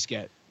what you always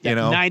get.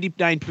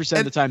 99%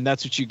 of the time,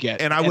 that's what you get.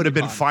 And I would have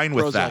been fine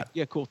with that. Like,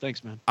 yeah, cool.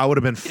 Thanks, man. I would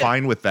have been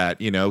fine with that.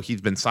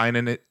 He's been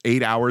signing it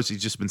 8 hours.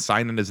 He's just been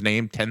signing his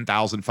name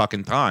 10,000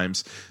 fucking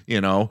times,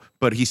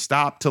 but he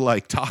stopped to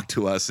like talk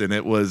to us. And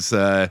it was,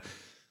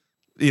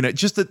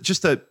 just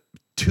a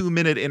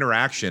 2-minute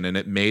interaction, and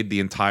it made the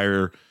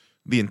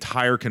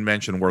entire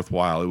convention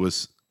worthwhile. It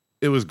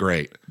was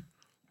great.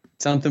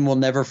 Something we'll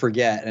never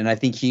forget. And I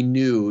think he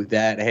knew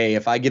that, hey,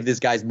 if I give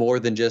these guys more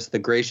than just the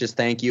gracious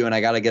thank you and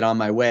I got to get on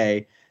my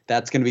way,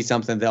 that's going to be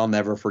something they'll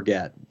never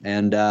forget.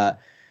 And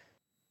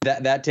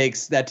that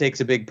takes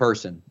a big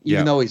person.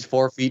 Even though he's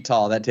 4 feet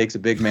tall, that takes a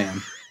big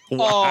man.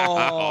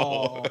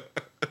 Oh,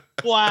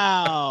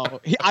 wow.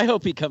 I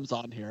hope he comes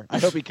on here.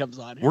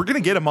 We're gonna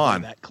get him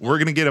on. We're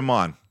gonna get him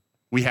on.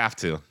 We have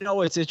to. You know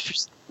what's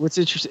interesting?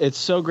 It's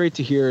so great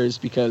to hear is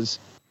because,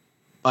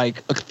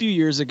 like, a few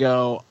years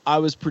ago, I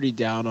was pretty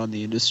down on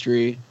the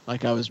industry.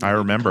 Like, I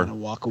remember to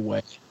walk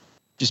away,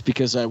 just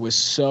because I was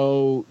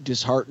so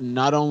disheartened,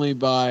 not only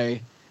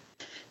by,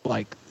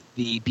 like,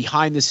 the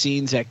behind the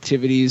scenes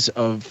activities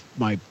of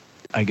my,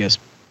 I guess,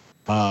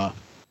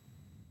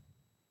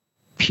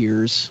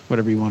 peers,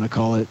 whatever you want to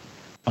call it,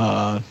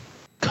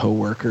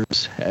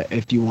 co-workers,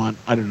 if you want.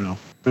 I don't know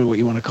what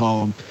you want to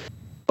call them,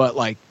 but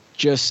like,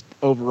 just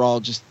overall,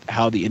 just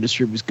how the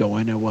industry was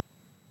going. I wasn't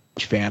a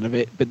huge fan of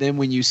it. But then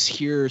when you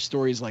hear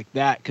stories like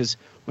that, because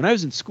when I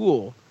was in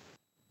school,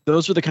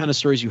 those were the kind of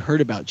stories you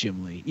heard about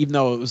Jim Lee, even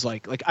though it was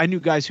like I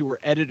knew guys who were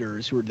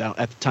editors who were down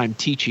at the time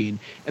teaching,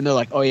 and they're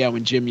like, oh yeah,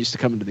 when Jim used to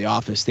come into the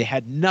office, they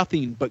had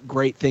nothing but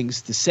great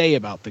things to say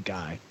about the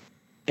guy.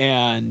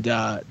 And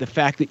the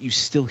fact that you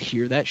still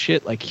hear that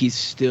shit, like he's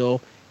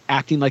still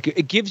acting like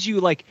it gives you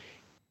like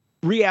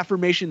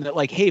reaffirmation that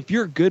like, hey, if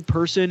you're a good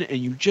person and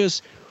you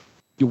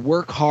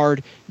work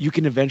hard, you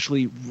can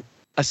eventually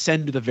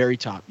ascend to the very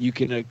top. You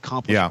can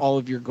accomplish all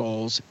of your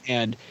goals,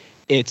 and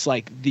it's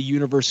like the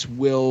universe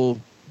will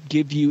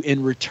give you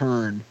in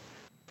return,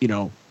 you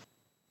know,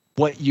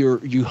 what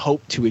you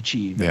hope to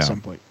achieve at some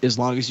point, as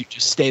long as you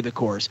just stay the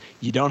course.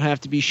 You don't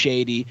have to be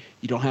shady.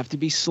 You don't have to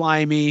be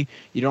slimy.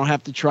 You don't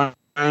have to try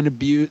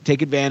and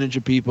take advantage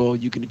of people.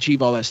 You can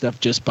achieve all that stuff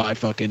just by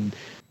fucking,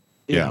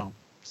 you know,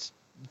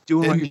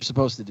 doing what you're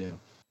supposed to do.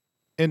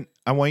 And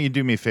I want you to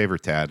do me a favor,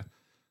 Tad.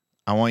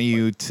 I want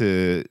you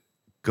to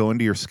go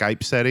into your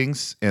Skype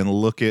settings and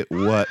look at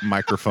what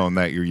microphone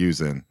that you're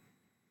using.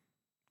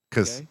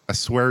 Because I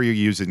swear you're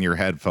using your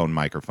headphone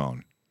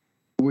microphone.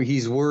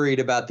 He's worried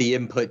about the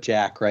input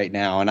jack right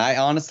now. And I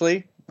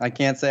honestly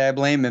can't say I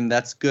blame him.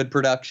 That's good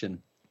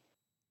production.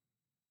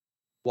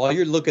 While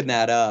you're looking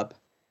that up.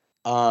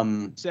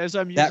 Says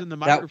I'm using the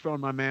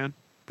microphone, my man.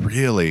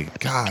 Really?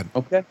 God.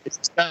 Okay. Is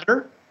this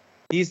better?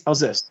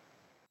 How's this?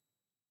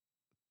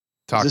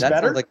 Talk.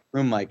 That sounds like a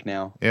room mic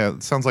now. Yeah,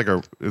 it sounds like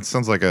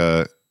Sounds like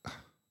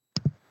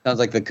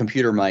the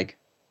computer mic.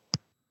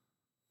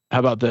 How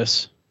about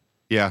this?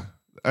 Yeah.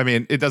 I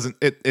mean,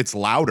 it's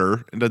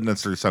louder. It doesn't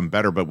necessarily sound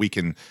better, but we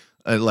can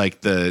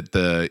like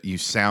you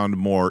sound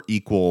more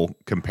equal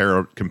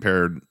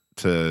compared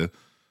to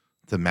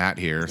Matt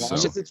here. As long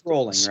as it's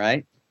rolling,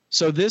 right?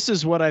 So this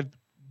is what I've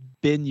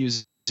been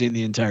using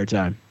the entire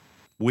time.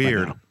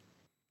 Weird.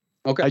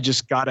 Okay. I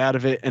just got out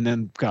of it and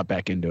then got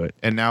back into it.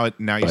 And now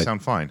you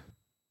sound fine.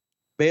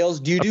 Bales,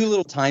 do you do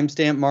little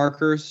timestamp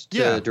markers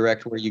to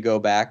direct where you go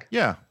back?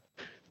 Yeah.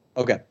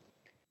 Okay.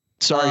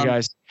 Sorry,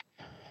 guys.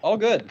 All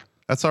good.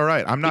 That's all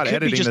right. I'm not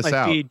editing this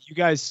out. Feed. You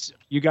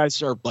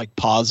guys are like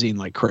pausing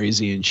like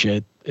crazy and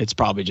shit. It's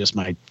probably just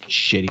my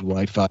shitty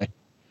Wi-Fi.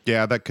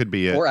 Yeah, that could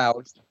be it. Or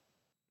ours.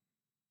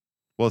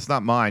 Well, it's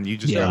not mine. You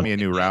just got me a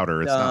new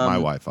router. It's not my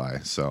Wi-Fi,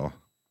 so.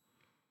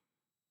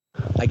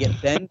 I get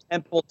Ben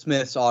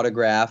Temple-Smith's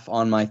autograph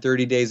on my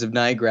 30 Days of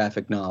Night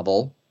graphic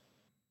novel.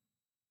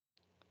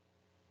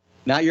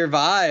 Not your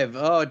vibe.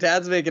 Oh,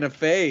 Tad's making a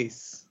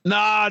face.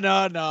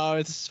 No.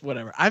 It's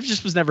whatever. I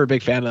just was never a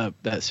big fan of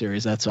that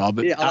series. That's all.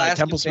 But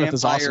Temple-Smith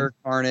is awesome.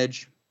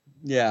 Carnage.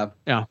 Yeah.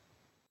 Yeah.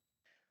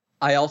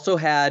 I also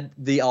had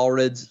the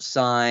Allreds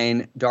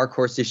sign Dark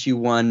Horse issue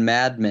 1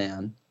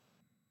 Madman.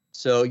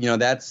 So, you know,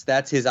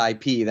 that's his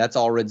IP. That's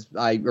Allred's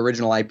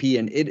original IP.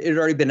 And it had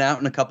already been out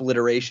in a couple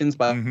iterations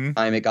by the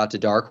time it got to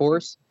Dark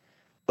Horse.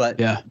 But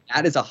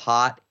that is a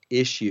hot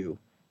issue.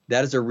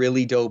 That is a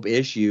really dope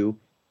issue.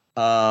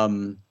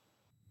 And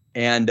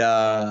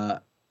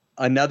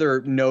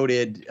another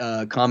noted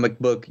comic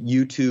book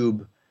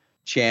YouTube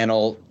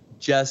channel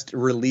just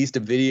released a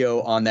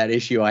video on that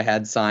issue I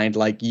had signed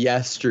like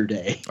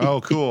yesterday. Oh,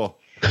 cool.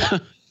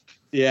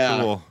 Yeah.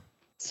 Cool.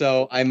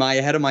 So am I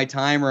ahead of my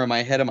time or am I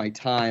ahead of my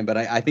time? But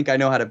I think I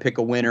know how to pick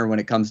a winner when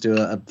it comes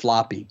to a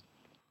floppy.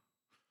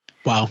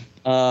 Wow.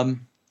 I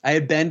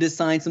had Ben to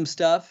sign some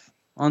stuff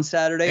on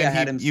Saturday. And I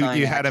had him sign.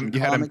 You had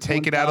him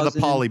take it out of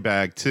the poly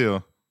bag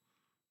too.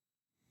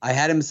 I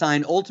had him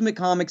sign Ultimate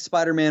Comics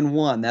Spider-Man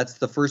 1. That's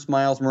the first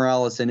Miles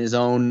Morales in his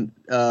own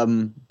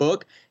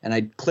book. And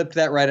I clipped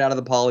that right out of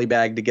the poly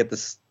bag to get the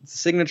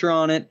signature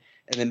on it.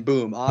 And then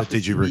boom. But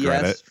did you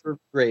regret it? For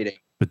grading.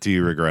 But do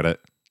you regret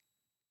it?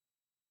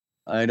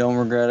 I don't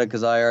regret it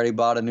because I already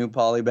bought a new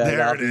poly bag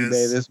off eBay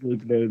this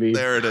week, baby.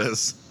 There it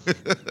is.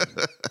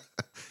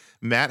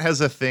 Matt has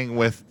a thing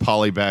with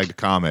polybag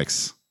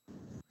comics.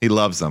 He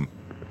loves them.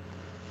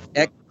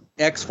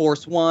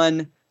 X-Force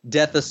 1,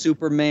 Death of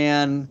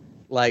Superman,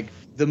 like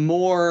the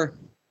more,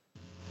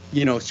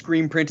 you know,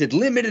 screen printed,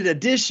 limited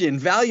edition,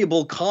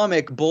 valuable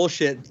comic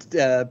bullshit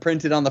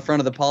printed on the front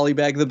of the poly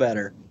bag, the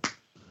better.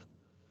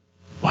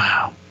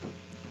 Wow.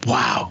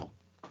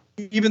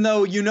 Even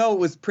though you know it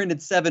was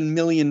printed 7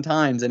 million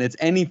times and it's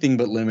anything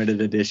but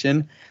limited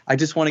edition, I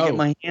just want to get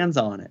my hands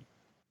on it.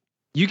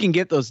 You can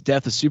get those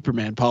Death of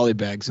Superman poly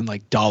bags in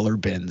like dollar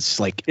bins,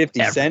 like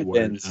 50-cent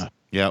bins.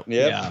 Yep.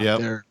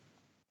 Yeah.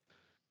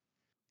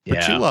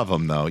 But you love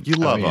them though. You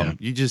love yeah. them.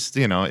 You just,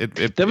 you know,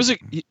 it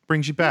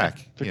brings you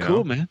back. They're you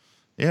cool, know? man.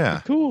 Yeah.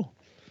 They're cool.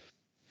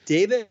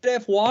 David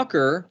F.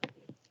 Walker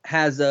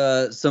has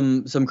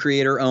some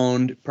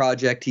creator-owned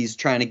project he's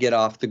trying to get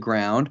off the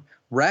ground.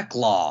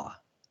 Reclaw.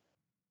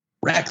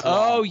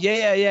 Oh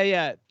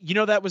yeah. You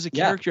know, that was a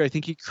character I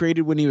think he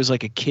created when he was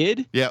like a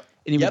kid. Yep.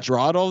 And he would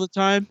draw it all the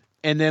time.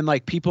 And then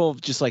like people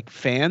just like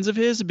fans of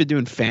his have been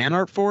doing fan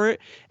art for it.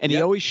 And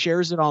he always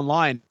shares it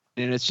online.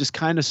 And it's just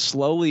kind of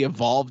slowly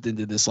evolved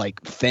into this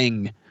like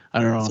thing.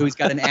 I don't know. So he's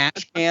got an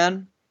ash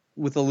can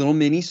with a little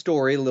mini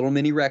story, a little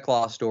mini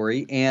Reclaw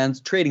story,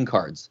 and trading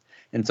cards.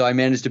 And so I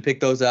managed to pick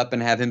those up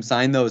and have him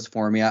sign those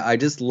for me. I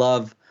just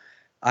love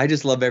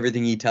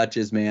everything he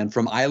touches, man.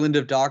 From Island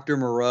of Dr.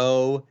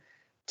 Moreau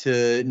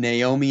to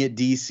Naomi at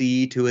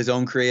DC to his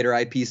own creator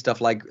IP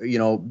stuff like, you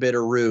know,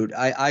 Bitterroot.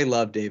 I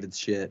love David's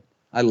shit.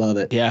 I love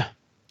it. Yeah.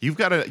 You've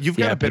got a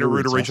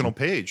Bitterroot original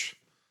page.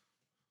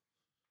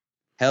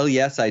 Hell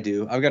yes, I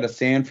do. I've got a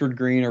Sanford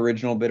Green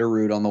original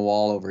Bitterroot on the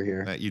wall over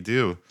here. That you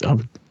do.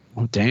 Oh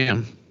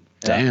damn.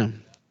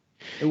 Damn.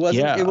 It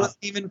wasn't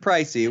even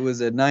pricey. It was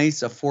a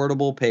nice,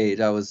 affordable page.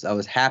 I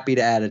was happy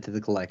to add it to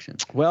the collection.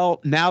 Well,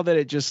 now that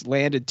it just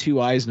landed 2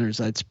 Eisners,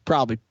 it's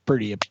probably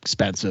pretty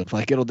expensive.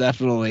 Like it'll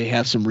definitely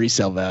have some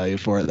resale value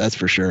for it. That's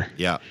for sure.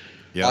 Yeah.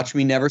 Yeah. Watch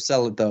me never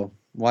sell it though.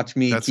 Watch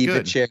me keep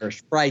it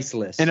cherished,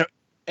 priceless. And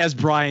as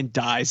Brian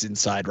dies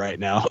inside right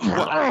now.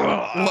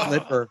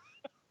 Flipper.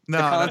 The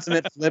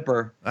consummate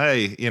flipper.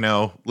 Hey, you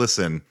know,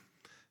 listen,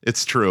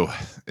 it's true.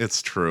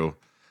 It's true.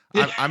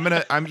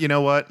 I'm you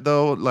know what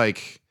though,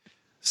 like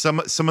some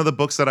of the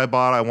books that I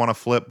bought I want to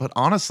flip, but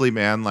honestly,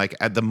 man, like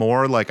at the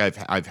more like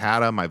I've had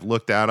them, I've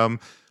looked at them,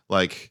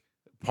 like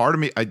part of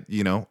me, I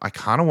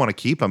kind of want to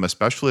keep them,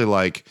 especially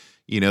like,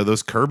 you know,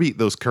 those Kirby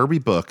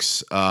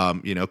books.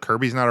 You know,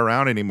 Kirby's not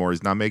around anymore.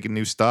 He's not making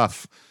new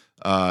stuff.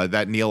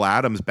 That Neil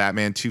Adams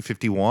Batman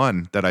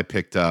 251 that I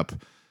picked up,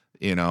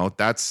 you know,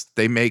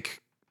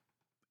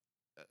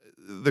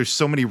 there's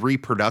so many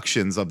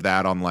reproductions of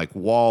that on like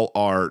wall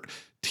art,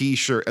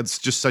 t-shirt. It's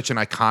just such an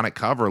iconic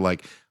cover.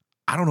 Like,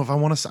 I don't know if I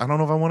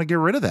want to get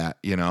rid of that,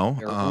 you know?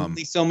 There are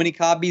only so many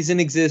copies in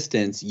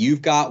existence.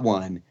 You've got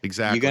one.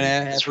 Exactly. You're going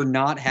to ever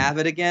not have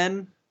it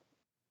again?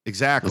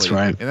 Exactly. That's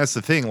right. And that's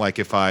the thing. Like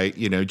if I,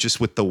 you know,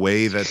 just with the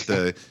way that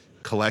the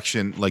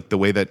collection, like the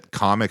way that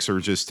comics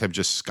have just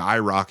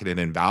skyrocketed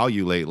in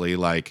value lately,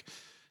 like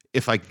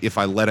if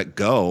I let it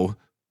go,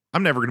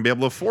 I'm never going to be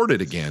able to afford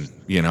it again,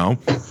 you know?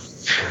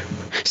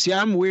 See,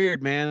 I'm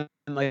weird, man.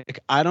 Like,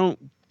 I don't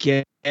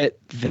get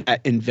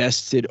that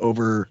invested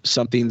over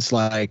something's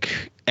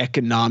like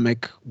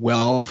economic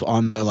wealth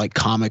on the like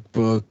comic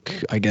book,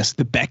 I guess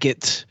the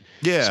Beckett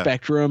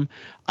spectrum.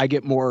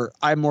 I'm more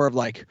of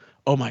like,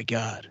 oh my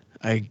God,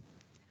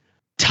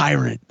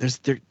 Tyrant.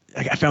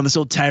 I found this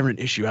old Tyrant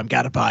issue. I've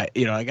got to buy it.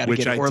 You know, I got to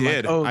get it. Which I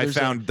did. I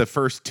found the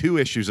first 2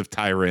 issues of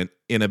Tyrant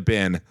in a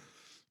bin.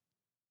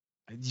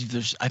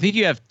 I think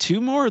you have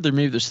 2 more, or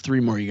there's 3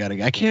 more you got to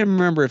get. I can't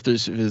remember if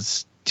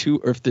it's 2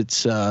 or if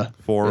it's 4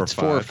 or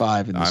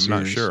 5 in the series. I'm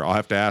not sure. I'll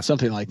have to ask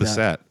something like the that.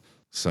 Set.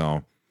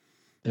 So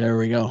there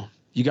we go.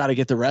 You got to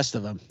get the rest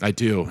of them. I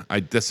do.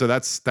 So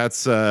that's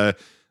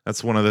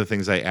one of the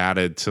things I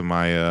added to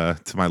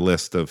my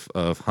list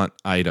of hunt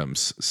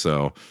items.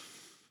 So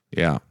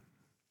yeah.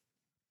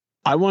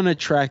 I want to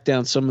track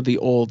down some of the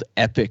old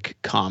Epic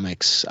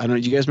comics. I don't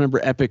know. Do you guys remember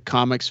Epic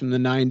Comics from the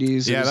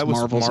 90s? Yeah, that was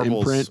Marvel's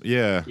imprint.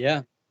 Yeah.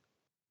 Yeah.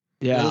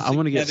 Yeah, I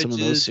want to get some of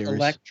those series.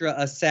 Elektra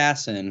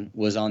Assassin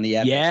was on the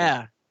Epic.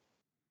 Yeah.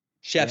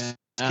 Chef's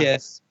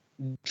Kiss,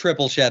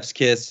 Triple Chef's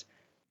Kiss.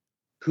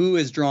 Who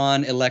has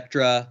drawn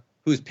Elektra?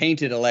 Who's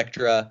painted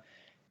Elektra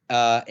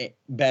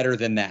better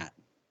than that?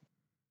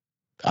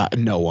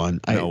 No one.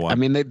 No one. I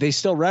mean, they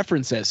still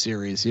reference that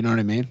series. You know what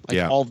I mean?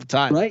 Like all the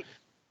time. Right.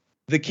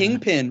 The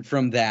Kingpin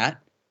from that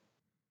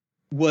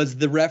was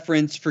the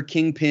reference for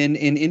Kingpin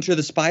in Into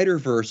the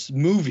Spider-Verse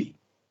movie.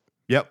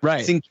 Yep.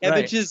 Right.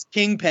 Sienkiewicz's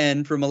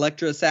Kingpin from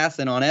Elektra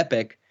Assassin on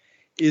Epic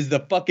is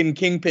the fucking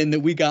Kingpin that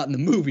we got in the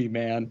movie,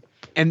 man.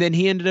 And then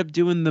he ended up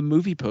doing the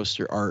movie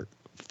poster art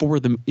for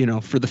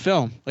the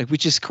film, like,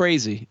 which is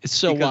crazy. It's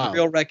so wild.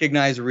 Real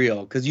recognize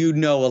real, because you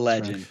know a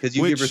legend, because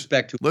you give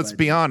respect to. Let's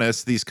be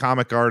honest; these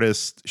comic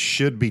artists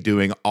should be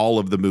doing all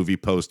of the movie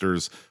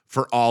posters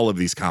for all of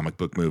these comic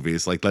book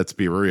movies. Like, let's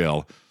be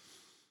real.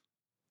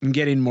 I'm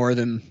getting more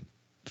than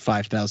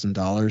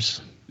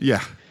 $5,000.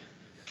 Yeah.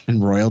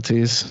 In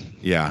royalties.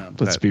 Yeah.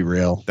 Let's be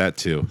real. That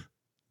too.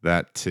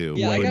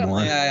 Yeah, I got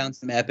my eye on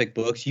some Epic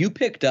books. You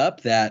picked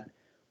up that.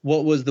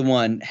 What was the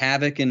one?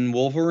 Havoc and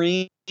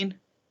Wolverine.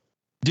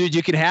 Dude,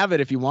 you can have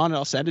it if you want it.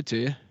 I'll send it to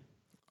you.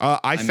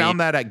 I found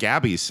that at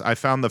Gabby's. I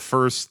found the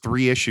first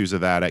 3 issues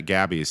of that at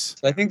Gabby's.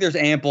 So I think there's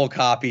ample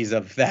copies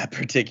of that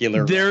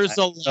particular. There's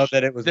one. I know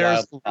that it was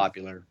wildly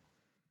popular.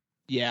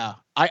 Yeah,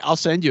 I'll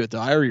send you it though.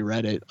 I already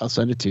read it. I'll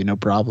send it to you. No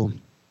problem.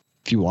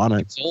 If you want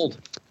it. Sold.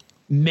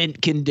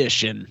 Mint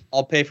condition.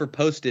 I'll pay for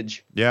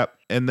postage. Yep.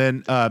 And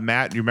then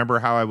Matt, you remember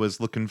how I was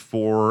looking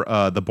for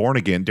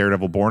the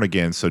Daredevil Born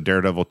Again? So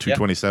Daredevil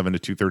 227 to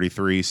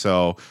 233.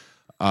 So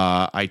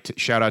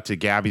Shout out to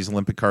Gabby's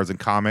Olympic Cards and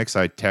Comics.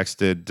 I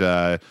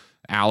texted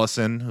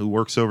Allison, who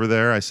works over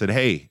there. I said,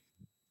 "Hey,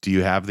 do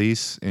you have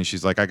these?" And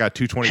she's like, "I got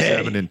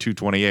 227 and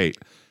 228."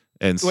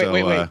 And so,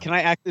 wait. Can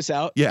I act this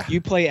out? Yeah.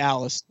 You play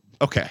Alice.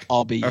 Okay.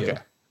 I'll be you. Okay.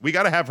 We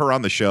got to have her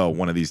on the show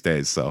one of these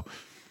days. So,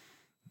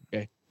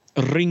 okay.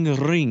 Ring,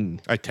 ring.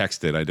 I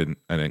texted. I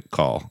didn't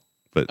call.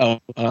 But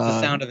it's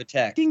the sound of a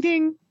text. Ding,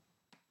 ding,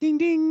 ding,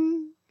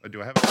 ding.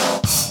 Do I have?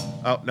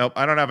 Oh no,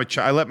 I don't have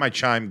a. I let my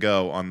chime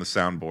go on the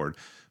soundboard.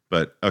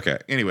 But okay.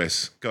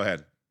 Anyways, go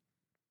ahead.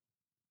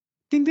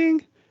 Ding,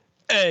 ding.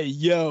 Hey,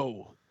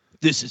 yo,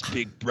 this is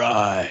Big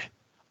Bry.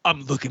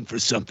 I'm looking for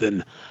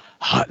something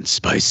hot and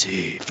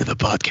spicy for the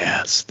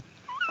podcast.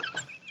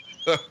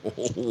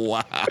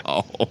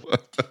 Wow.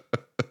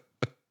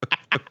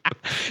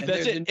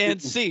 That's it.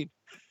 And scene.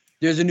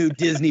 There's a new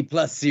Disney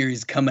Plus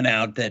series coming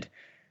out that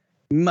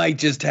might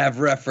just have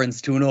reference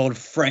to an old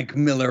Frank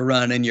Miller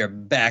run in your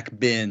back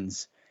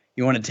bins.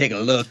 You want to take a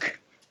look?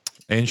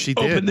 And she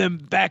did. Open them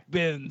back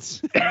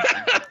bins.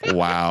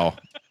 Wow.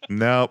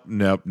 Nope.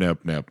 No, it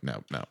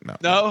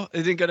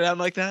didn't go down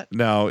like that.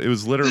 No, it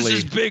was literally.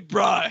 This is Big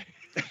Bry.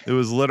 It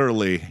was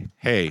literally,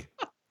 hey,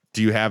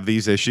 do you have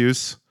these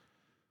issues?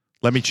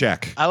 Let me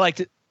check. I like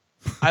to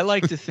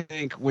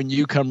think when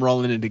you come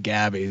rolling into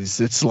Gabby's,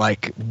 it's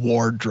like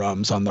war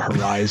drums on the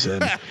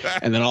horizon,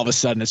 and then all of a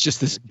sudden it's just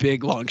this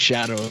big long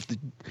shadow of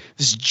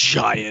this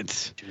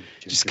giant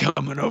just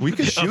coming over. We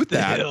can shoot the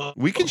that. hill.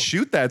 We can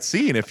shoot that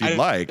scene if you'd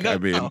like. I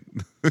mean,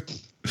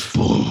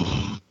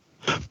 Boom.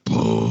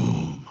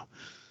 Boom.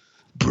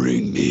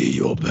 Bring me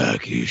your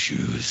back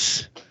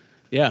issues.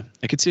 Yeah,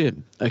 I could see it.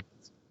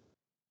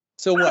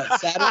 So what?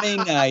 Saturday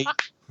night.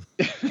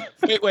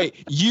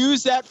 Wait.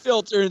 Use that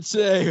filter and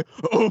say,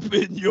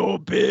 "Open your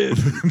bin."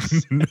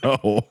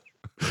 No.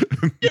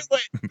 Do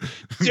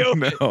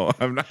it. No,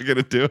 I'm not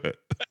gonna do it.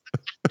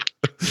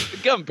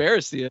 Get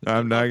embarrassed you.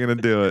 I'm not gonna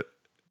do it.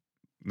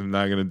 I'm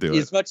not gonna do it.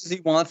 As much as he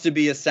wants to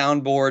be a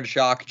soundboard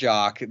shock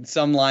jock,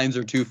 some lines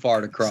are too far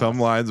to cross. Some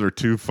lines are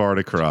too far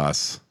to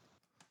cross.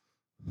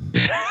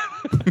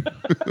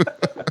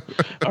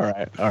 All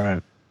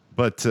right.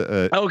 But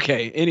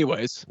Okay.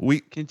 Anyways, we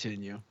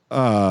continue.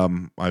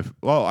 I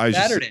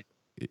Saturday.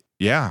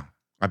 Yeah,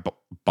 I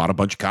bought a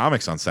bunch of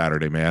comics on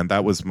Saturday, man.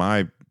 That was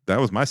my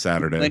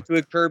Saturday. Went to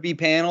a Kirby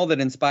panel that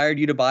inspired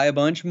you to buy a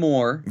bunch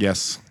more.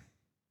 Yes.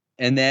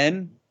 And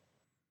then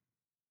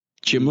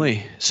Jim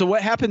Lee. So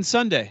what happened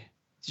Sunday?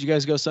 Did you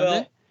guys go Sunday?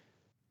 Well,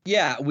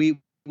 yeah,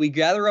 we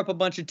gather up a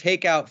bunch of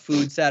takeout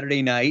food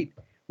Saturday night.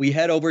 We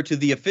head over to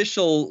the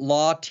official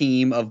law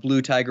team of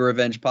Blue Tiger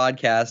Revenge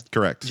podcast.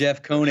 Correct.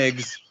 Jeff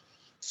Koenig's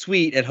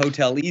suite at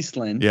Hotel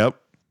Eastland. Yep.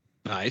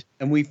 Nice.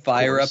 And we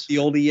fire up the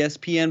old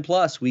ESPN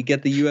Plus. We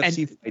get the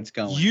UFC fights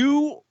going.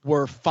 You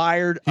were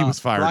fired up. He was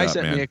fired Bry up,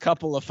 sent man. me a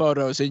couple of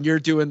photos, and you're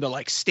doing the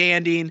like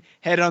standing,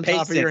 head on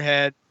top of Pacing. your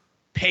head,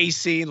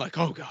 pacing. Like,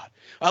 oh god.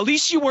 At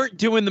least you weren't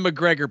doing the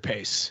McGregor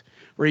pace,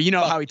 where you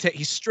know how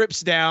he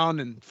strips down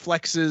and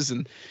flexes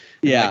and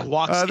like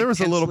walks. There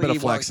was a little bit of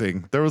intensely while-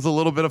 flexing. There was a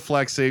little bit of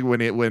flexing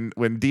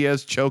when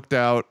Diaz choked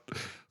out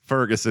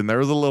Ferguson. There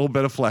was a little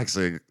bit of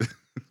flexing.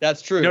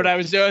 That's true. You know what I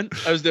was doing?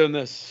 I was doing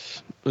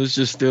this. I was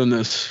just doing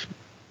this.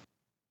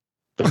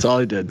 That's all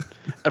I did.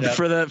 Yep.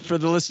 For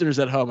the listeners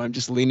at home, I'm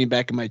just leaning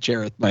back in my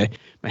chair with my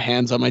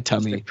hands on my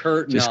tummy. The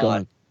Kurt Just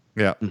nod.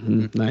 going.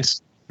 Yeah.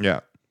 Nice. Yeah.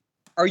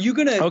 Are you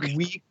gonna Okay.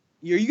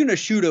 Are you gonna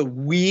shoot a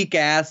weak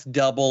ass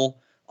double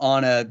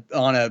on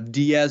a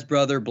Diaz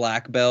brother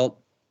black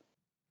belt?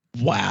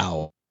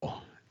 Wow.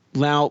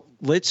 Now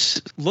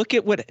let's look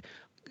at what.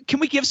 Can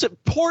we give some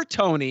poor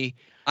Tony?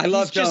 I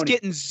love He's just Tony.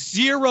 getting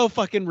zero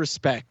fucking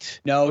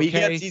respect. No,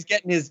 okay? he's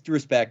getting his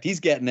respect. He's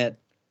getting it.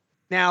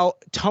 Now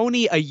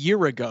Tony a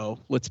year ago.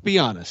 Let's be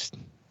honest.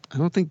 I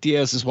don't think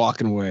Diaz is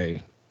walking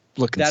away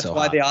looking That's so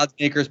why hot. the odds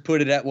makers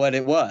put it at what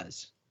it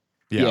was.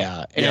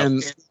 Yeah, and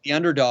It's the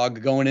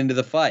underdog going into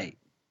the fight.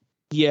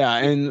 yeah,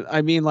 and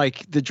I mean,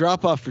 like the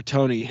drop off for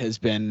Tony has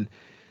been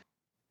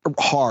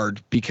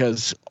hard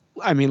because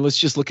I mean, let's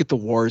just look at the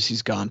wars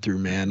he's gone through,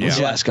 man. His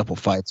Yeah. last couple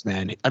fights,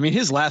 man. I mean,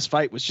 his last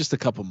fight was just a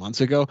couple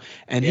months ago,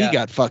 and Yeah. he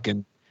got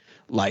fucking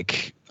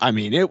like. I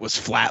mean, it was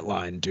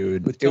flatline,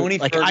 dude. With Tony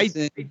Like,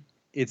 Ferguson,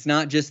 it's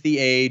not just the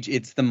age,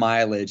 it's the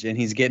mileage, and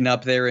he's getting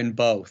up there in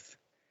both.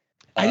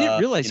 I didn't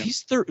realize you know,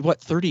 he's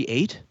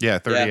 38. Yeah.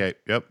 38.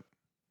 Yep.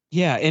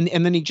 Yeah, and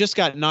then he just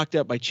got knocked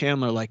out by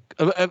Chandler. Like,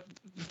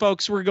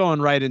 folks, we're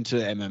going right into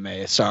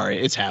MMA. Sorry,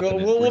 it's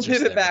happening. We'll We're just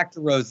pivot there. back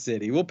to Rose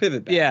City. We'll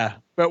pivot back. Yeah,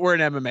 but we're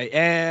in MMA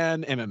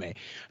and MMA.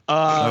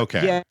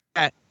 Okay.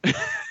 Yeah.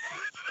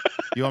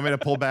 You want me to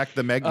pull back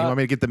the you want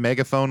me to get the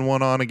megaphone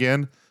one on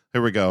again?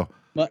 Here we go.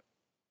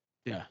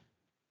 Yeah.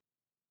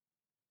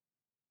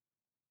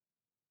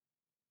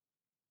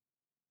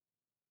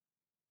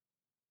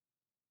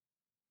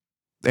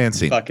 And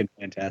scene. Fucking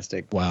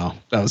fantastic. Wow,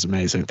 that was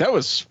amazing. That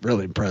was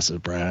really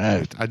impressive,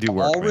 Brad. I do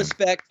work. All man.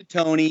 respect to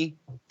Tony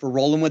for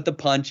rolling with the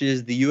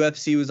punches. The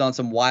UFC was on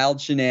some wild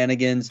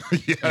shenanigans,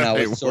 Yeah, and I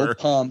they was so were.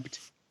 pumped.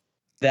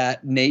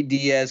 that Nate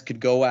Diaz could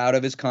go out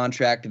of his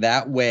contract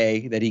that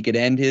way, that he could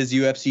end his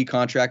UFC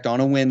contract on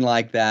a win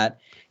like that.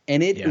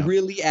 And it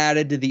really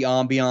added to the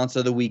ambiance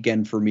of the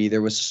weekend for me.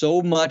 There was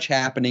so much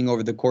happening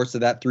over the course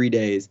of that 3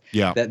 days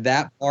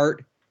that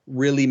part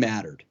really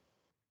mattered.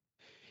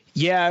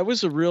 Yeah, it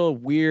was a real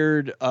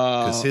weird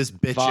because his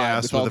bitch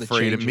ass was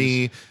afraid of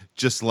me,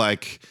 just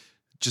like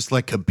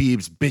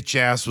Khabib's bitch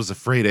ass was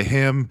afraid of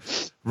him.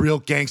 Real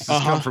gangsters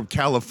come from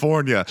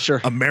California.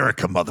 Sure.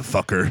 America,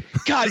 motherfucker.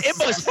 God, it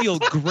must feel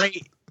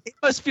great. It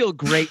must feel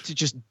great to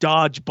just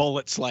dodge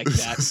bullets like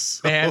that,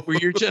 man, where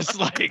you're just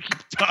like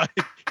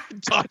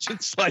dodging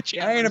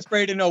sledgehammers. I ain't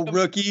afraid of no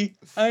rookie.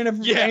 I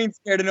ain't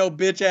scared of no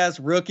bitch ass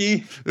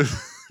rookie.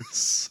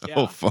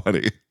 So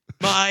funny.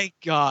 My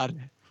God.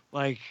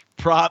 Like,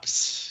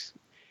 props.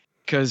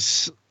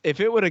 Because if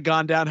it would have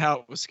gone down how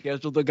it was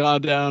scheduled to go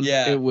down,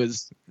 it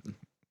was.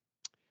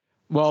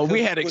 Well,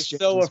 we had exchanges.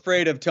 So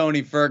afraid of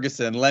Tony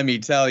Ferguson, let me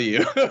tell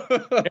you.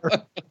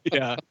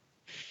 Yeah.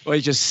 Well,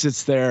 he just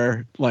sits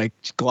there like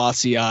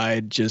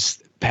glossy-eyed,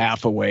 just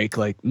half awake,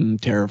 like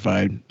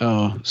terrified.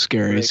 Oh,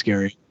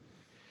 scary.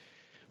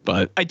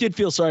 But I did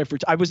feel sorry for.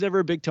 I was never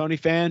a big Tony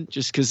fan,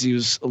 just because he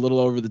was a little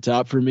over the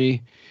top for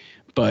me.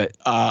 But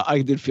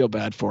I did feel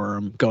bad for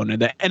him going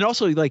into that, and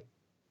also like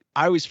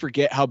I always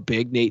forget how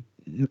big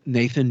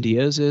Nathan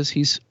Diaz is.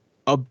 He's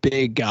a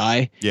big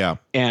guy. Yeah.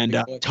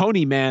 And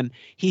Tony, man,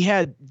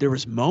 there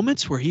was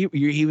moments where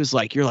he was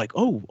like, you're like,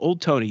 oh,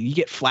 old Tony. You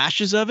get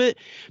flashes of it,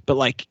 but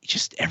like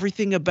just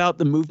everything about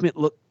the movement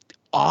looked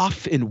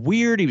off and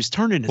weird. He was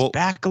turning his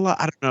back a lot.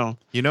 I don't know.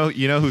 You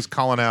know who's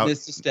calling out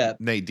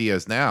Nate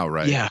Diaz now,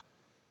 right? Yeah.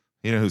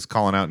 You know who's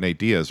calling out Nate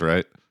Diaz,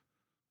 right?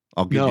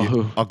 I'll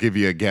give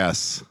you a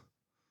guess.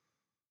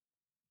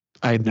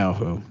 I know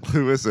who.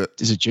 Who is it?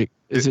 Is it Jake?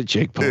 Is it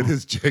Jake Paul? It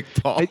is Jake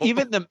Paul.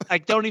 I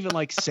don't even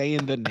like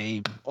saying the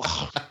name.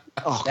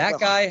 That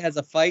guy has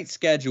a fight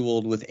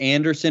scheduled with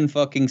Anderson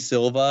fucking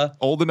Silva.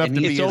 Old enough to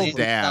be his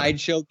dad.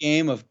 Sideshow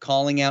game of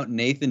calling out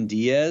Nathan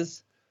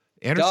Diaz.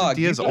 Anderson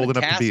Diaz old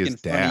enough to be his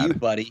dad, you,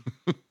 buddy.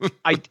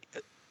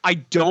 I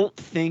don't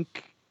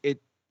think it.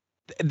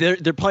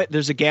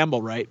 There's a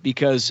gamble, right?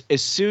 Because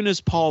as soon as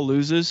Paul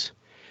loses,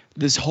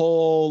 this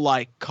whole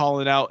like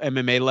calling out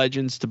MMA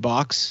legends to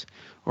box.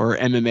 Or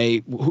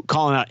MMA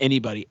calling out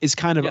anybody is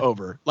kind of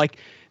over. Like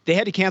they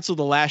had to cancel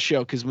the last show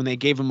because when they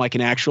gave him like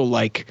an actual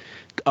like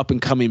up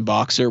and coming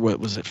boxer,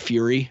 what was it,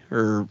 Fury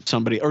or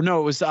somebody? Or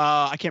no, it was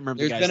I can't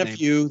remember. There's been a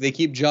few. They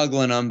keep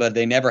juggling them, but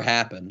they never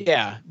happen.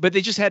 Yeah, but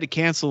they just had to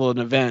cancel an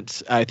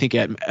event. I think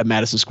at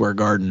Madison Square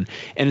Garden,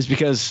 and it's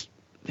because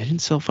they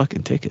didn't sell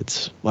fucking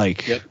tickets.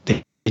 Like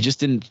they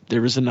just didn't.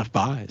 There was enough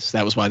buys.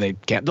 That was why they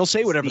can't. They'll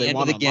say whatever they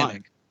want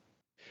online.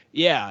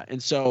 Yeah,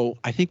 and so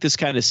I think this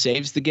kind of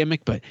saves the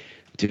gimmick, but.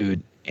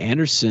 Dude,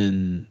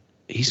 Anderson,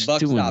 he's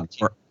doing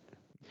work.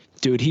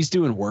 Dude, he's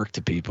doing work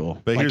to people.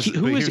 But here's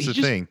the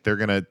thing. They're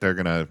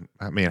gonna.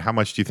 I mean, how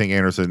much do you think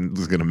Anderson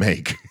is gonna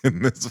make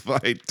in this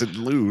fight to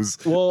lose?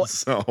 Well,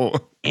 so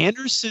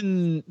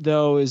Anderson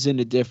though is in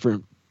a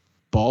different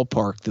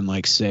ballpark than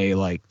like say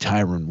like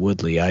Tyron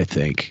Woodley. I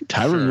think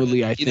Tyron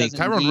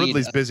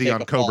Woodley's busy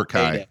on Cobra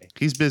Kai.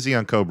 He's busy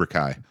on Cobra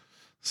Kai.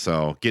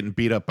 So getting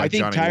beat up by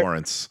Johnny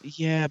Lawrence.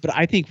 Yeah, but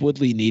I think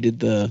Woodley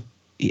needed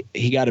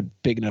he got a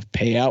big enough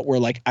payout where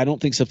like I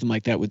don't think something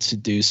like that would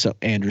seduce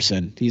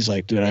Anderson. He's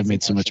like, dude, I've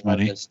made so much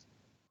money.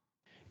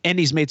 And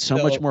he's made so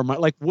much more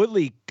money. Like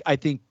Woodley, I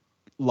think,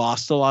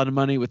 lost a lot of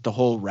money with the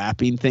whole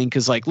rapping thing.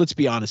 Cause like, let's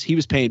be honest, he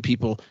was paying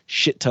people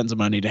shit tons of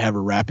money to have a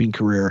rapping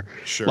career.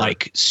 Sure.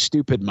 Like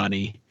stupid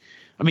money.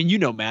 I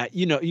mean, Matt,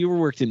 you were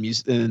worked in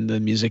the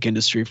music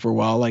industry for a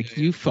while. Like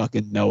you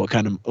fucking know what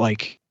kind of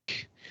like,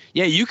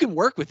 yeah, you can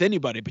work with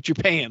anybody, but you're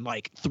paying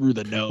like through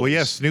the nose. Well,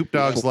 yeah, Snoop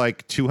Dogg's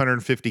like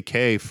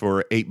 $250K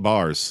for 8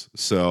 bars.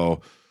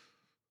 So,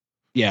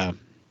 yeah,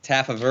 it's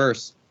half a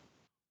verse,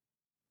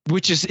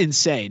 which is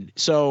insane.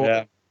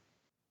 So,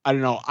 I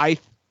don't know.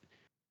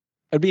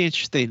 It'd be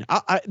interesting.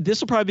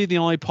 This will probably be the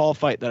only Paul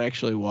fight that I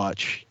actually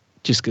watch,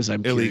 just because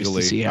I'm curious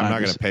to see how. I'm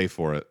not going to pay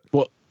for it.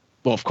 Well,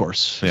 of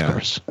course, of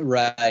course.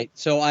 Right.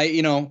 So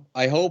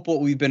I hope what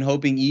we've been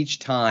hoping each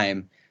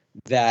time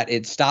that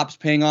it stops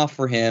paying off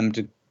for him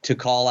to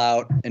call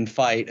out and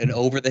fight an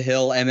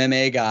over-the-hill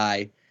MMA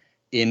guy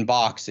in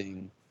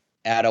boxing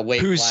at a weight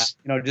class.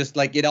 Just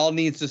like it all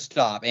needs to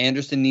stop.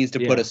 Anderson needs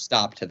to put a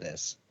stop to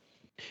this.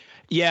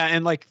 Yeah,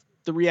 and like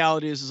the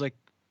reality is like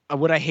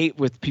what I hate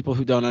with people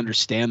who don't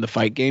understand the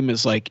fight game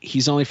is like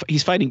he's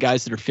fighting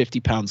guys that are 50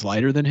 pounds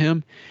lighter than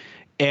him.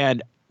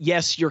 And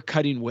yes, you're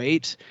cutting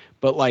weight,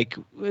 but like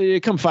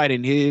come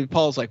fighting.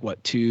 Paul's like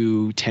what,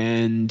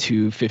 210,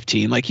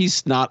 215. Like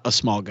he's not a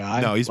small guy.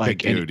 No, he's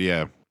like, big dude.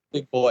 Yeah.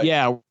 Big boy.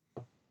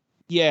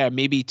 Yeah,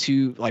 maybe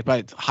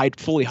by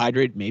fully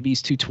hydrated, maybe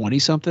he's 220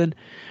 something.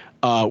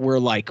 Where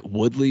like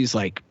Woodley's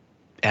like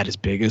at his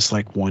biggest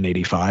like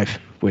 185,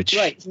 which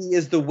he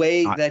is the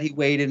weight that he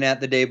weighed in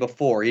at the day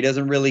before. He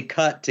doesn't really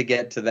cut to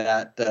get to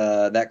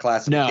that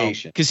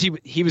classification. No, because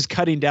he was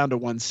cutting down to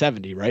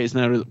 170, right?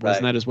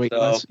 Wasn't that his weight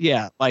class?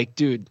 Yeah, like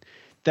dude,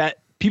 that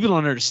people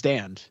don't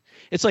understand.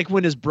 It's like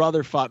when his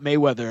brother fought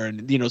Mayweather,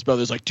 and his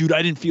brother's like, dude,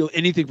 I didn't feel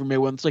anything from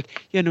Mayweather. It's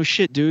like, yeah, no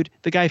shit, dude.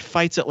 The guy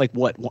fights at like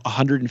what,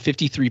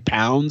 153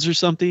 pounds or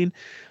something.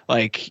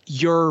 Like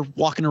you're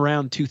walking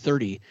around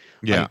 230.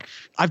 Yeah.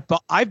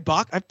 Like,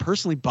 I've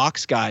personally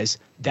boxed guys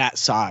that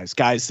size,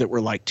 guys that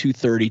were like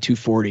 230,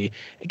 240.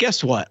 And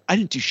guess what? I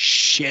didn't do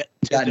shit.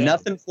 Got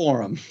nothing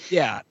for them.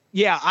 Yeah.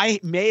 Yeah. I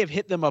may have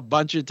hit them a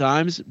bunch of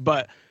times,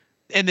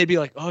 and they'd be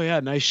like, oh yeah,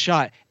 nice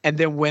shot. And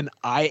then when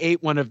I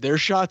ate one of their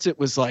shots, it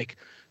was like,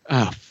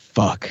 oh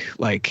fuck.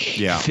 Like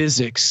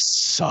physics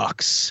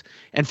sucks.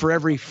 And for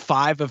every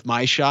 5 of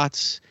my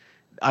shots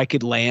I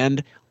could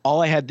land, all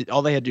they had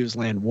to do was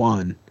land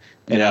one.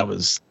 And I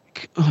was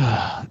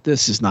like,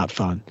 this is not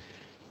fun.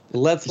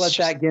 Let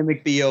that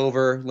gimmick be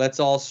over. Let's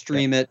all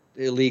stream it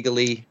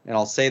illegally. And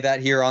I'll say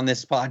that here on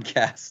this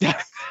podcast.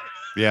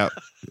 Yeah,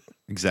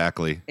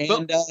 exactly.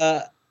 And,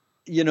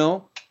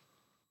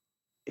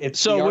 it's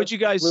so the would art you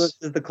guys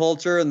influences the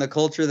culture and the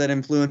culture that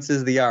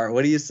influences the art.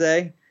 What do you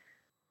say?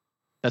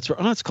 That's right.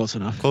 Oh, that's close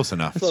enough. Close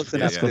enough. Close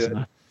enough. That's close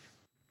enough.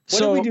 What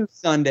did we do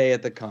Sunday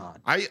at the con?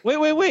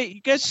 Wait.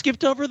 You guys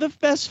skipped over the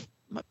best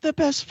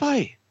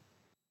fight.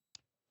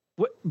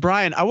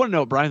 Brian, I want to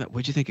know, Brian,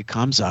 what'd you think of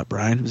Khamzat,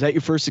 Brian? Was that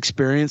your first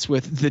experience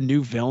with the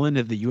new villain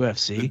of the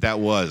UFC? That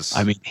was.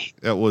 I mean,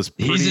 it was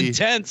pretty, he's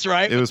intense,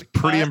 right? It was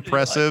pretty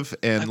impressive.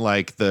 And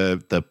like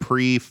the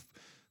pre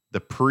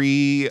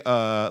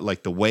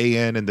like the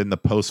weigh-in and then the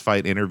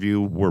post-fight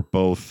interview were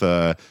both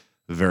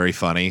very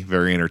funny,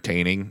 very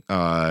entertaining.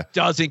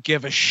 Doesn't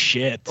give a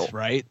shit,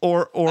 right?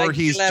 Or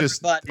he's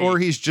just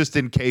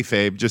in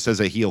kayfabe, just as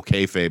a heel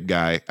kayfabe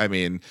guy. I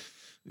mean,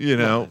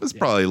 it's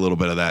probably a little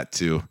bit of that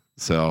too.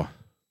 So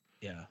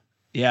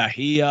yeah,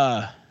 he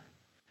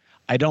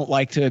I don't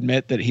like to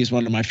admit that he's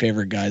one of my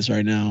favorite guys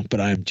right now, but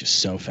I'm just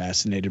so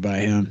fascinated by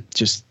him.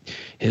 Just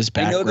his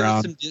background. I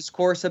know there's some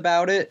discourse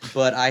about it,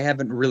 but I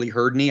haven't really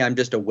heard any. I'm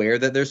just aware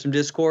that there's some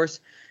discourse.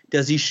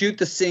 Does he shoot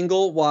the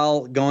single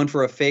while going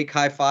for a fake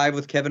high five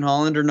with Kevin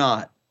Holland or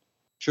not?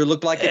 Sure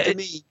looked like it to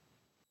me.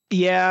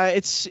 Yeah,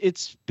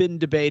 it's been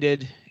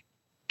debated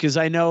because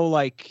I know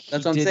that's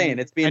what I'm saying.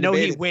 It's being debated.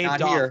 I know he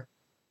waved off. Here.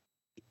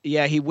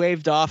 Yeah, he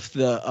waved off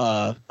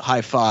the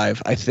high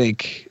five, I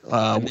think,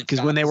 because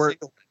when they were.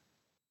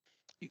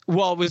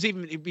 Well, it was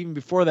even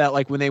before that,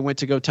 like when they went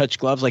to go touch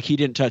gloves, like he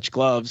didn't touch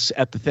gloves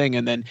at the thing.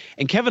 And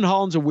Kevin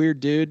Holland's a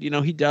weird dude.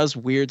 He does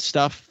weird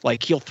stuff.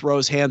 Like he'll throw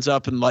his hands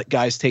up and let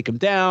guys take him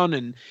down.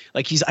 And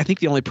like, he's, I think,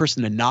 the only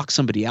person to knock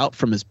somebody out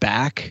from his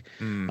back.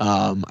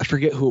 I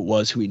forget who it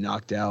was who he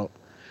knocked out,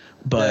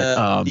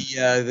 but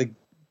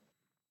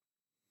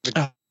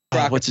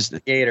what's his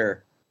name?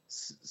 Gator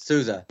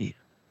Souza.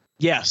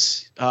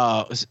 Yes.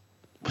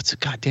 What's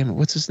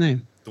his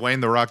name? Dwayne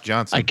The Rock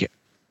Johnson.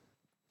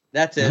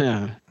 That's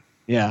it.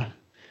 Yeah.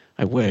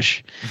 I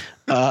wish.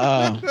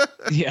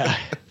 Yeah.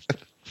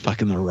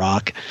 Fucking The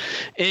Rock.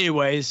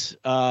 Anyways,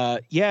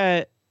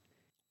 yeah.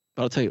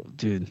 I'll tell you,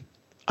 dude,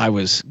 I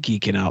was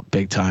geeking out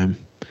big time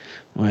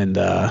when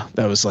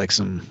that was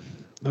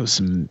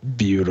some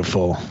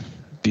beautiful.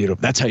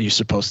 That's how you're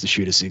supposed to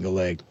shoot a single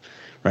leg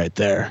right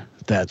there.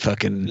 That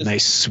fucking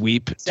nice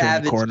sweep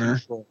to the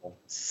corner.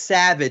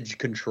 Savage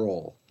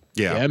control.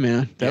 Yeah,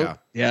 man. That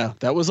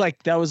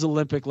was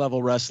Olympic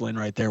level wrestling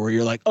right there, where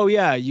you're like, oh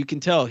yeah, you can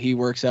tell he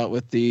works out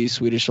with the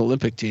Swedish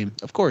Olympic team.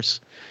 Of course.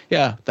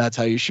 Yeah, that's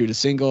how you shoot a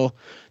single.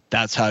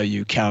 That's how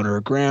you counter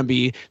a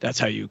Granby. That's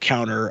how you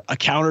counter a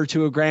counter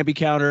to a Granby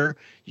counter.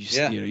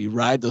 You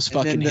ride those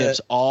fucking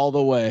hips all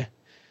the way.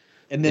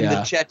 And then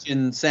the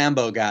Chechen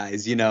Sambo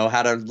guys,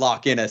 how to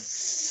lock in a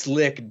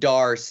slick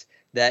darce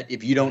that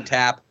if you don't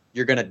tap,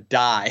 you're gonna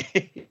die.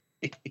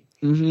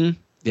 Mm-hmm.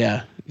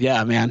 Yeah,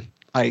 man.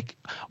 Like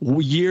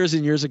years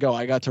and years ago,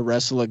 I got to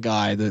wrestle a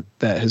guy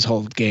that his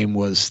whole game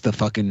was the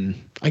fucking.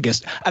 I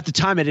guess at the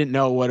time I didn't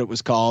know what it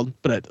was called,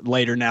 but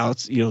later now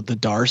it's the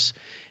darce.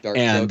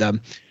 And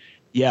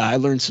I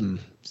learned some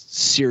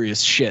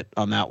serious shit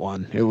on that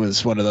one. It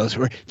was one of those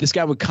where this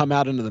guy would come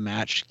out into the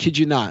match, kid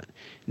you not,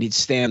 and he'd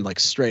stand like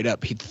straight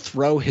up. He'd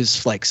throw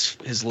his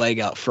leg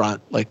out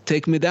front, like,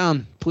 take me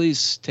down,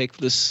 please.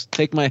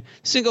 Take my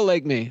single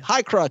leg me,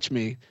 high crotch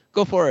me.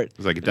 Go for it.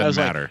 It's like, it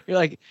doesn't matter. You're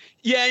like,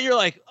 you're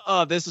like,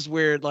 oh, this is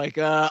weird. Like,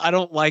 I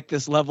don't like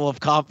this level of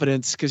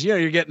confidence because,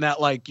 you're getting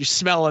that, like, you're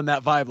smelling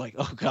that vibe. Like,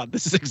 oh, God,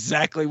 this is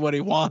exactly what he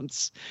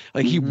wants.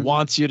 Like, he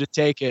wants you to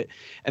take it.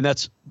 And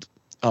that's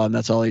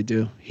all he'd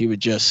do. He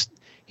would just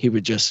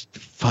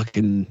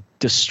fucking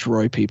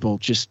destroy people,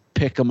 just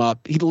pick them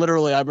up. He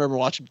literally, I remember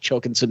watching him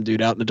choking some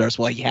dude out in the darts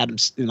while he had him,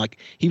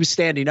 he was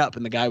standing up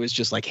and the guy was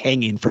just like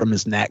hanging from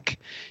his neck,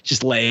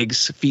 just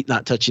legs, feet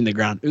not touching the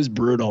ground. It was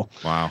brutal.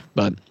 Wow.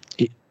 But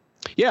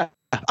yeah,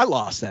 I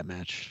lost that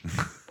match.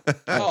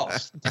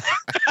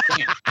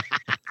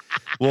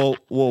 Well,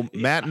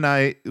 Matt and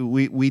I,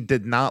 we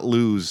did not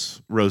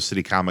lose Rose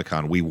City Comic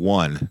Con. We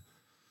won.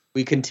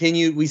 We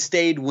continued. We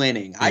stayed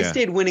winning. I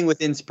stayed winning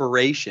with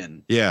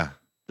inspiration. Yeah.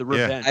 The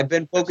revenge. I've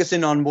been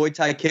focusing on Muay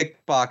Thai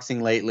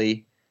kickboxing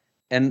lately.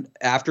 And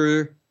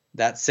after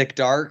that sick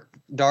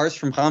darce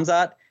from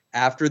Khamzat,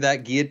 after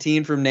that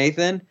guillotine from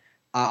Nathan,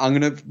 I'm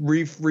gonna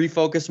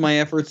refocus my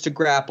efforts to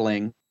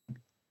grappling.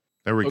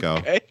 There we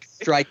go.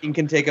 Striking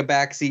can take a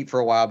back seat for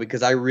a while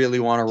because I really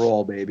want to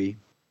roll, baby.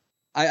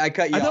 I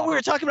cut you I thought off. we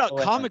were talking about Go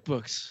ahead. comic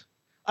books.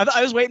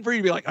 I was waiting for you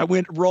to be like, I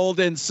rolled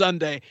in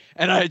Sunday,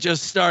 and I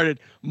just started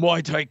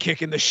Muay Thai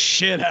kicking the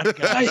shit out of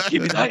guys.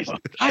 Give me that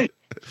book.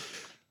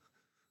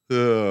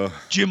 Ugh.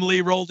 Jim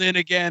Lee rolled in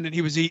again, and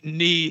he was eating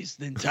knees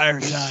the entire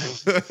time.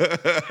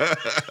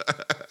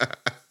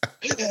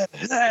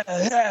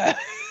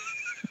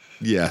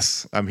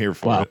 Yes, I'm here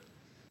for it.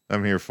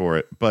 I'm here for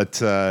it. But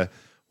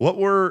what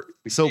were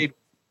some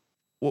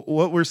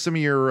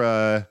of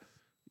your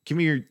give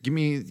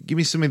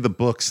me some of the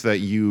books that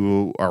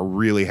you are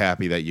really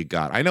happy that you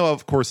got? I know,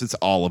 of course, it's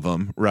all of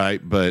them,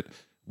 right? But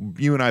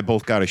you and I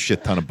both got a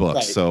shit ton of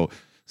books, Right.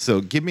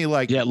 so give me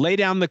like lay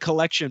down the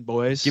collection,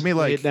 boys. Give me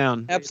lay like- it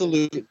down.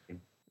 Absolutely.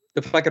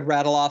 If I could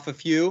rattle off a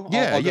few,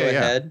 I'll go yeah.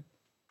 ahead.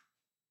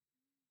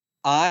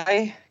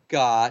 I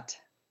got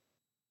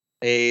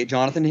a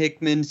Jonathan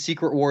Hickman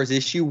Secret Wars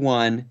issue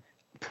 1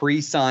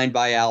 pre-signed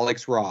by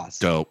Alex Ross.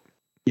 dope.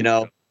 You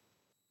know,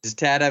 does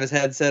Tad have his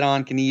headset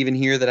on? Can he even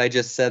hear that I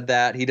just said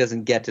that? He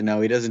doesn't get to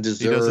know. He doesn't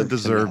deserve. He doesn't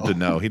deserve to to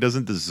know. He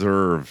doesn't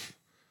deserve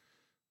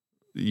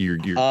your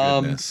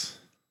goodness.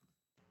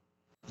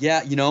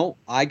 Yeah, you know,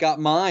 I got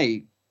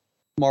my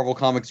Marvel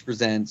Comics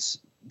Presents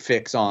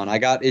fix on. I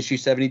got issue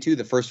 72,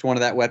 the first one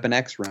of that Weapon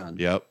X run.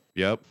 Yep.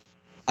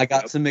 I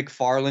got some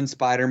McFarlane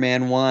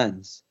Spider-Man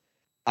 1s.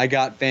 I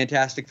got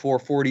Fantastic Four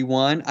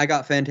 41. I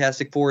got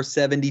Fantastic Four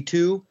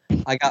 72.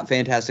 I got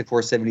Fantastic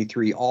Four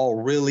 73. All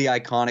really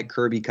iconic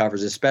Kirby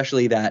covers,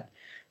 especially that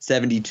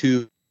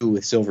 72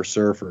 with Silver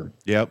Surfer.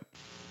 Yep.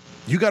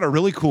 You got a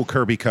really cool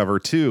Kirby cover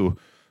too.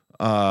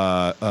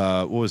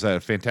 What was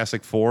that?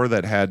 Fantastic Four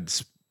that had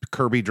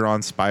Kirby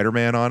drawn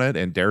Spider-Man on it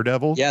and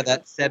Daredevil? Yeah,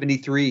 that's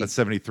 73. That's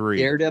 73.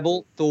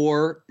 Daredevil,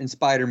 Thor, and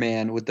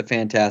Spider-Man with the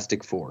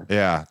Fantastic Four.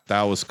 Yeah,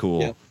 that was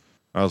cool. Yep.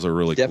 That was a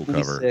really Definitely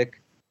cool cover. sick.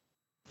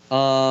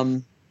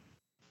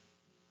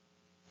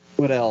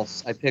 What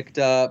else? I picked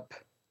up,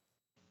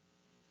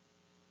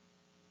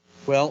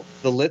 well,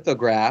 the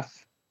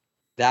lithograph.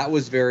 That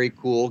was very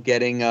cool.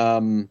 Getting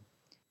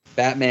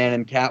Batman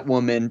and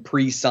Catwoman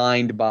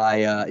pre-signed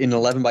by in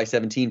 11 by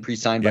 17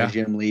 pre-signed by Yeah.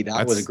 Jim Lee.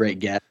 That was a great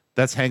get.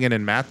 That's hanging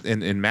in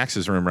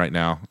Max's room right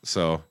now.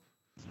 So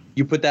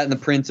You put that in the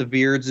Prince of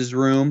Beards'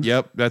 room.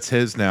 yep, that's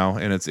his now,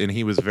 and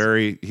he was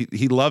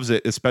he loves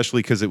it,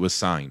 especially because it was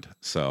signed.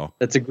 So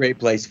That's a great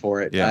place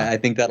for it. Yeah. I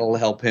think that'll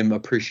help him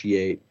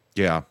appreciate.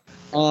 yeah,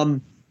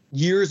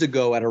 Years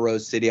ago at a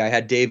Rose City, I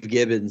had Dave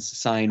Gibbons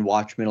sign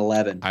Watchmen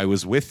 11. I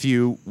was with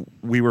you.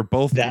 We were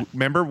both. That-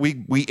 Remember,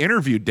 we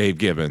interviewed Dave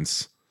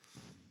Gibbons.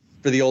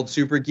 For the old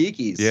Super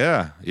Geekies.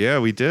 Yeah,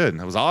 we did.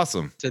 That was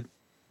awesome. So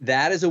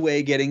that is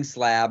away getting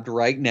slabbed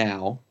right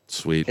now.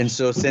 Sweet. And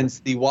so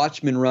since the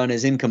Watchmen run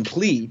is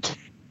incomplete,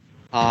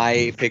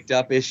 I picked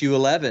up issue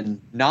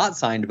 11, not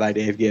signed by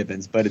Dave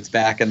Gibbons, but it's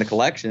back in the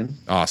collection.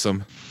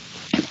 Awesome.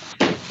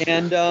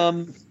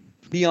 And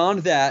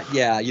beyond that,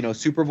 yeah, you know,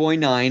 Superboy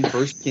 9,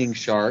 First King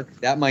Shark,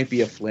 that might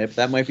be a flip.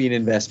 That might be an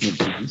investment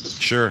piece.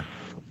 Sure.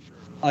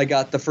 I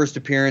got the first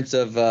appearance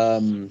of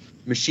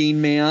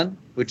Machine Man,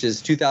 which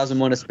is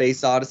 2001: A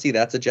Space Odyssey.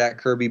 That's a Jack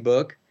Kirby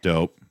book.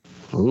 Dope.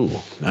 Ooh,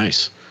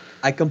 nice.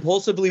 I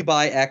compulsively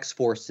buy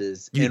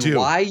X-Forces. You and do.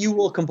 why you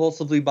will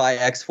compulsively buy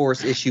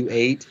X-Force issue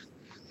 8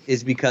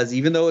 is because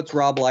even though it's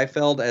Rob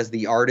Liefeld as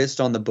the artist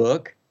on the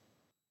book,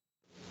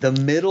 the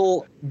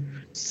middle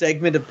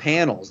segment of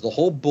panels, the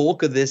whole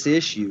bulk of this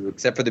issue,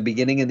 except for the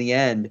beginning and the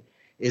end,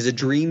 is a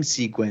dream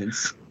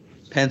sequence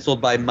penciled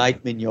by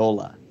Mike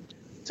Mignola.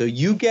 So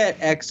you get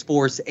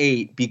X-Force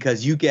 8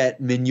 because you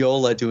get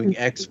Mignola doing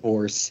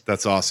X-Force.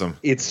 That's awesome.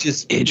 It's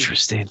just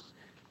Interesting.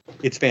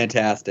 It's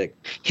fantastic.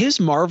 His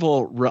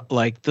Marvel,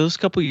 like those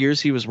couple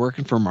years he was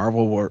working for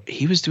Marvel,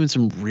 he was doing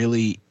some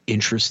really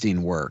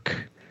interesting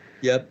work.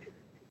 Yep.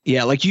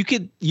 Yeah, like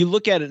you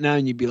look at it now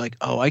and you'd be like,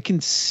 oh, I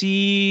can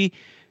see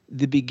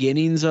the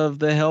beginnings of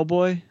the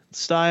Hellboy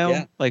style,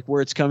 Yeah. like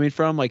where it's coming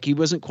from. Like he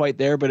wasn't quite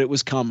there, but it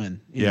was coming.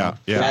 you Yeah, know,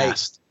 yeah.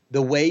 fast.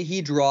 The way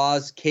he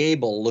draws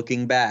Cable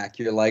looking back,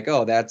 you're like,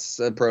 oh, that's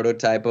a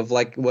prototype of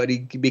like what he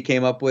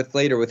became up with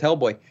later with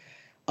Hellboy.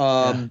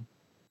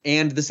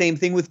 And the same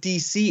thing with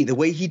DC. The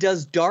way he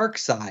does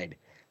Darkseid,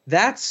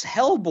 that's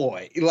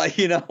Hellboy. Like,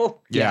 you know?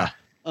 Yeah.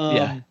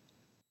 Yeah.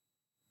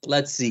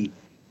 Let's see.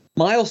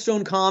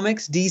 Milestone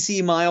Comics,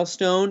 DC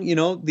Milestone, you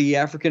know, the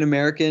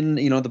African-American,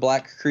 you know, the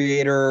black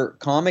creator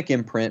comic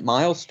imprint,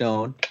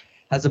 Milestone,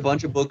 has a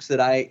bunch of books that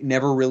I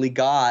never really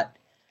got.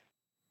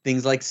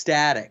 Things like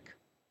Static,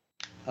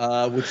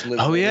 which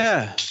Oh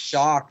yeah.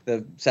 Shock,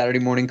 the Saturday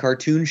morning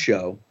cartoon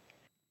show.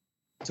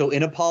 So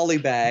in a poly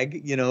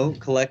bag, you know,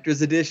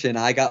 collector's edition,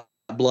 I got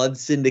Blood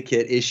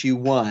Syndicate issue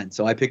 1.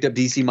 So I picked up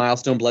DC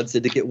Milestone Blood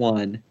Syndicate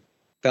 1,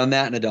 found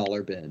that in a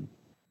dollar bin.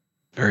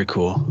 Very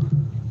cool.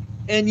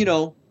 And, you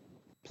know,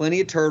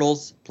 plenty of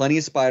Turtles, plenty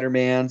of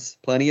Spider-Mans,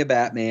 plenty of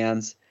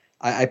Batmans.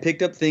 I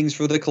picked up things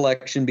for the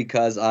collection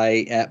because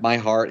I, at my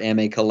heart, am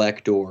a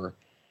collector.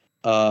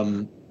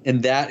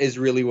 And that is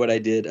really what I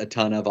did a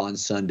ton of on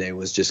Sunday,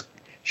 was just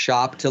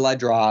shop till I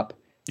drop,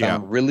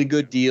 found really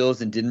good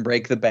deals and didn't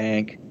break the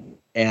bank,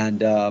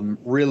 and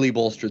really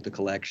bolstered the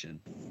collection.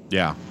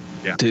 Yeah.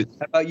 Dude,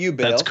 How about you,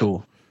 Bill? that's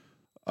cool.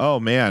 Oh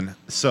man.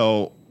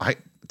 So I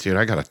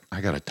got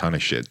a ton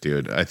of shit,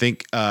 dude. I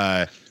think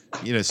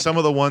some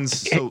of the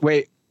ones. So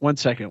Wait, one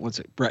second.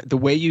 Brett, the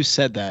way you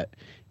said that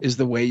is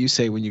the way you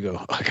say when you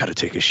go, I gotta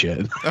take a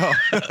shit. oh,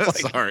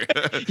 sorry.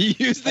 You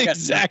use the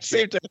exact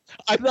same time.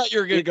 I thought you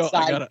were gonna go,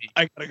 I gotta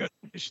go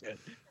take a shit.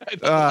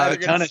 I have a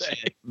ton of say.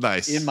 shit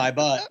Nice. in my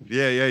butt.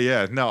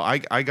 Yeah. No, I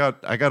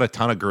got a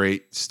ton of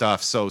great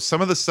stuff. So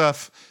some of the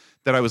stuff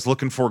that I was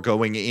looking for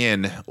going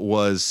in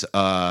was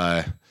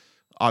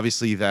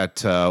obviously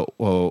that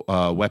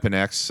Weapon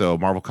X, so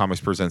Marvel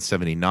Comics Presents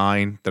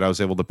 79 that I was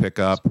able to pick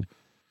up.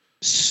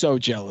 So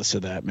jealous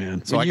of that,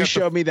 man. So When I you got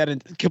showed me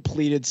that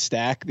completed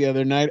stack the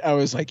other night, I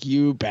was like,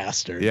 you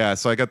bastard. Yeah,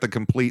 so I got the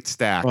complete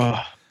stack.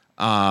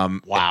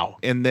 Wow.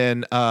 And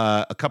then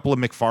a couple of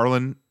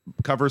McFarlane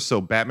covers.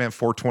 So Batman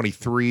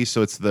 423.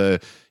 So it's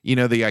the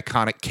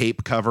iconic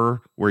cape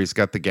cover where he's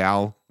got the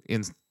gal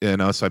in, so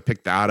I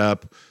picked that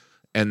up.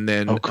 And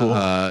then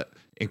cool.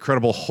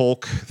 Incredible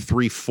Hulk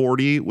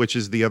 340, which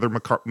is the other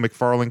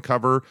McFarlane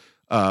cover,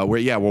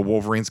 where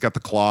Wolverine's got the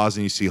claws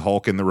and you see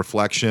Hulk in the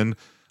reflection.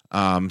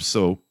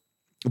 So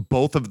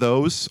both of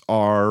those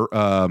are,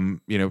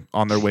 on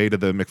their way to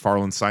the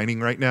McFarlane signing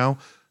right now,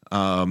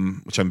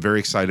 which I'm very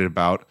excited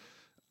about.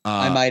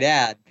 I might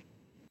add,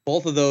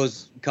 both of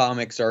those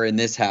comics are in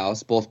this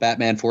house, both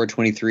Batman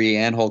 423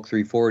 and Hulk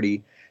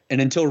 340.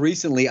 And until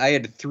recently, I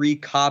had 3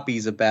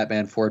 copies of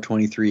Batman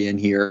 423 in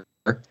here.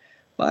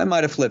 I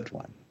might have flipped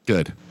one.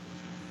 Good.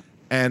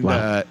 And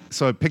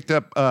so I picked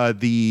up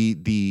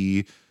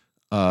the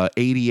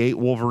 88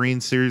 Wolverine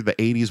series, the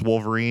 80s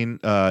Wolverine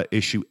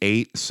issue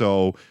 8.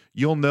 So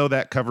you'll know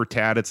that cover,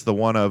 Tad. It's the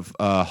one of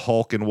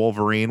Hulk and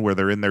Wolverine where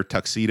they're in their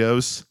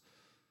tuxedos.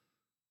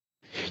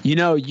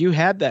 You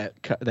had that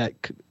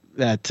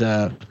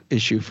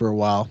issue for a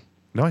while.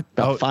 No,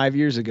 about 5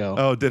 years ago.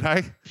 Oh, did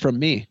I? From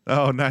me.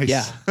 Oh, nice.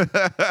 Yeah.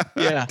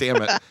 Yeah.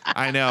 Damn it.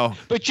 I know.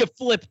 But you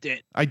flipped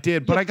it. I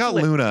did, but I got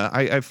Luna.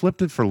 I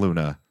flipped it for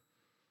Luna.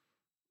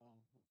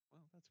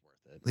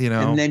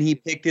 And then he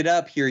picked it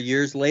up here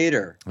years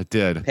later. I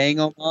did. Paying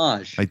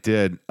homage. I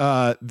did.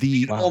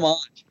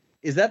 Homage.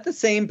 Is that the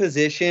same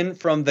position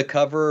from the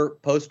cover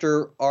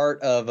poster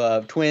art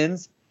of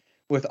Twins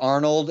with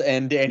Arnold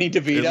and Danny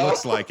DeVito? It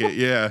looks like it,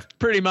 yeah.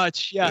 Pretty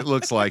much, yeah. It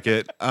looks like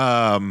it.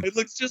 It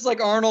looks just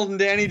like Arnold and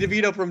Danny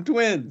DeVito from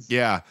Twins.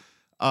 Yeah.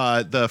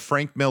 The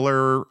Frank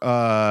Miller,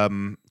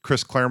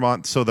 Chris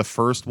Claremont. So the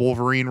first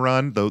Wolverine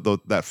run,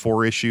 that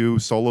 4-issue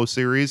solo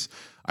series,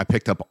 I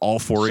picked up all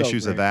 4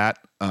 issues of that.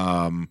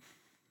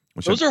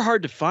 Those are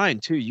hard to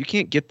find too. You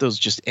can't get those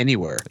just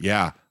anywhere.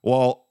 Yeah.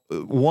 Well,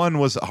 one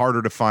was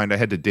harder to find. I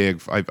had to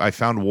dig. I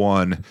found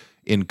one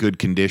in good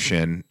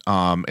condition.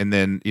 And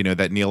then,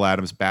 that Neil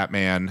Adams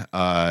Batman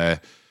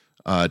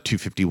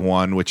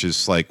 251, which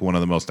is like one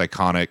of the most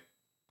iconic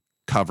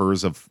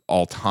covers of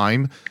all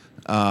time.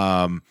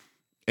 And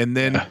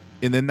then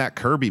that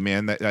Kirby,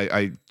 man, that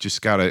I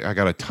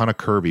got a ton of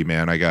Kirby,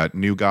 man. I got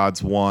New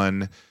Gods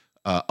 1,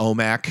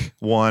 OMAC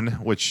 1,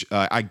 which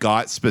I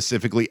got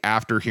specifically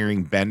after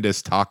hearing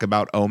Bendis talk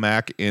about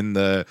OMAC in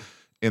the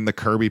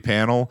Kirby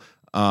panel.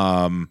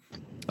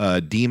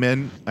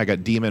 Demon, I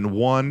got Demon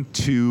 1,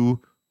 2,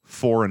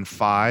 4, and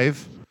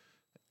 5.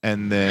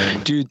 And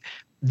then dude,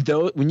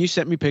 when you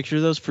sent me pictures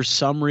of those, for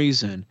some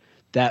reason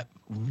that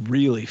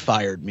really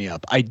fired me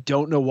up. I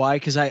don't know why,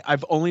 because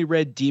I've only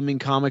read Demon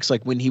comics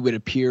like when he would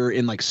appear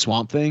in like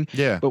Swamp Thing.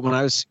 Yeah. But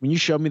when you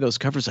showed me those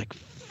covers, like,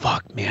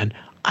 fuck, man,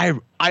 I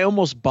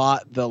almost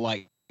bought the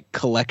like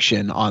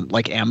collection on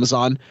like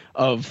Amazon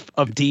of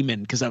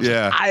Demon, because I was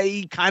like,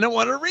 I kind of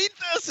want to read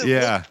this. It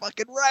looks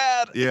fucking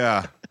rad.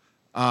 Yeah.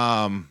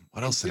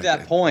 What else? To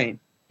that point,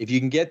 if you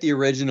can get the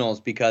originals,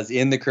 because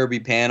in the Kirby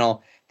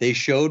panel they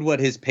showed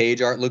what his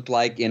page art looked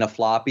like in a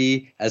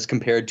floppy as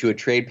compared to a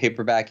trade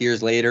paperback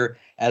years later,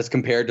 as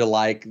compared to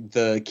like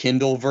the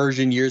Kindle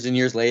version years and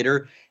years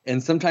later.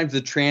 And sometimes the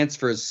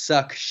transfers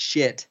suck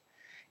shit,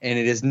 and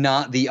it is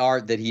not the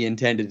art that he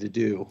intended to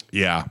do.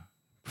 Yeah,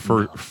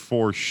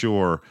 for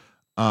sure.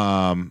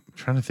 Trying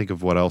to think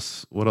of what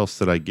else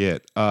did I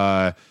get?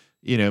 My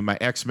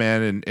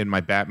X-Men and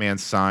my Batman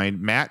signed.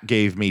 Matt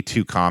gave me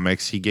 2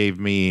 comics. He gave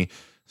me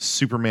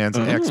Superman's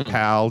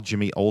ex-pal,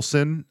 Jimmy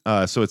Olsen.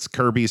 So it's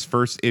Kirby's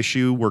first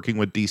issue working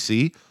with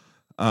DC.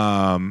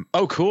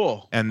 Oh,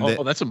 cool. And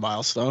that's a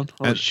milestone.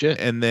 Holy shit.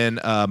 And then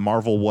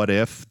Marvel What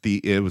If,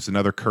 it was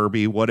another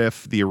Kirby. What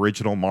if the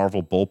original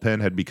Marvel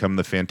bullpen had become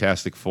the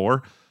Fantastic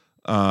Four?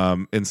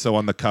 And so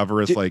on the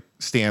cover is like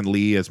Stan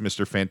Lee as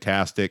Mr.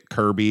 Fantastic,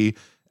 Kirby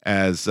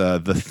as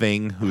the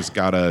Thing, who's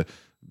got a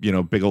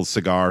big old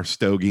cigar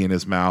stogie in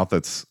his mouth.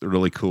 That's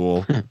really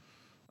cool.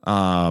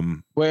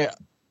 Wait,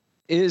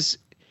 is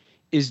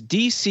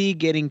DC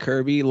getting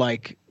Kirby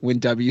like when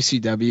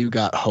WCW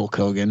got Hulk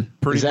Hogan?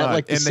 Pretty is that much.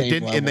 Like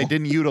the and they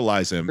didn't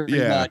utilize him. Pretty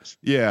much.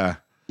 Yeah.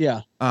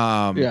 Yeah.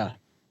 Yeah.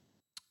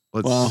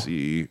 let's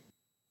see.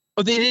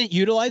 Oh, they didn't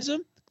utilize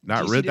him?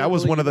 Not DC really. That didn't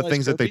was really one of the utilize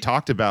things that they Kirby?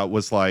 talked about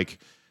was like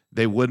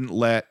they wouldn't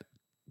let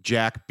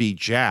Jack be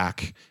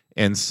Jack.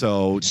 And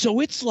so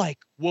it's like,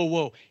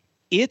 whoa.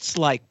 It's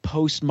like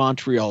post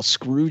Montreal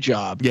screw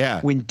job. Yeah.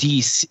 When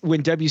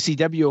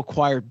WCW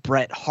acquired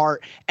Bret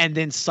Hart and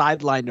then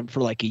sidelined him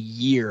for like a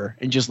year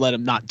and just let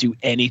him not do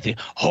anything.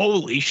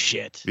 Holy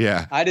shit.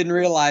 yeah. I didn't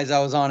realize I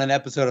was on an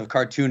episode of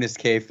Cartoonist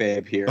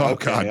Kayfabe here. Oh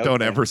Okay, God,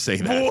 don't okay. ever say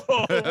that.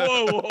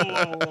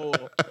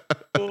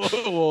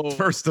 Whoa.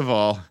 First of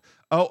all,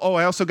 I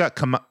also got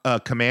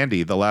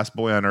Commandy, The Last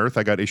Boy on Earth.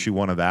 I got issue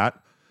 1 of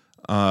that.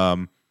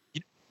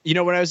 You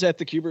know, when I was at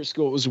the Kubert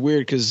School, it was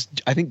weird because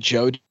I think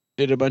Joe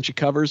did a bunch of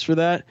covers for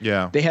that.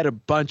 Yeah. They had a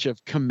bunch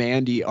of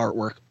Commandy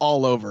artwork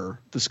all over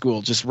the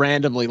school, just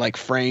randomly like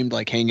framed,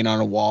 like hanging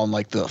on a wall on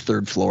like the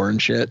 3rd floor and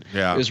shit.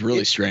 Yeah. It was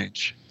really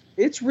strange.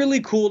 It's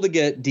really cool to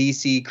get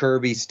DC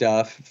Kirby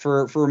stuff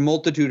for a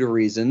multitude of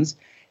reasons.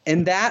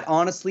 And that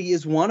honestly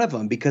is one of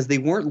them because they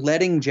weren't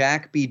letting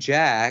Jack be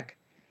Jack.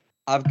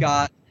 I've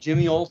got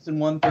Jimmy Olsen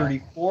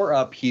 134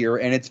 up here,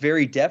 and it's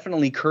very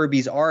definitely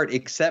Kirby's art,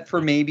 except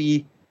for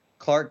maybe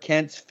Clark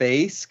Kent's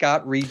face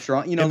got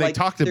redrawn. You know, And they like,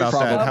 talked about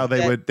there's that, stuff how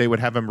they would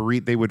have him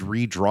they would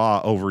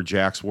redraw over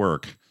Jack's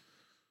work.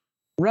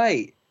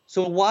 Right.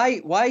 So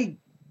why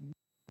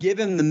give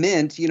him the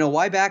mint? You know,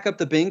 why back up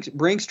the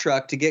Brinks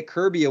truck to get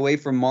Kirby away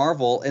from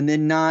Marvel and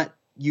then not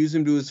use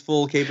him to his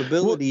full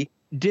capability?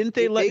 Didn't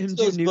they let him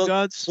do New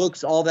Gods?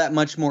 Looks all that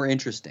much more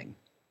interesting.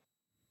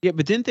 Yeah,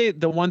 but didn't they?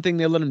 The one thing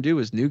they let him do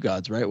was New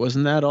Gods, right?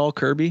 Wasn't that all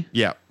Kirby?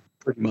 Yeah.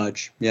 Pretty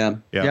much. Yeah.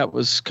 Yeah, it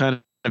was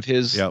kind of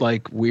his Yep.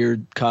 like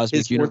weird cosmic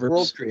His Fourth universe.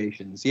 World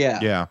creations. Yeah.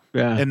 Yeah.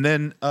 Yeah. And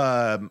then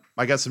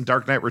I got some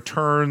Dark Knight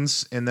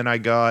Returns, and then I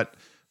got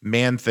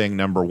Man Thing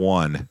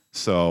 #1.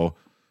 So,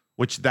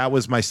 which that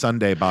was my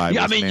Sunday buy.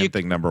 Yeah, I was mean, Man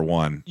Thing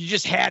 #1. You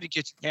just had to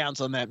get your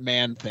hands on that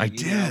man thing. I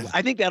you know? did.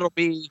 I think that'll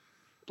be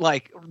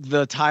like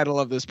the title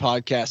of this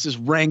podcast is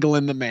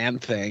wrangling the man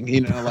thing. You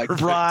know, like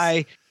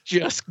Bry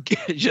just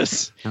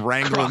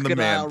Wrangling the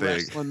man crocodile thing.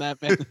 wrestling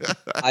that man.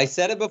 I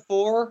said it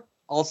before.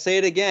 I'll say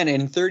it again.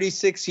 In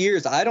 36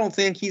 years, I don't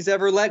think he's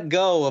ever let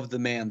go of the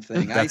man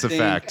thing. That's I a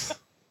think, fact.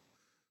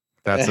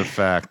 That's a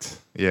fact.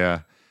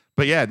 Yeah.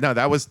 But yeah, no,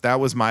 that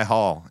was my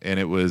haul, and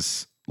it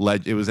was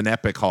an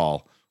epic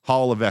haul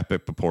of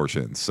epic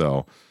proportions.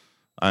 So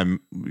I'm,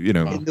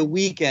 And the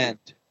weekend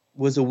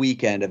was a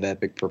weekend of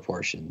epic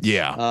proportions.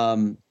 Yeah.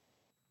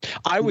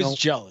 I was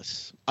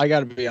jealous. I got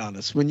to be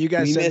honest. When you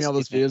guys We sent me missed all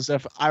this it. video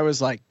stuff, I was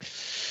like,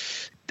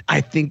 I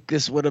think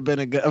this would have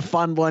been a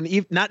fun one.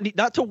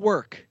 Not to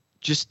work,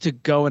 just to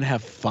go and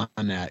have fun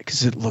at,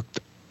 because it looked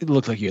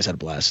like you guys had a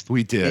blast.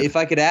 We did. If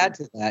I could add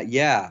to that,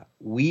 yeah,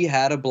 we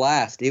had a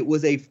blast. It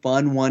was a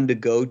fun one to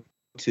go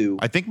to.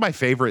 I think my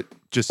favorite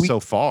just so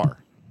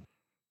far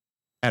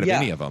out of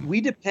any of them.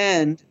 We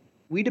depend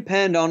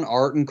on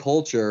art and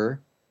culture,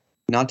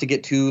 not to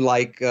get too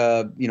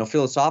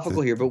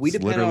philosophical here, but we It's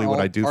depend literally on what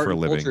I art do for a and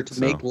living, culture to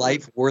so. make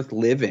life worth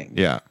living.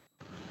 Yeah.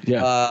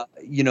 Yeah.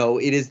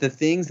 It is the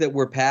things that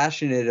we're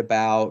passionate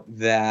about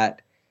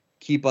that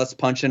keep us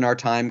punching our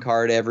time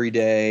card every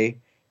day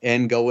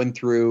and going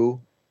through,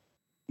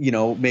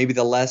 maybe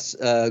the less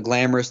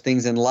glamorous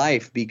things in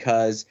life,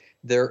 because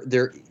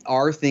there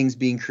are things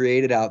being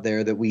created out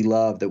there that we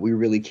love, that we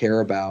really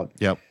care about.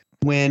 Yep.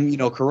 When,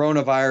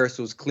 coronavirus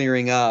was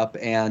clearing up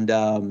and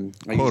I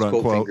use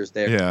quote fingers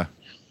there. Yeah.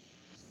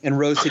 And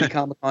Rose City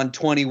Comic Con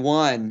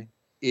 21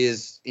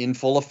 is in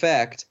full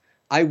effect.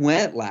 I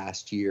went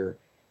last year,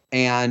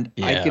 and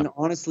I Yeah. can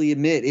honestly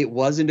admit it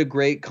wasn't a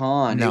great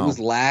con. No. It was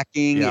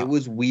lacking. Yeah. It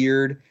was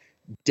weird.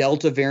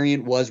 Delta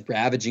variant was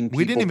ravaging people.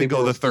 We didn't even People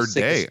go were the still third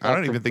sick as day. I don't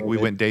fuck even from think we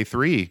COVID. went day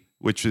 3,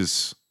 which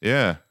is,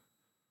 yeah.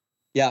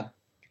 Yeah.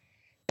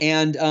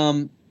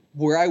 And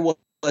where I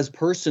was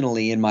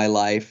personally in my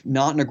life,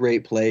 not in a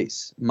great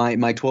place. My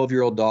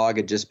 12-year-old dog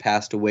had just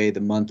passed away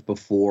the month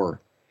before.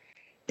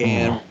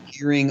 And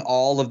hearing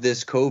all of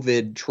this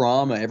COVID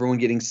trauma, everyone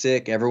getting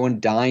sick, everyone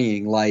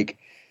dying,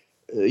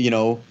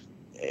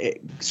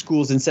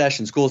 schools in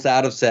session, schools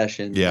out of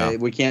session. Yeah.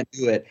 We can't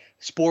do it.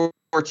 Sports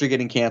are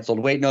getting canceled.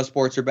 Wait, no,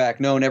 sports are back.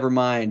 No, never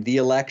mind. The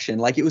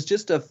election. It was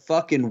just a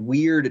fucking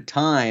weird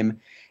time.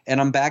 And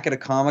I'm back at a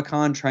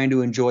Comic-Con trying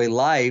to enjoy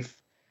life.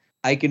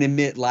 I can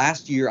admit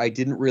last year I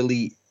didn't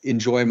really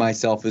enjoy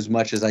myself as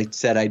much as I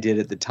said I did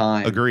at the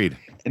time. Agreed.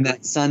 And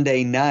that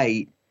Sunday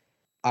night,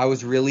 I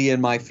was really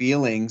in my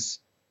feelings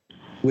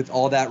with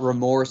all that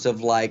remorse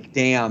of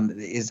damn,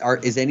 is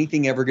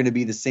anything ever going to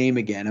be the same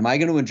again? Am I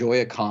going to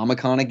enjoy a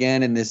Comic-Con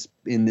again in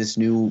this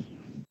new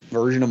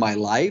version of my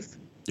life?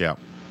 Yeah.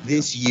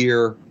 This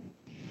year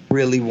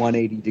really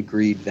 180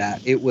 degreed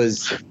that. It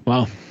was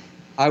Wow.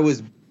 I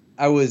was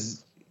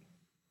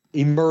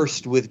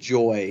immersed with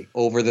joy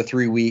over the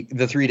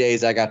 3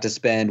 days I got to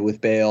spend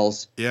with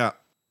Bales Yeah.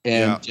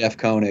 and Yeah. Jeff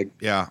Koenig.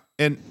 Yeah.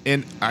 And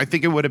I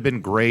think it would have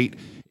been great.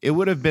 It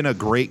would have been a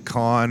great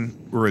con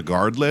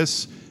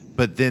regardless,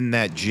 but then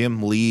that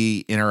Jim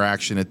Lee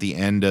interaction at the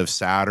end of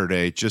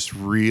Saturday just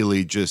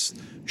really just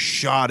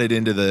shot it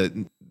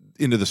into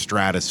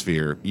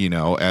stratosphere,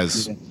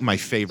 as my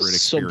favorite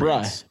So,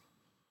 experience.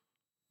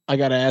 I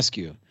got to ask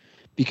you,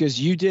 because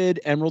you did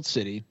Emerald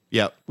City,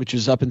 Yep. which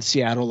was up in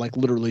Seattle, like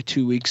literally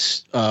 2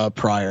 weeks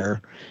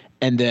prior,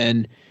 and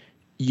then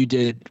you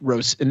did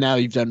Rose, and now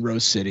you've done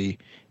Rose City,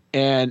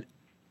 and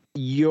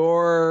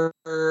your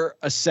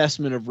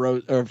assessment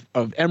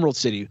of Emerald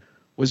City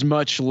was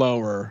much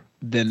lower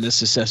than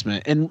this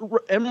assessment. And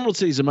Emerald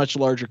City is a much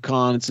larger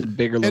con. It's a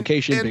bigger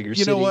location, and bigger you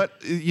city. know what?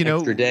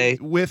 Extra day.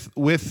 With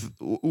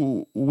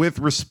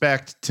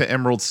respect to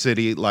Emerald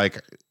City,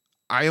 like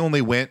I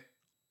only went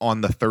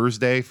on the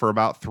Thursday for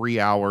about 3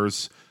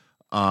 hours.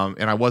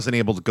 And I wasn't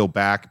able to go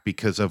back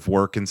because of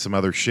work and some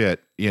other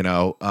shit,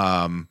 So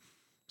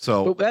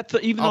But that's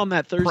even I'll on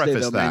that Thursday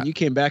preface though, man, that. you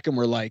came back and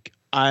were like,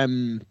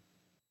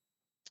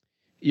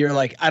 you're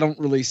like, I don't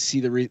really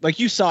see like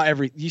you saw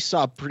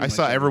pretty I much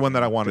saw everyone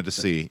that I everything. wanted to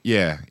see.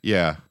 Yeah.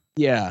 Yeah.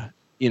 Yeah.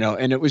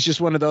 And it was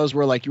just one of those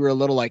where like you were a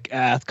little like,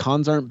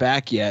 cons aren't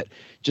back yet.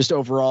 Just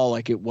overall,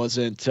 like it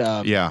wasn't.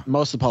 Yeah.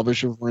 Most of the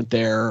publishers weren't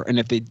there, and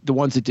if the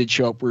ones that did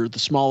show up were the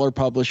smaller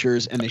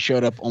publishers, and they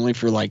showed up only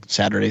for like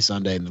Saturday,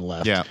 Sunday, and then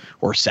left. Yeah.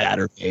 Or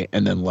Saturday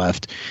and then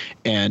left.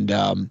 And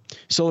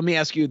so let me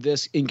ask you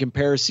this: in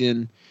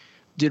comparison,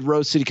 did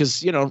Rose City?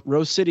 Because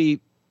Rose City,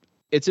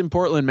 it's in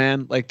Portland,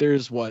 man. Like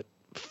there's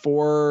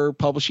 4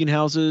 publishing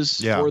houses,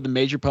 Yeah. 4 of the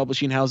major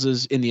publishing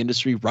houses in the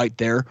industry right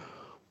there.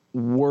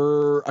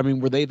 Were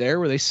they there?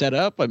 Were they set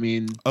up?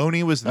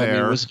 Oni was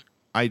there.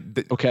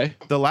 Okay.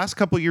 The last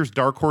couple of years,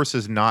 Dark Horse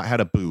has not had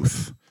a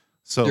booth.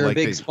 So They're like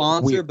a big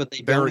sponsor, but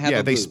they don't have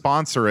a they booth.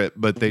 sponsor it,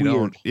 but they Weird.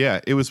 don't.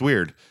 Yeah, it was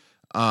weird.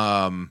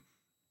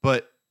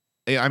 But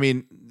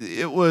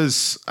it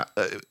was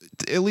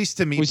at least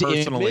to me Was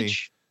personally.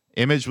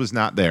 Image was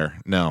not there.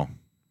 No.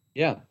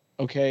 Yeah.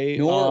 Okay.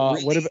 Nor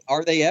what about?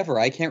 are they ever?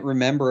 I can't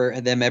remember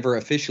them ever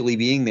officially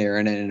being there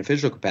in an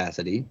official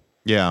capacity.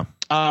 Yeah.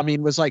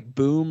 Was like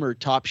Boom or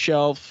Top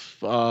Shelf?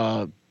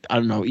 I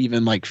don't know.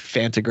 Even like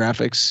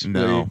Fantagraphics.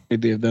 No.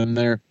 Maybe of them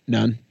there.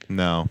 None.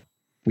 No.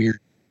 Weird.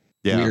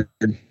 Yeah.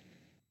 Weird.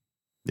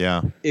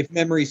 Yeah. If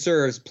memory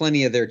serves,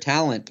 plenty of their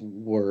talent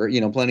were,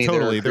 plenty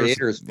Totally. of their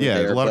creators were yeah,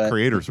 there. a lot of but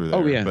creators were there.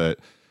 Oh, yeah. But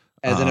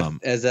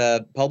as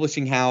a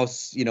publishing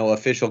house,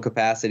 official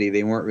capacity,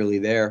 they weren't really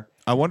there.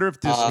 I wonder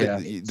if this.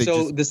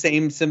 The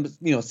same,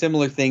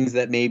 similar things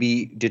that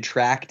maybe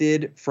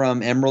detracted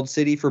from Emerald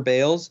City for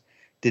Bales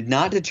did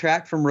not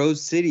detract from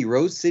Rose City.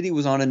 Rose City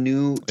was on a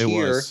new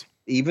tier. was.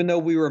 Even though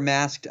we were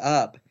masked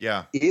up,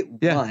 Yeah. it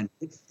won.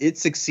 It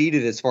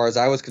succeeded as far as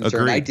I was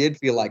concerned. Agreed. I did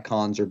feel like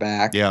cons are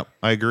back. Yeah,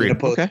 I agree. In a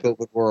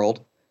post-COVID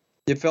world.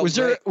 It felt Was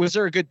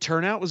there a good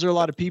turnout? Was there a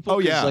lot of people? Oh,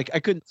 yeah. 'Cause, like I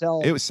couldn't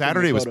tell. It was from the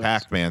Saturday was photos.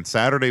 packed, man.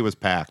 Saturday was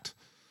packed.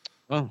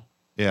 Oh.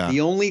 Yeah.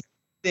 The only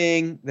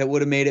thing that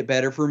would have made it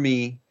better for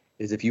me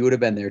is if you would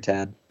have been there,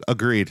 Tad.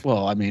 Agreed.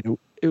 Well,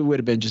 it would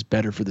have been just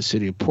better for the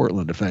city of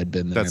Portland if I had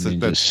been there.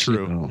 That's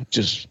true.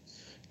 Just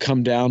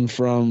come down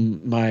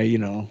from my,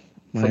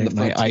 From the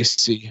my frontier.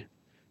 icy,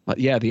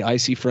 the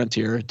icy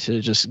frontier to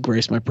just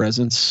grace my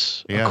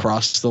presence Yeah.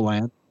 across the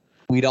land.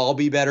 We'd all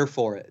be better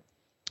for it.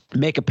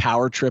 Make a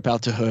power trip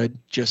out to Hood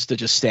just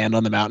to stand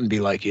on the mountain and be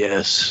like,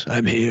 yes,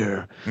 I'm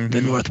here,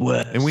 the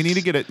Northwest. And we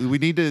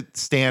need to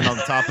stand on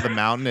the top of the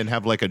mountain and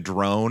have like a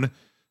drone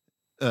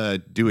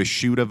do a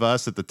shoot of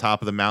us at the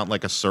top of the mountain,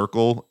 like a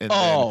circle, and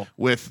then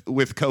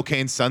with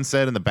Cocaine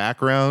Sunset in the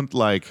background.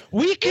 Like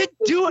We could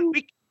do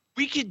it.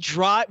 We could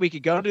drive. We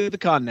could go to the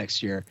con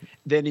next year.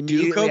 Then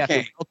immediately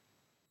cocaine.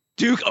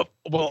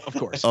 well, of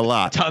course, a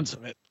lot, tons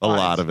of it. a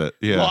lot of it.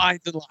 Yeah.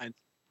 Lines and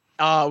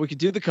lines. We could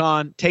do the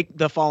con, take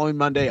the following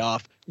Monday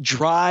off,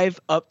 drive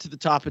up to the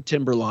top of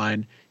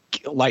Timberline,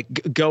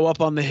 go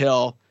up on the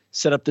hill,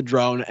 set up the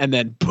drone, and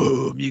then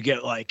boom, you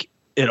get like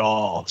it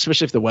all.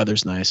 Especially if the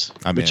weather's nice,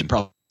 I'm which in. it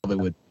probably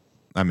would.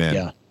 I'm in.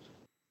 Yeah.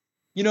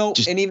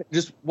 And even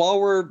just while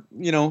we're,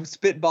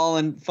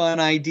 spitballing fun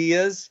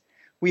ideas,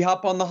 we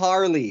hop on the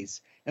Harleys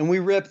and we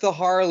rip the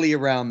Harley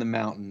around the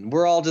mountain.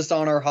 We're all just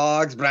on our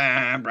hogs.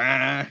 Blah,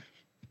 blah.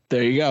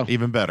 There you go.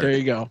 Even better. There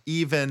you go.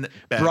 Even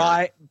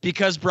better.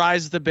 Because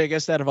Bry's the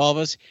biggest out of all of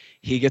us,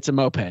 he gets a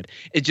moped.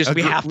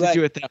 We have to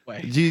do it that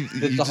way. You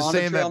the just Honda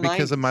saying Trail that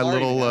because of my 9?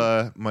 Sorry,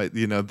 little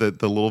man.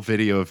 the little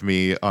video of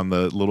me on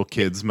the little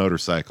kid's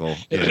motorcycle.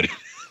 Yeah.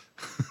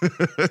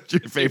 It's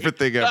your favorite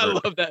thing ever. I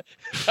love that.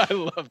 I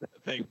love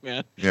that thing,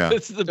 man. Yeah.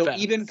 It's the So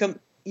best.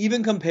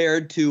 even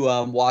compared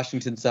to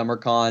Washington Summer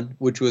Con,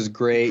 which was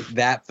great,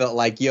 that felt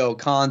like,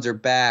 cons are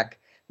back.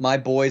 My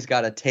boys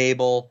got a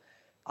table.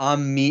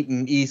 I'm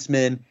meeting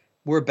Eastman.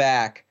 We're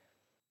back.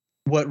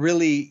 What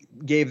really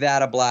gave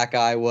that a black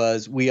eye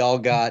was we all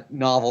got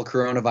novel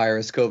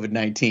coronavirus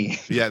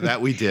COVID-19. Yeah,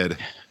 that we did.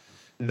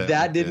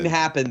 That didn't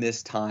happen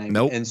this time.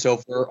 Nope. And so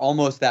for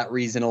almost that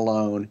reason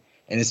alone,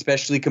 and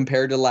especially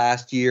compared to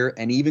last year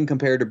and even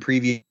compared to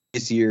previous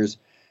years,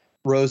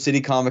 Rose City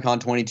Comic Con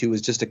 22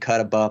 was just a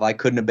cut above. I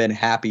couldn't have been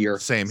happier.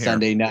 Same here.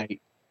 Sunday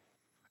night.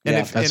 And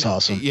Yeah, that's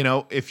awesome.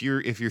 If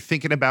you're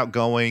thinking about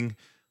going,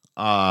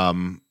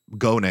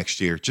 go next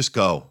year. Just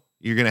go.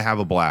 You're gonna have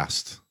a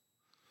blast.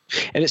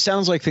 And it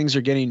sounds like things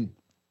are getting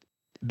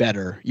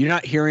better. You're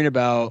not hearing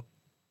about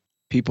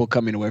people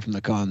coming away from the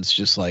cons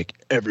just like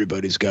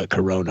everybody's got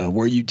corona,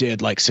 where you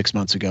did like 6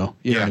 months ago.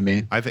 You know what I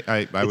mean? I think I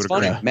would It's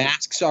funny. agree.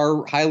 Masks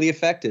are highly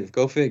effective.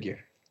 Go figure.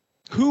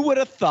 Who would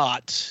have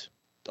thought?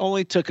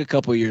 Only took a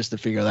couple years to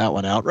figure that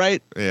one out,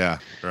 right? Yeah,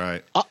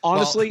 right.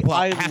 Honestly, well,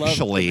 I love the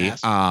actually,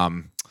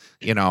 mask.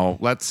 you know,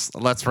 let's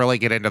really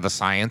get into the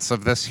science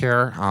of this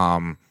here.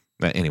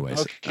 But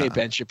anyways, Okay,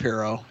 Ben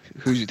Shapiro,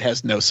 who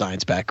has no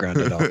science background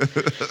at all.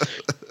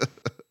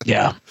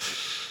 Yeah.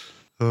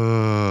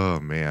 oh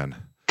man.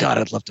 God,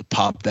 I'd love to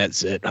pop that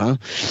zit, huh?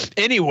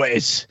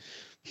 Anyways,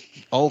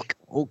 old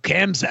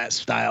Camzat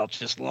style,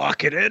 just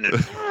lock it in.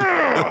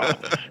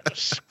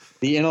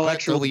 The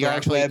intellectual Actually,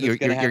 dark web is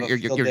going to have a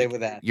field day with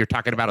that. You're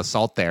talking about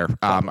assault there.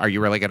 Are you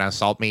really going to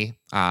assault me?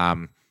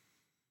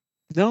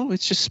 No,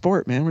 it's just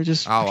sport, man. We're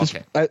just. Oh, just,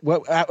 okay.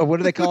 What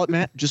do they call it,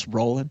 Matt? Just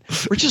rolling.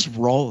 We're just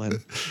rolling.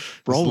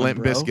 Rolling, Limp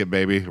bro. Biscuit,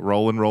 baby.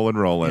 Rolling.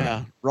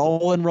 Yeah,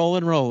 rolling.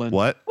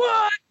 What?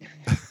 What?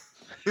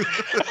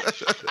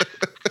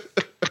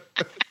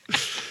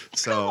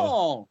 So,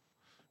 Oh,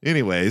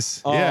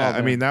 anyways, Oh, yeah. I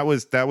man. mean, that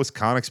was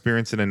con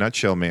experience in a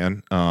nutshell,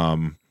 man.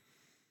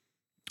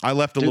 I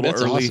left a Dude, little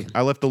that's early. awesome.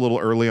 I left a little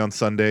early on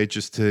Sunday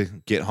just to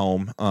get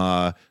home.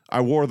 I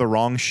wore the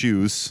wrong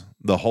shoes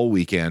the whole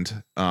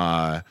weekend.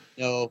 no.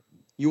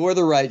 You wore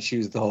the right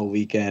shoes the whole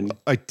weekend.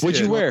 I did. What'd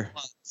you wear?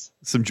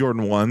 Some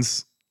Jordan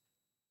 1s.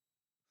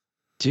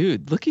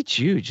 Dude, look at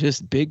you,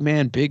 just big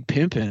man, big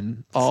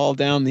pimping all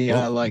down the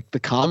like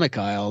the comic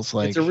aisles.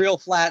 Like It's a real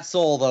flat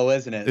sole, though,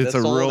 isn't it? It's The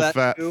a sole of real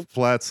that shoe?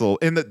 flat sole.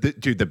 And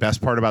dude, the best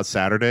part about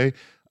Saturday,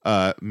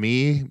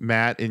 me,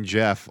 Matt, and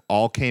Jeff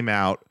all came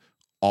out,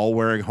 all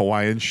wearing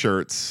Hawaiian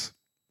shirts,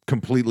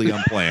 completely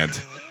unplanned.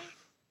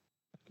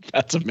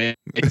 that's amazing.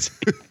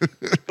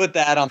 Put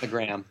that on the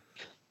gram.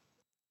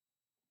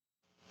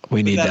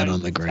 We need Put that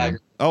on the gram.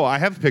 Tiger. Oh, I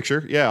have a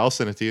picture. Yeah, I'll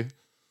send it to you.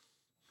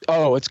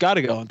 Oh, it's got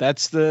to go.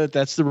 That's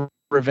the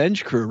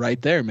revenge crew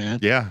right there, man.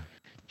 Yeah,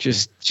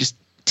 Just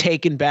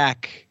taking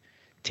back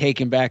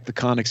the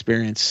con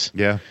experience.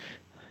 yeah.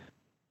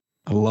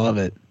 I love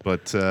it.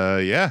 But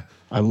yeah,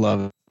 I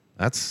love it.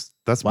 that's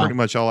Wow. pretty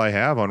much all I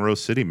have on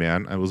Rose City,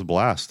 man. It was a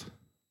blast.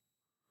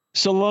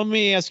 So let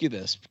me ask you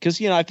this,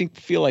 because I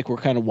feel like we're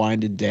kind of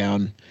winding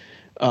down.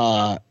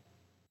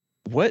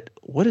 What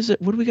is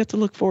it? What do we got to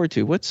look forward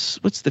to? What's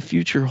the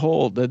future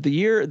hold? The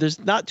year, there's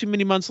not too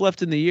many months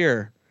left in the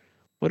year.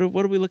 What are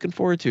we looking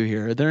forward to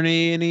here? Are there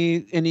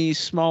any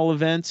small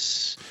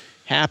events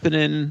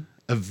happening?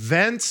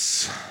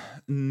 Events?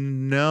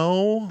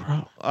 No.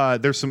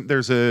 There's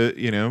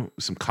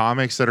some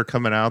comics that are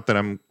coming out that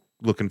I'm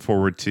looking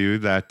forward to.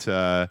 That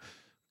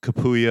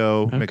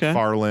Capullo, Okay.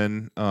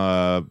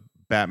 McFarlane,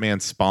 Batman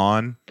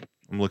Spawn.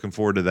 I'm looking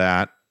forward to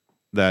that.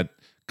 That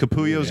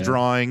Capullo's Yeah.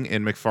 drawing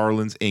and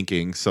McFarlane's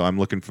inking. So I'm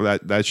looking for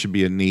that. That should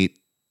be a neat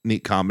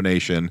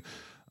combination.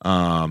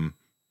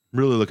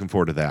 Really looking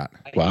forward to that.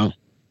 Wow.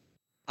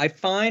 I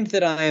find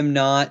that I am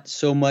not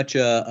so much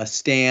a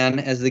stan,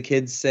 as the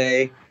kids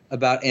say,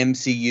 about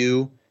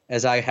MCU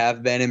as I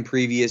have been in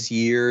previous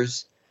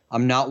years.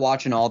 I'm not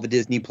watching all the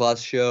Disney Plus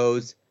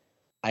shows.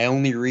 I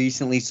only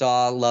recently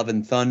saw Love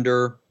and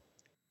Thunder.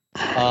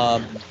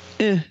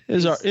 It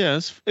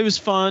was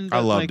fun. I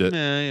but loved it.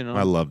 I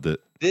I loved it.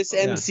 This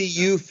Yeah.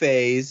 MCU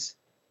phase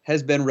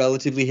has been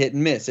relatively hit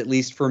and miss, at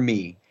least for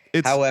me.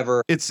 It's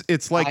However, it's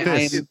like I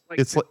this. am-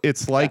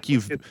 It's like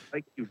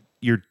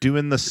you're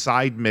doing the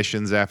side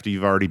missions after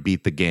you've already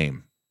beat the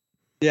game.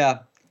 yeah,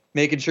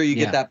 making sure you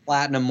Yeah. get that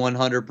platinum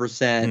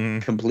 100%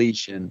 Mhm.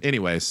 completion.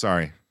 Anyway,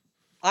 sorry.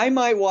 I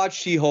might watch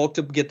She-Hulk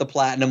to get the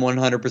platinum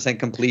 100%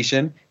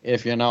 completion,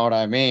 if you know what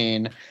I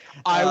mean.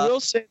 I will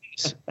say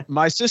this.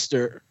 My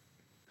sister,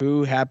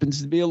 who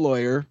happens to be a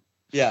lawyer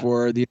Yeah.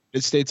 for the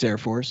United States Air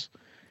Force,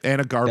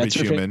 And a garbage that's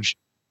her human. favorite-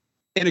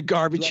 and a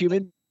garbage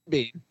human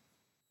being,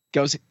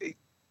 goes,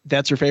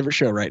 that's her favorite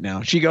show right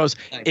now. She goes,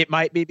 Nice. it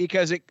might be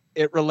because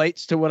it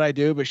relates to what I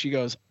do, but she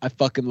goes, I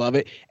fucking love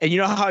it. And you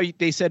know how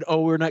they said,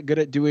 oh, we're not good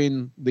at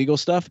doing legal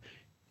stuff?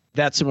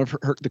 That's some of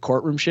the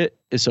courtroom shit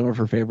is some of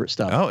her favorite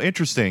stuff. Oh,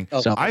 interesting.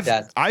 Oh, So-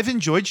 I've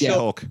enjoyed Yeah.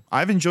 She-Hulk.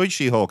 I've enjoyed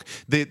She-Hulk.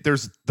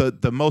 There's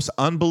the most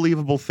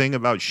unbelievable thing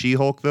about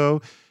She-Hulk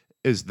though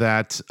is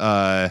that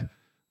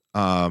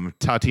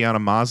Tatiana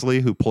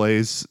Maslany, who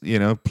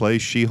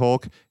plays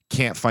She-Hulk,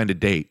 can't find a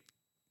date.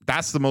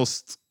 That's the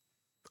most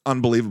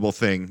unbelievable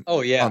thing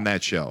Oh, yeah. on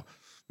that show No,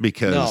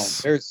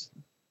 because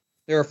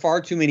there are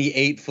far too many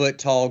 8-foot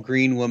tall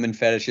green woman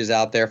fetishes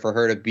out there for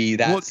her to be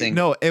that well,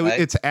 single. no, right?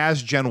 it's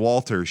as Jen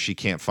Walters, she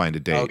can't find a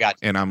date. Oh, gotcha.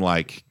 And I'm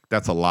like,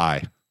 that's a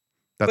lie.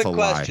 That's Quick a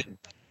lie. question.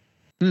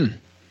 Hmm.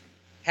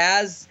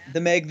 Has the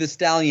Meg the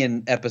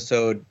Stallion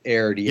episode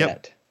aired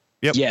yet?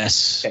 Yep.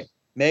 Yes. Okay.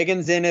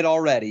 Megan's in it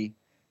already.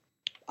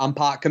 I'm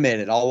pot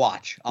committed. I'll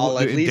watch. I'll Well,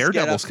 at least Daredevil's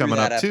get up through coming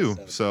that up too.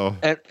 episode. So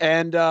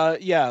And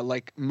yeah,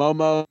 like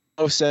Momo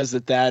says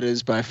that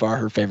is by far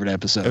her favorite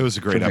episode. It was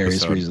a great for various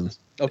episode. reasons.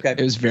 Okay.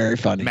 It was very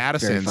funny.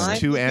 Madison's Very funny.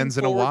 two I'm N's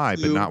and a looking Y,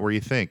 but forward not to- where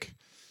you think.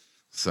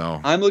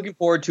 So I'm looking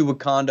forward to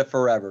Wakanda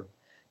Forever.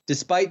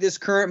 despite this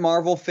current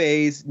Marvel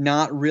phase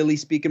not really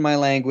speaking my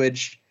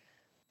language,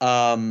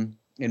 and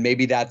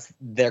maybe that's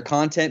their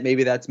content,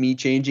 maybe that's me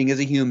changing as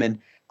a human,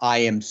 I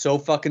am so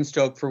fucking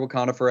stoked for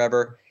Wakanda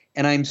Forever,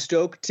 and I'm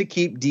stoked to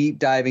keep deep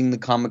diving the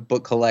comic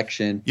book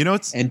collection,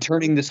 and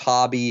turning this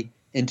hobby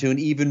into an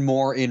even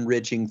more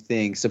enriching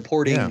thing,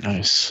 supporting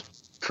Nice.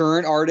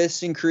 current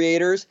artists and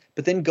creators,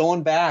 but then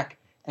going back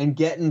and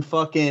getting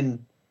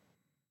fucking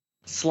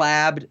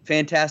slabbed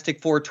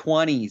Fantastic Four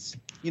 20s.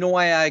 You know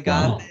why I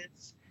got this?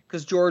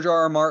 Because George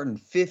R.R. Martin,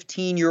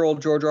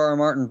 15-year-old George R.R.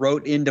 Martin,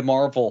 wrote into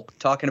Marvel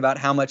talking about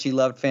how much he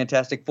loved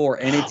Fantastic Four,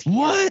 and it's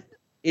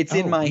It's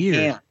in my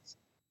hands.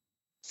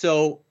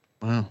 So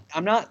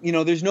I'm not,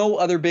 there's no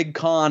other big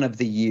con of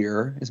the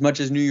year, as much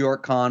as New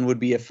York Con would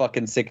be a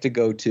fucking sick to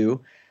go to.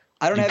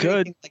 I don't have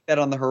anything like that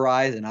on the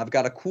horizon. I've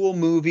got a cool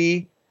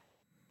movie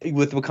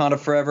with Wakanda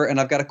Forever, and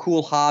I've got a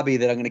cool hobby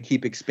that I'm going to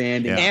keep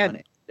expanding on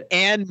it.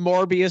 And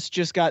Morbius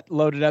just got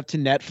loaded up to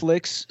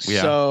Netflix.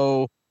 Yeah.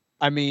 So,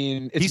 I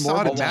mean, it's He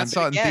saw it. Matt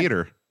saw it in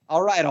theater.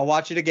 All right, I'll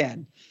watch it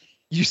again.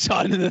 You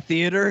saw it in the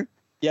theater?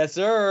 Yes,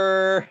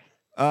 sir.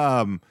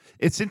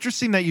 It's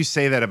interesting that you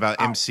say that about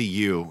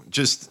MCU.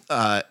 Just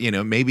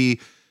maybe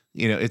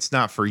it's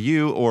not for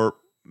you, or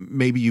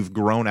maybe you've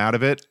grown out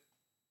of it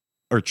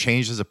or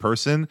changed as a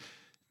person.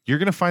 You're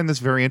going to find this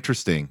very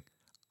interesting.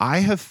 I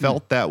have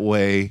felt that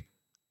way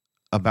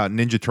about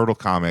Ninja Turtle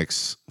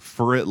comics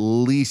for at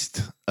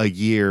least a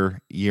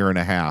year and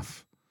a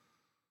half.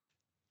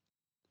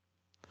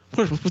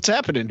 What's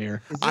happening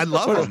here? I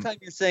love them. First time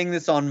you're saying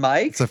this on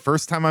mic? It's the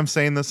first time I'm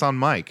saying this on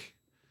mic.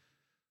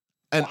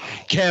 And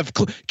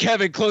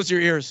Kevin, close your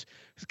ears.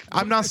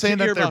 I'm not saying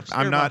that they're.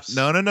 I'm not.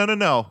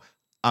 No.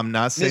 I'm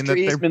not saying Mr. that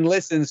they're. Eastman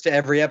listens to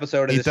every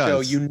episode of the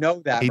show. You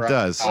know that, He right?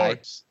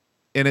 does.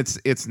 And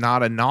it's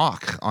not a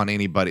knock on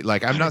anybody.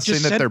 Like, I'm not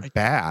saying that they're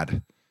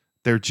bad.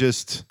 They're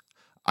just.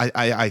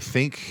 I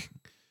think.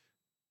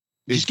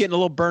 Just getting a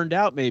little burned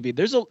out, maybe.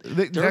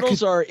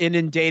 Turtles are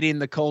inundating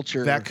the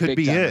culture. That could big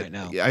be time it. right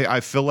now.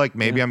 I feel like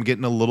maybe I'm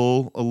getting a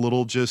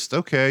little just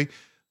okay.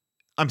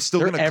 I'm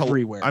still They're gonna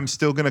everywhere. I'm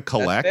still gonna That's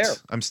collect. fair.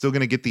 I'm still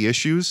gonna get the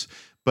issues,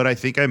 but I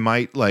think I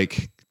might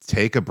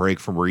take a break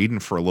from reading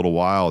for a little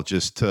while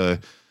just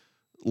to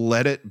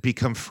let it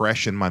become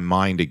fresh in my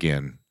mind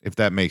again, if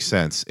that makes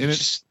sense. And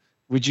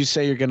would you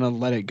say you're gonna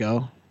let it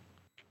go?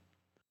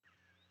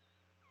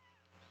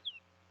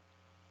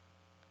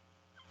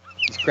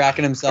 He's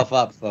cracking himself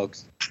up,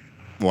 folks.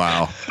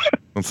 Wow.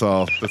 That's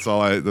all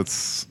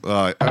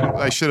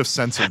I should have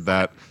censored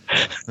that.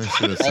 I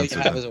should have All you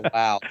censored have that. is a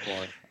wow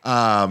for it.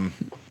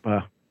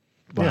 Wow.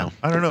 Yeah,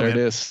 I don't know. There man.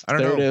 it is. I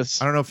don't There know. it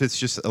is. I don't know if it's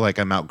just like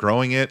I'm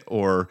outgrowing it,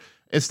 or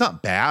it's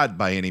not bad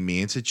by any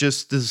means. It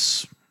just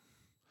is.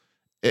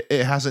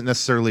 It hasn't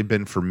necessarily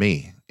been for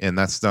me, and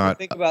that's not.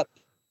 Think about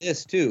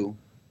this too.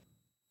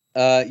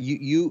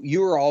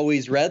 You are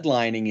always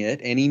redlining it.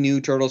 Any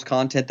new Turtles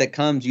content that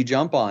comes, you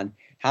jump on.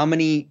 How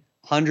many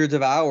hundreds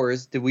of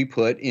hours did we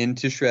put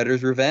into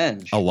Shredder's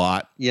Revenge? A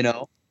lot.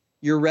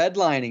 You're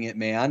redlining it,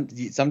 man.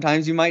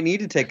 Sometimes you might need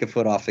to take a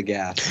foot off the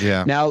gas.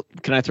 Yeah. Now,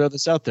 can I throw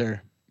this out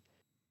there?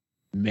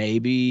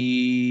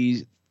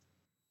 Maybe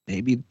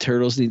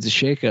Turtles needs a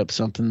shakeup,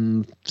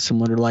 something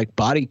similar to like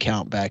Body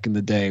Count back in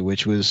the day,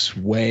 which was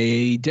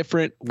way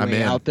different,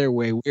 way out there,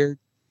 way weird.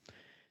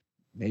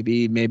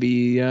 Maybe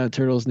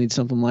Turtles need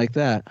something like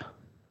that.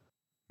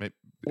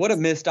 What a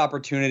missed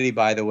opportunity,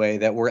 by the way,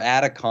 that we're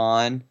at a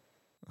con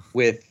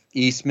with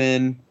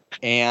Eastman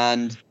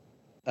and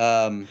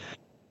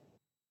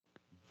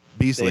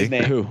Beasley.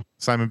 Who?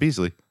 Simon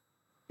Beasley.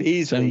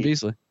 Simon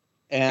Beasley.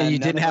 And you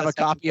didn't have a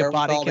copy of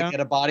Body Count? To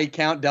get a Body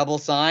Count double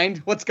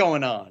signed? What's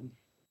going on?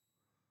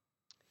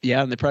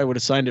 Yeah, and they probably would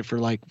have signed it for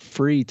like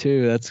free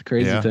too. That's the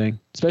crazy thing,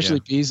 especially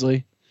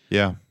Beasley.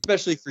 Yeah.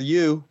 Especially for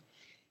you.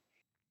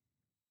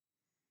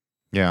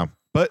 Yeah.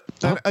 But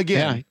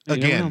again,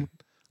 know.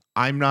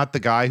 I'm not the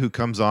guy who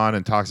comes on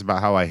and talks about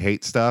how I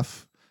hate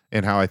stuff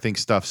and how I think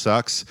stuff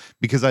sucks,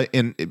 because I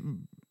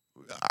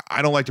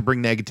don't like to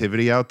bring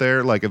negativity out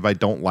there. Like, if I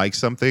don't like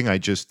something, I'm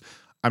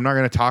not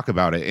going to talk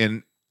about it.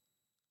 And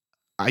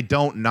I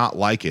don't not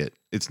like it.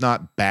 It's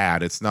not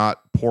bad. It's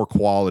not poor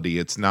quality.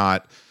 It's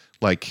not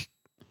like,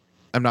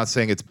 I'm not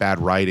saying it's bad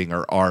writing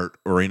or art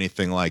or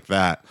anything like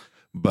that,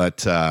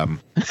 but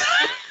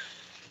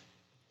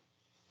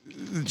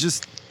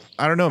just,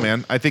 I don't know,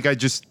 man. I think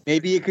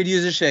maybe it could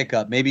use a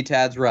shakeup. Maybe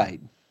Tad's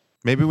right.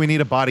 Maybe we need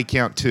a Body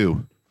Count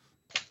too.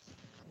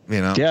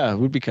 Yeah, it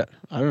would be.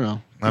 I don't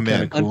know. I'm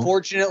in. Cool.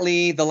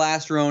 Unfortunately, The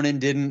Last Ronin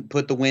didn't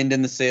put the wind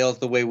in the sails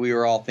the way we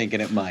were all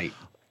thinking it might.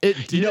 It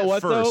did. You know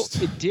what first.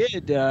 though? It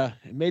did.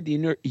 It made the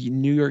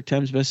New York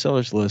Times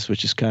bestsellers list,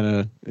 which is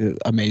kind of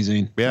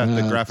amazing. Yeah,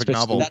 the graphic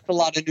novel. That's a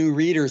lot of new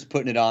readers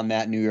putting it on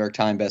that New York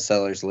Times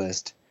bestsellers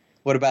list.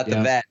 What about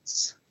the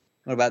vets?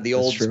 What about the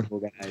old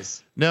school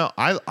guys? No,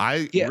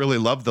 I really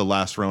loved The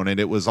Last Ronin.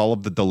 It was all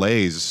of the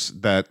delays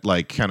that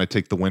like kind of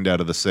take the wind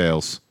out of the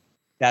sails.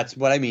 That's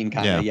what I mean,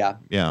 kind of. Yeah.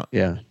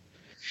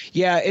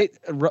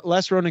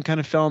 Last Ronin kind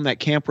of fell in that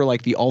camp where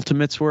like the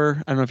Ultimates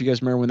were. I don't know if you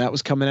guys remember when that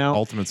was coming out.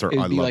 Ultimates I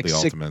love the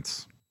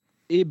Ultimates.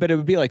 but it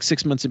would be like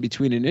 6 months in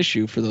between an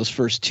issue for those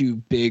first two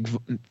big,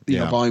 you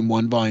know, volume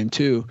 1, volume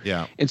 2.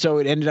 Yeah. And so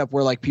it ended up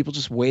where like people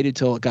just waited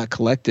till it got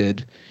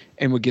collected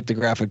and would get the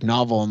graphic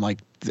novel. And like,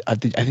 I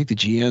think the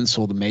GN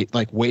sold them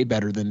like way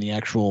better than the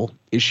actual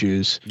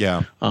issues.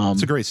 Yeah.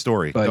 It's a great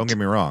story. but- Don't get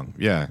me wrong.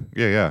 Yeah.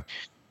 Yeah.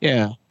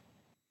 Yeah.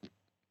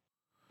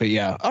 But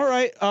yeah. All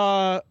right.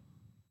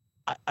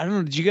 I don't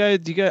know. Do you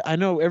guys, I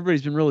know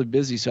everybody's been really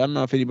busy, so I don't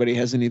know if anybody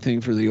has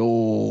anything for the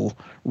old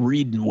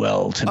reading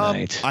well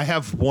tonight. I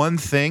have one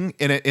thing,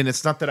 and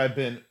it's not that I've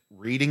been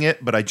reading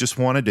it, but I just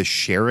wanted to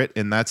share it,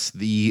 and that's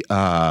the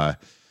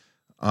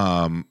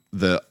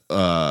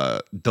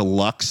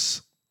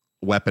deluxe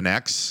Weapon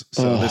X.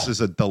 So this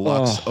is a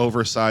deluxe,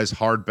 oversized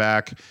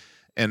hardback,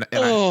 and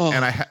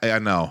I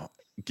know.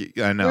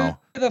 Where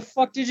the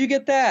fuck did you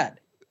get that?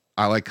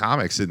 I like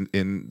comics,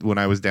 and when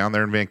I was down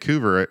there in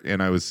Vancouver,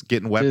 and I was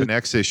getting Weapon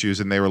X issues,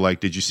 and they were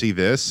like, "Did you see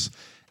this?"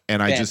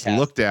 And I just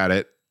looked at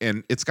it,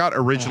 and it's got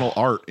original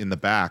art in the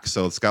back,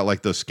 so it's got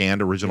like those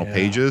scanned original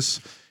pages,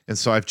 and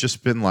so I've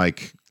just been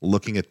like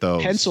looking at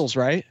those Pencils,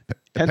 right?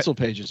 Pencil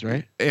pages,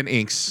 right? And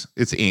inks.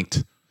 It's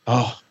inked.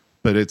 Oh,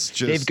 but it's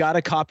just they've got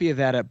a copy of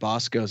that at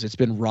Bosco's. It's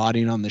been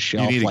rotting on the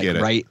shelf, need to like get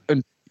it. right.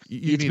 And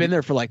it's been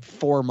there for like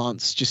 4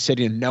 months, just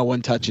sitting, and no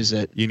one touches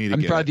it. You need to I'm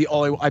get probably it. the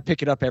only. I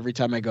pick it up every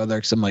time I go there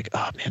because I'm like,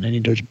 oh man, I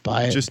need to just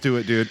buy it. Just do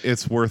it, dude.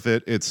 It's worth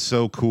it. It's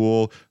so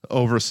cool.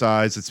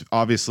 Oversized. It's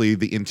obviously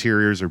the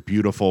interiors are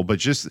beautiful, but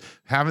just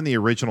having the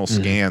original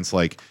scans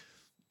like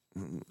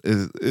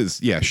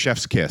is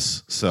chef's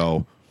kiss.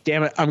 So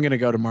damn it, I'm gonna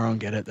go tomorrow and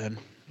get it then.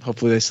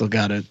 Hopefully they still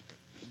got it.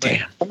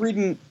 Damn. I'm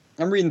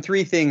reading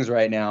 3 things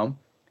right now.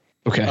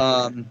 Okay.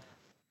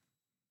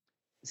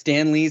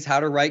 Stan Lee's How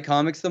to Write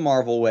Comics the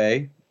Marvel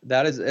Way.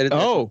 That is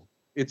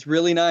it's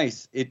really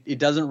nice. It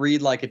doesn't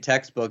read like a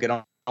textbook. It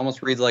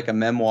almost reads like a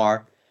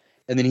memoir.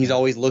 And then he's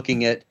always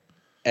looking at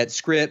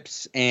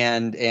scripts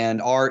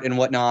and art and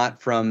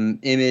whatnot from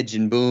Image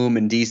and Boom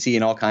and DC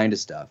and all kind of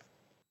stuff.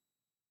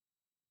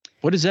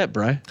 What is that,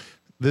 Bri?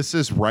 this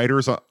is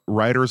writers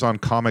on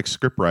comic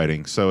script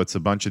writing. So it's a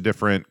bunch of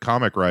different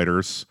comic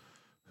writers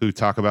who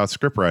talk about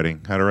script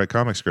writing, how to write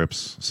comic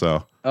scripts.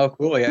 So oh,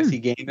 cool. Yeah, I see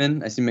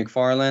Gaiman. I see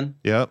McFarlane.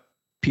 Yep.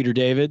 Peter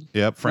David.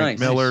 Yep. Frank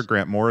Nice. Miller,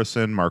 Grant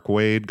Morrison, Mark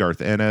Waid,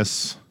 Garth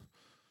Ennis.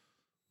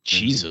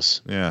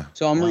 Jesus. Yeah.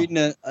 So I'm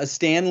reading a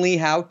Stan Lee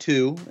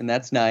how-to, and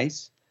that's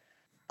nice.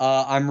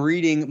 I'm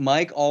reading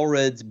Mike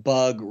Allred's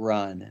Bug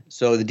Run.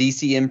 So the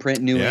DC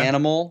imprint Young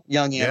Animal,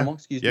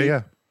 excuse me.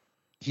 Yeah.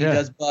 He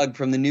does Bug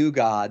from the New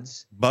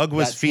Gods. Bug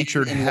was Got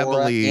featured Sandy and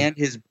Laura heavily. and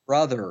his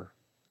brother.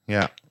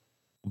 Yeah.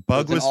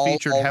 Bug So it's was an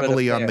featured all-red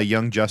heavily on affair. the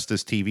Young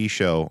Justice TV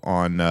show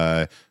on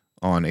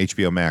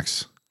HBO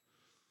Max.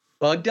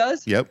 Bug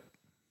does? Yep.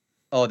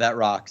 Oh, that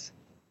rocks.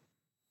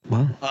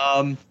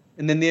 Wow.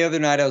 And then the other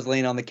night I was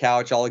laying on the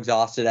couch all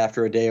exhausted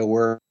after a day of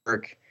work.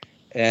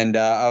 And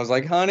I was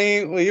like,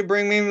 honey, will you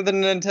bring me the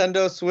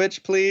Nintendo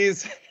Switch,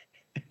 please?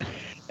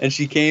 And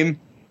she came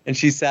and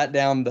she sat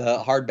down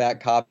the hardback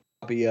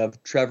copy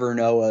of Trevor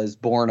Noah's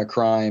Born a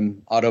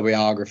Crime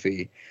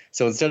autobiography.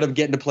 So instead of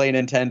getting to play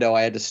Nintendo,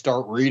 I had to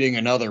start reading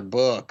another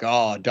book.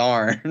 Oh,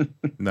 darn.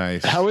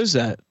 Nice. How is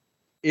that?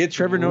 It's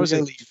Trevor Noah's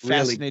really, a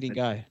fascinating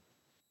guy.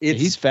 It's,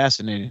 He's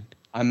fascinating.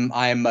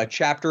 I'm a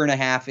chapter and a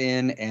half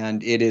in,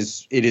 and it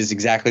is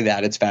exactly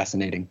that. It's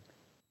fascinating.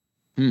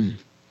 And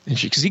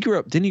because he grew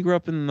up, didn't he grow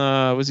up in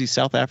was he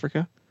South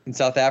Africa? In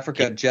South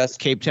Africa, just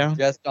Cape Town?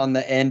 just on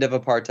the end of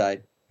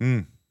apartheid.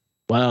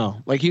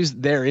 Wow. Like he was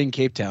there in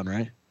Cape Town,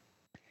 right?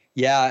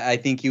 Yeah, I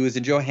think he was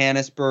in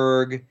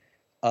Johannesburg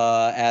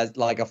as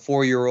like a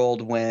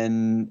 4-year-old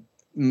when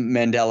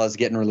Mandela's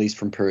getting released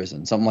from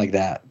prison, something like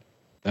that.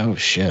 Oh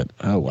shit.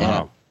 Oh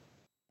wow.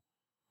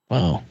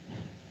 Wow.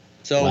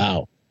 So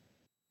wow.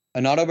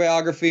 An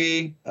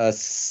autobiography, a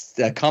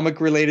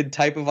comic-related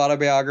type of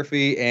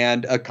autobiography,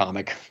 and a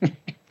comic.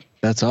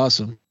 That's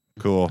awesome.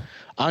 Cool.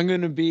 I'm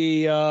gonna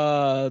be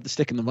the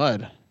stick in the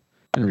mud. I'm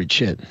gonna read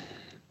shit.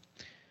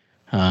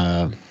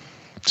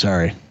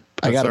 Sorry.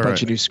 I got a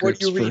bunch of new What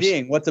scripts are you first.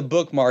 reading? What's a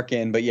bookmark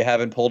in, but you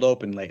haven't pulled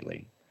open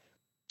lately?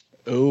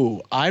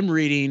 Oh, I'm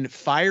reading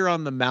Fire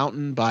on the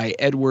Mountain by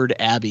Edward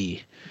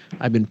Abbey.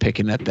 I've been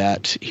picking at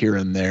that here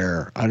and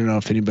there. I don't know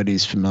if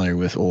anybody's familiar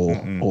with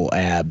old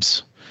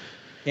Abs.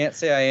 Can't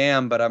say I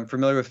am, but I'm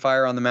familiar with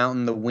Fire on the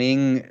Mountain, the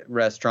Wing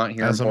restaurant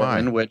here As in am I.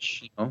 Portland,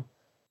 which, That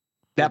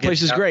we'll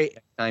place get is out great.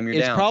 next time you're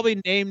It's down. probably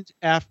named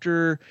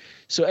after.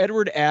 So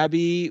Edward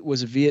Abbey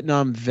was a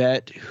Vietnam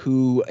vet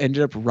who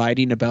ended up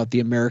writing about the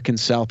American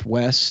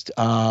Southwest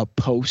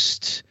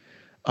post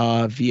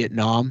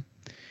Vietnam,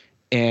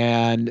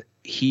 and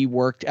he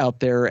worked out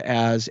there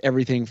as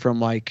everything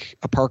from like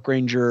a park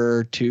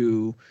ranger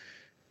to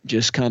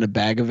just kind of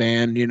bag a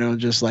van,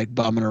 just like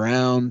bumming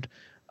around.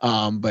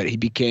 But he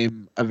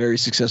became a very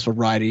successful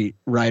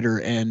writer.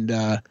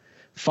 And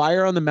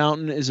Fire on the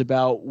Mountain is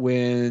about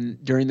when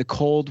during the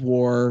Cold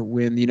War,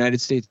 when the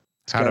United States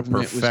How to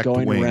government was perfect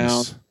going wings.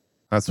 around.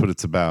 That's what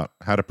it's about.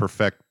 How to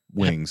perfect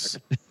wings.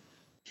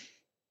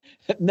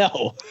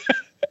 No.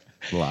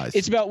 Lies.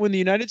 It's about when the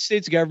United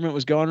States government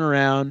was going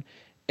around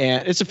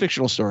and it's a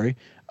fictional story.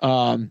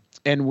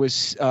 And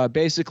was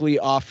basically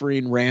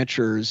offering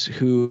ranchers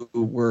who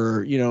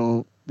were,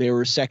 they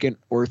were second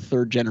or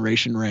third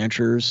generation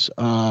ranchers.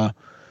 So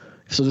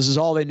this is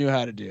all they knew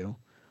how to do,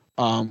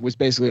 was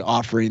basically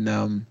offering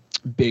them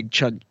big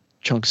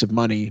chunks of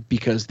money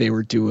because they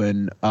were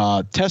doing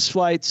test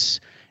flights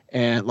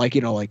and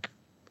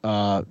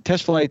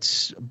test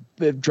flights,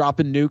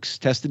 dropping nukes,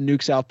 testing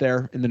nukes out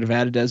there in the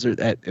Nevada desert.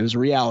 It was a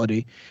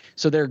reality.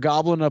 So they're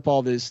gobbling up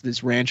all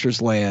this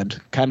rancher's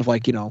land, kind of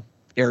like,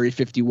 Area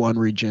 51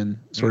 region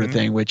sort of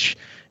thing, which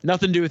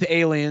nothing to do with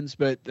aliens,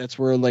 but that's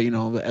where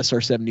the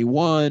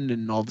SR-71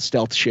 and all the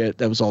stealth shit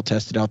that was all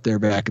tested out there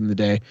back in the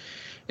day.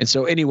 And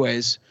so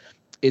anyways,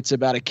 it's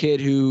about a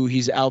kid who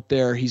he's out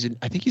there.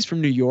 I think he's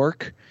from New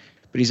York,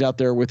 but he's out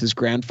there with his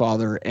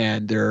grandfather,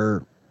 and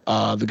the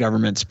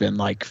government's been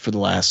like for the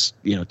last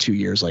 2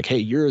 years, like, hey,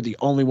 you're the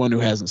only one who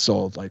hasn't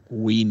sold. Like,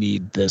 we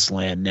need this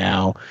land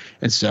now.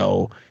 And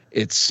so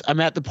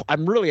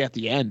I'm really at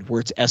the end where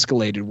it's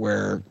escalated,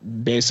 where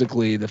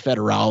basically the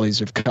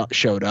federales have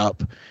showed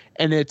up,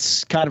 and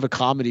it's kind of a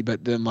comedy,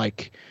 but then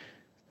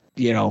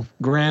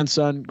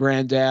grandson,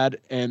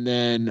 granddad, and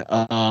then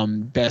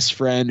best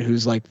friend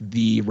who's like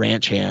the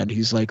ranch hand.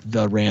 He's like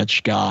the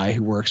ranch guy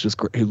who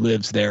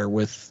lives there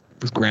with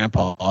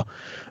grandpa.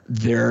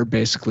 They're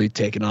basically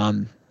taking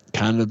on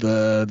kind of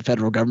the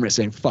federal government,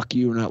 saying, fuck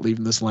you, we're not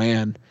leaving this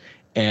land.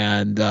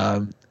 And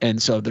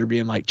so they're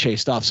being like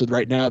chased off. So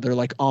right now they're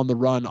like on the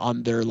run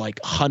on their like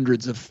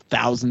hundreds of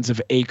thousands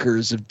of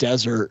acres of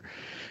desert,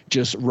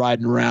 just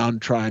riding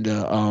around trying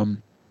to,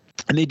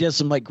 and they did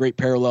some like great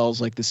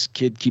parallels. Like this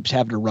kid keeps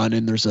having to run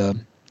in. There's a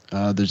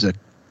what's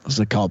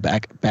it called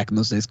back in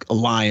those days? A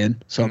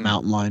lion. So a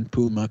mountain lion,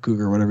 puma,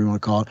 cougar, whatever you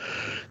want to call it,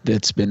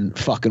 that's been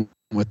fucking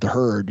with the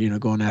herd,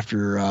 going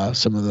after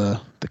some of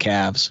the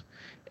calves.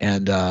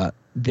 And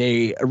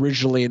they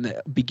originally, in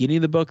the beginning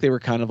of the book, they were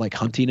kind of like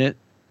hunting it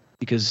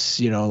because,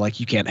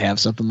 you can't have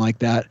something like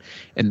that.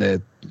 And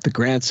the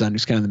grandson,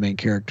 who's kind of the main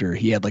character,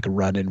 he had like a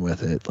run-in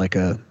with it. Like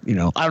I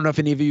don't know if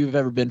any of you have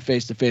ever been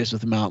face-to-face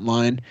with a mountain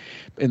lion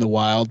in the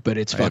wild, but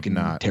it's fucking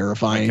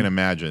terrifying. I can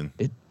imagine.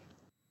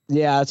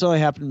 It's only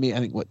happened to me, I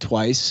think,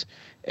 twice.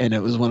 And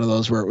it was one of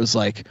those where it was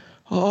like,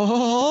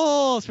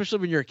 oh, especially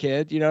when you're a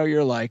kid,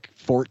 you're like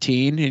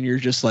 14 and you're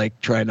just like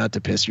trying not to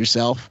piss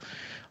yourself.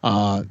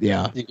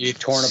 You're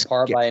torn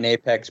apart by an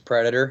apex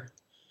predator.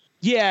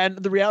 Yeah, and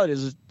the reality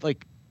is,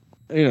 like,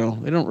 they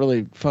don't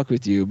really fuck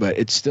with you, but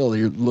it's still,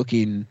 you're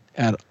looking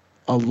at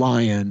a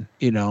lion.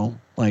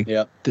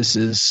 This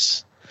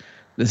is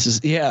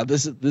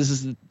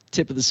the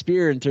tip of the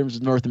spear in terms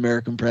of North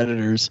American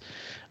predators.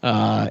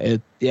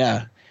 But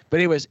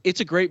anyways, it's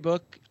a great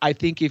book. I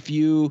think it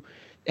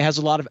has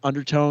a lot of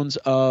undertones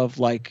of,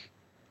 like,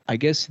 I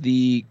guess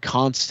the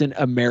constant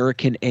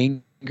American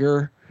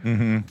anger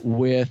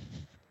with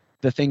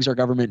the things our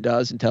government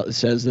does until it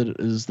says that it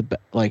is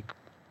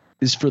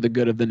is for the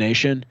good of the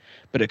nation,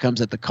 but it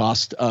comes at the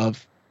cost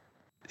of,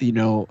 the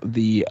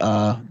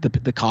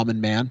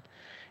common man.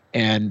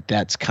 And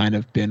that's kind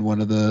of been one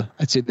of the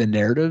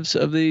narratives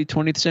of the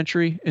 20th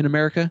century in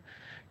America.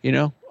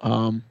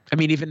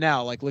 Even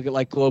now, like, look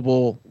at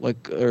global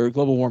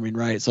warming,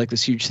 right? It's like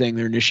this huge thing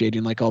they're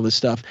initiating, like all this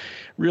stuff.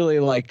 Really,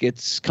 like,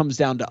 comes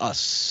down to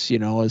us,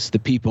 as the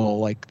people.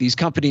 Like, these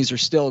companies are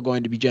still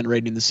going to be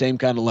generating the same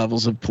kind of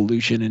levels of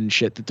pollution and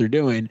shit that they're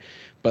doing,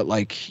 but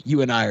like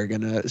you and I are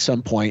gonna, at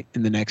some point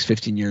in the next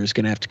 15 years,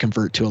 gonna have to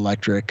convert to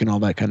electric and all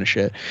that kind of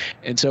shit.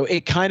 And so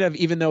it kind of,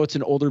 even though it's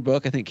an older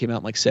book, I think it came out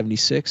in like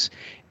 76,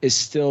 it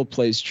still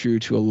plays true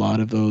to a lot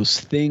of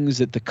those things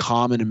that the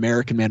common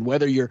American man,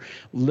 whether you're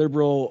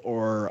liberal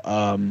or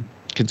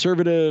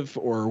conservative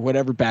or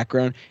whatever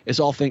background, is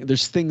all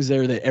there's things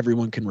there that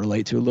everyone can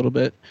relate to a little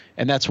bit.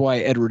 And that's why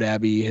Edward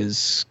Abbey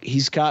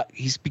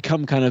he's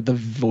become kind of the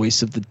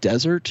voice of the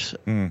desert.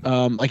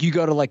 Like, you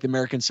go to like the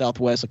American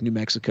Southwest, like New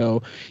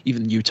Mexico,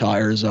 even Utah,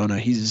 Arizona,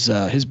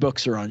 his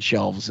books are on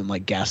shelves and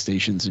like gas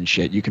stations and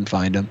shit. You can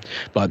find them.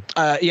 But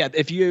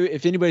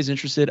if anybody's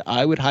interested,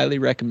 I would highly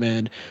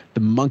recommend The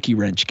Monkey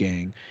Wrench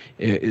Gang.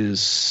 It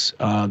is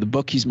the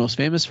book he's most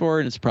famous for,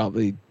 and it's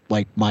probably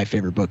like my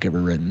favorite book ever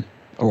written.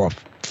 Or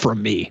It's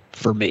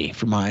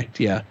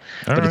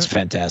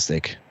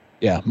fantastic.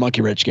 Yeah,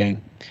 Monkey Wrench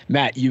Gang.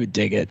 Matt, you would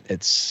dig it.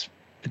 It's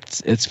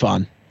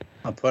fun.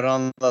 I'll put it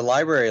on the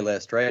library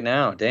list right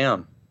now.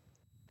 Damn.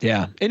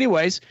 Yeah.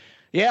 Anyways,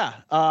 but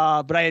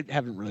I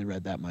haven't really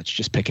read that much.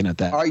 Just picking at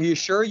that. Are you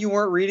sure you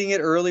weren't reading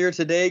it earlier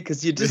today?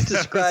 Because you just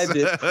described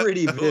it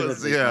pretty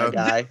vividly, my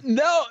guy.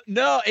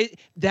 No.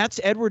 That's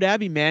Edward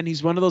Abbey, man.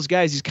 He's one of those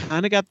guys. He's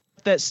kind of got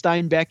that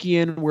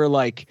Steinbeckian where,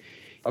 like,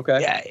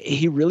 okay. Yeah,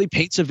 he really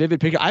paints a vivid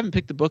picture. I haven't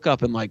picked the book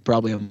up in like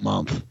probably a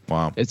month.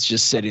 Wow. It's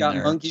just sitting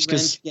there. Monkey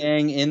Wrench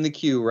Gang in the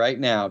queue right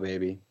now,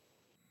 baby.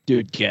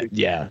 Dude,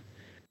 yeah.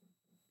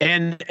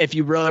 And if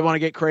you really want to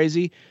get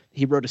crazy,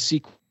 he wrote a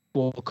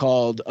sequel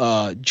called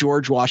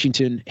George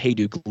Washington, Hey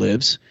Duke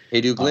Lives. Hey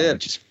Duke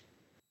Lives.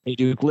 Hey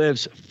Duke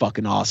Lives.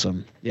 Fucking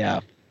awesome. Yeah.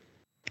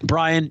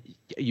 Brian,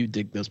 you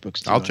dig those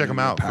books too. I'll check them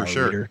out for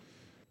sure.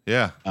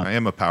 Yeah, I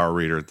am a power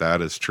reader.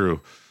 That is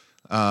true.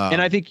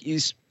 And I think,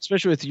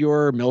 especially with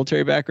your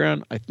military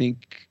background, I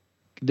think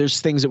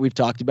there's things that we've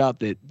talked about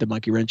that the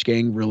Monkey Wrench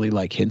Gang really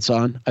like hints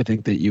on. I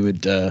think that you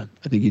would, I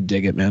think you'd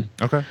dig it, man.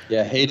 Okay.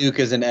 Yeah, Hayduk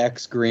is an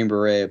ex-Green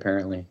Beret,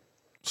 apparently.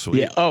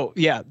 Sweet. Yeah. Oh,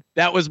 yeah.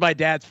 That was my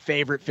dad's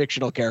favorite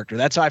fictional character.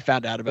 That's how I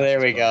found out about.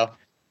 There we go.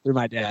 Through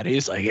my dad.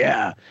 He's like,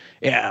 yeah,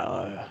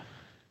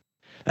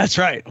 that's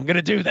right. I'm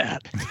gonna do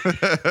that.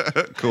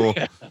 Cool.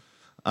 Yeah.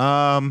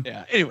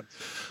 Anyway.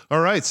 All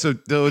right. So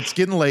though it's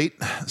getting late.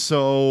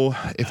 So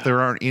if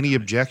there aren't any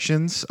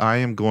objections, I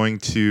am going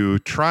to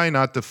try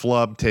not to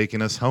flub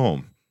taking us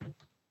home.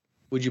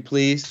 Would you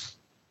please?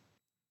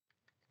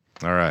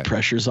 All right.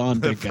 Pressure's on,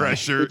 The big guy.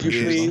 pressure Would you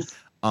is please?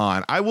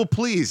 on. I will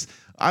please.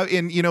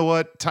 And you know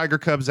what, Tiger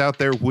Cubs out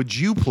there, would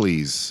you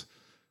please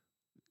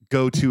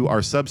go to our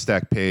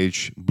Substack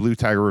page,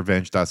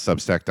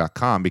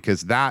 bluetigerrevenge.substack.com,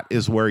 because that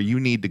is where you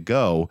need to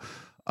go.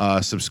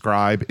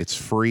 Subscribe. It's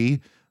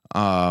free.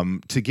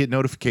 To get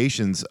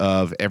notifications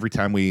of every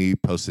time we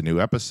post a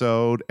new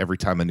episode, every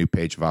time a new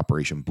page of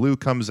Operation Blue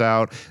comes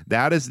out.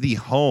 That is the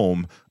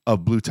home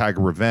of Blue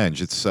Tiger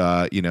Revenge. It's,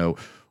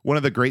 one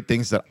of the great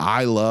things that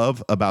I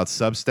love about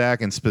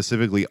Substack, and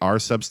specifically our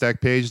Substack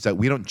page, is that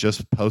we don't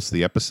just post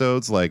the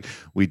episodes. Like,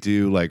 we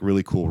do like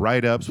really cool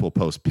write-ups. We'll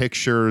post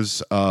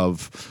pictures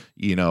of,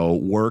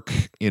 work,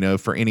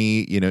 for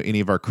any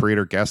of our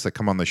creator guests that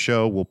come on the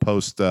show. We'll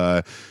post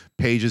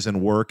pages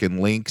and work and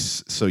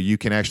links so you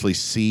can actually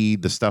see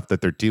the stuff that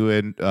they're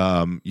doing.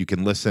 You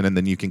can listen, and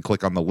then you can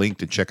click on the link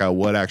to check out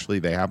what actually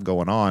they have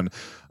going on.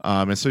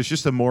 And so it's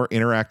just a more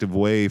interactive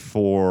way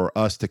for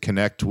us to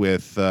connect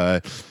with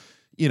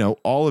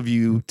all of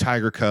you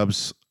Tiger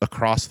Cubs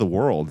across the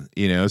world,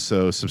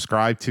 so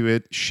subscribe to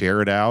it,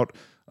 share it out.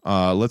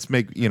 Let's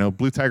make,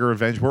 Blue Tiger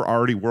Revenge. We're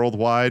already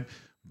worldwide,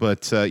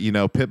 but,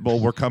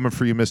 Pitbull, we're coming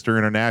for you, Mr.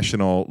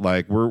 International.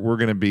 Like we're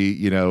going to be,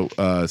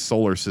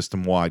 solar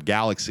system wide,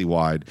 galaxy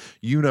wide,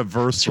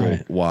 universal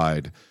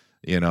wide,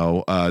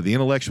 the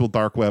intellectual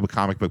dark web of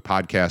comic book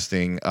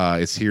podcasting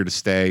is here to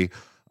stay.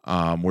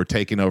 We're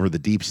taking over the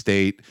deep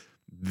state.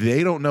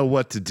 They don't know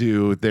what to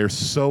do. They're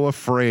so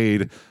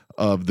afraid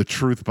of the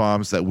truth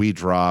bombs that we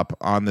drop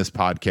on this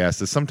podcast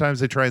that sometimes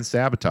they try and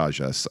sabotage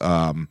us.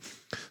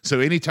 So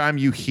anytime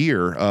you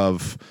hear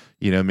of,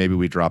 maybe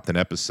we dropped an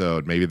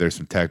episode, maybe there's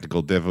some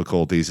technical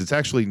difficulties, it's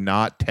actually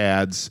not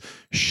Tad's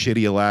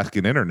shitty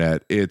Alaskan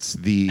internet. It's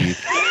the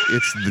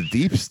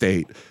deep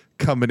state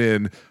coming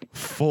in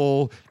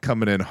full,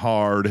 coming in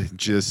hard,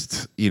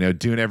 just,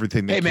 doing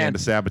everything they can to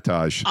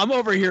sabotage. I'm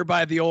over here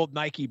by the old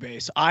Nike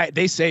base.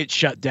 They say it's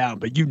shut down,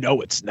 but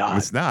it's not.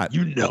 It's not.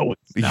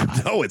 It's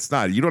not. It's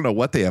not. You don't know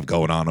what they have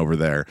going on over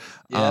there.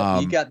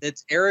 Yeah,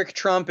 it's Eric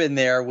Trump in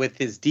there with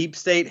his deep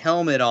state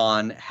helmet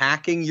on,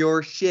 hacking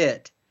your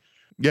shit.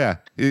 Yeah,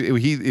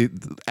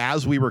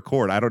 as we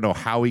record, I don't know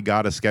how he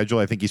got a schedule.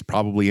 I think he's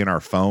probably in our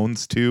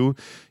phones too.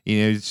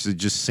 It's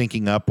just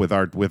syncing up with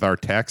our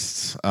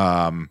texts.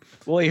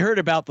 Well, he heard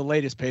about the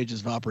latest pages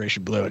of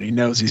Operation Blue, and he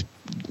knows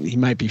he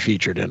might be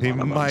featured in. He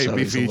might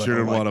be featured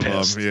in one of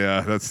them.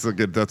 Yeah,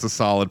 that's a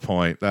solid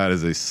point. That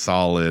is a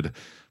solid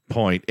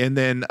point. And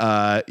then,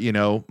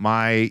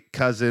 my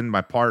cousin,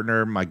 my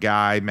partner, my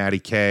guy, Matty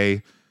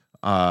K.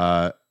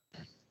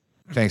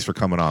 Thanks for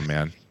coming on,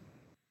 man.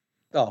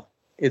 Oh.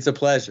 It's a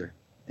pleasure.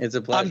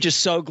 I'm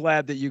just so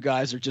glad that you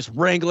guys are just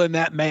wrangling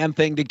that man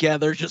thing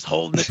together, just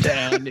holding it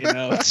down.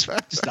 It's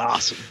just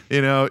awesome.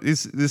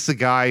 This is a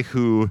guy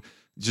who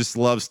just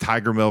loves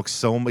tiger milk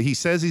so much. He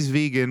says he's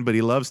vegan, but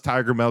he loves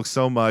tiger milk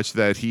so much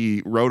that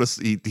he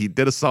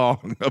did a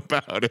song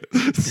about it.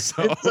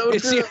 So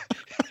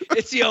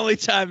it's the only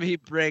time he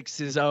breaks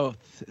his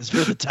oath is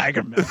for the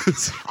tiger milk.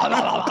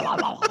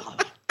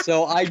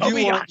 So I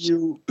do want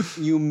you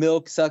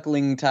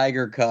milk-suckling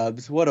tiger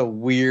cubs. What a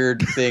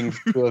weird thing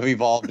to have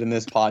evolved in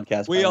this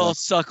podcast. We all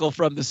suckle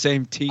from the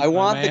same teat. I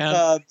want the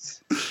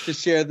Cubs to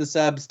share the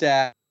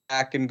Substack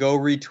and go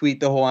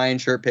retweet the Hawaiian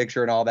shirt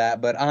picture and all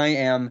that, but I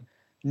am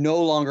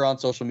no longer on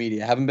social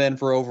media. I haven't been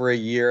for over a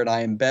year, and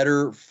I am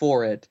better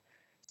for it.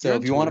 So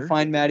if you want to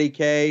find Matty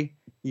K,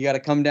 you got to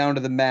come down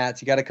to the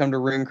mats. You got to come to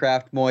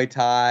Ringcraft Muay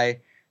Thai.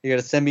 You got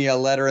to send me a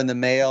letter in the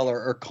mail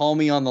or call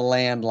me on the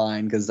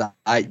landline, because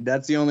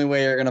that's the only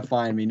way you're going to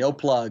find me. No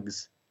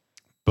plugs.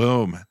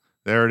 Boom.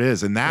 There it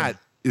is. And that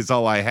is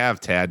all I have,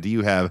 Tad. Do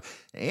you have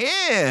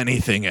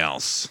anything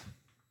else?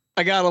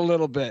 I got a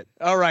little bit.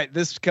 All right.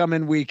 This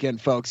coming weekend,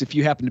 folks, if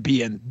you happen to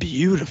be in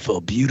beautiful,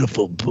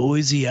 beautiful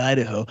Boise,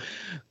 Idaho,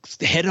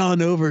 head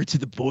on over to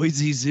the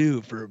Boise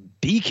Zoo for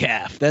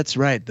BCAF. That's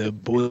right. The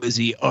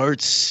Boise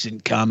Arts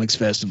and Comics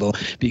Festival,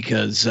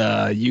 because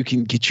you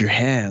can get your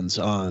hands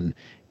on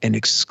an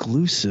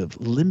exclusive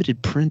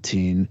limited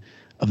printing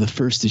of the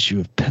first issue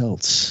of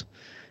Pelts,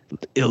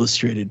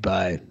 illustrated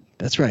by,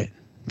 that's right,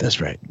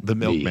 the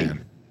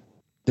Milkman.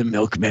 The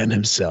Milkman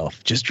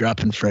himself, just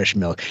dropping fresh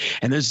milk.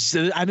 And I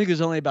think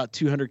there's only about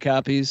 200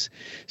 copies.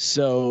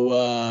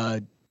 So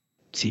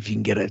see if you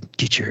can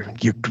get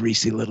your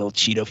greasy little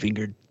Cheeto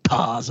fingered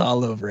paws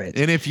all over it.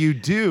 And if you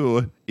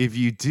do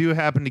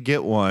happen to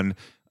get one,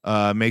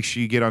 Make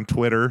sure you get on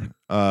Twitter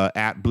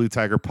at Blue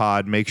Tiger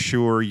Pod. Make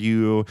sure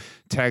you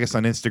tag us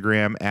on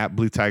Instagram at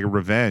Blue Tiger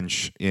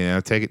Revenge. You know,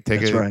 take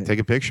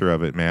a picture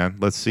of it, man.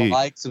 Let's see.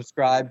 Like,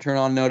 subscribe, turn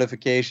on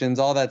notifications,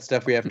 all that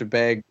stuff we have to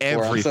beg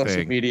for on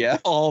social media.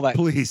 All that,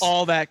 Please.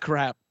 all that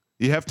crap.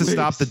 You have to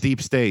stop the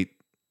deep state.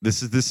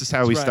 This is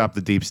how we stop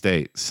the deep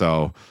state.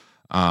 So.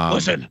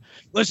 Listen,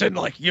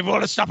 like, you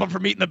want to stop them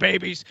from eating the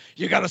babies,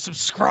 you got to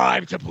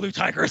subscribe to Blue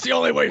Tiger. It's the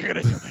only way you're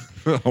going to do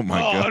it. Oh, my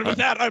God. And with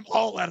that, I'm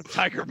all out of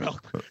tiger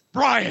milk.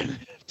 Brian,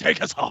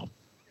 take us home.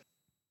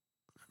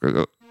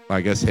 I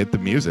guess hit the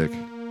music.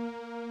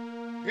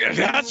 Yeah,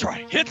 that's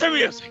right. Hit the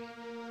music.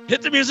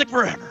 Hit the music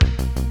forever.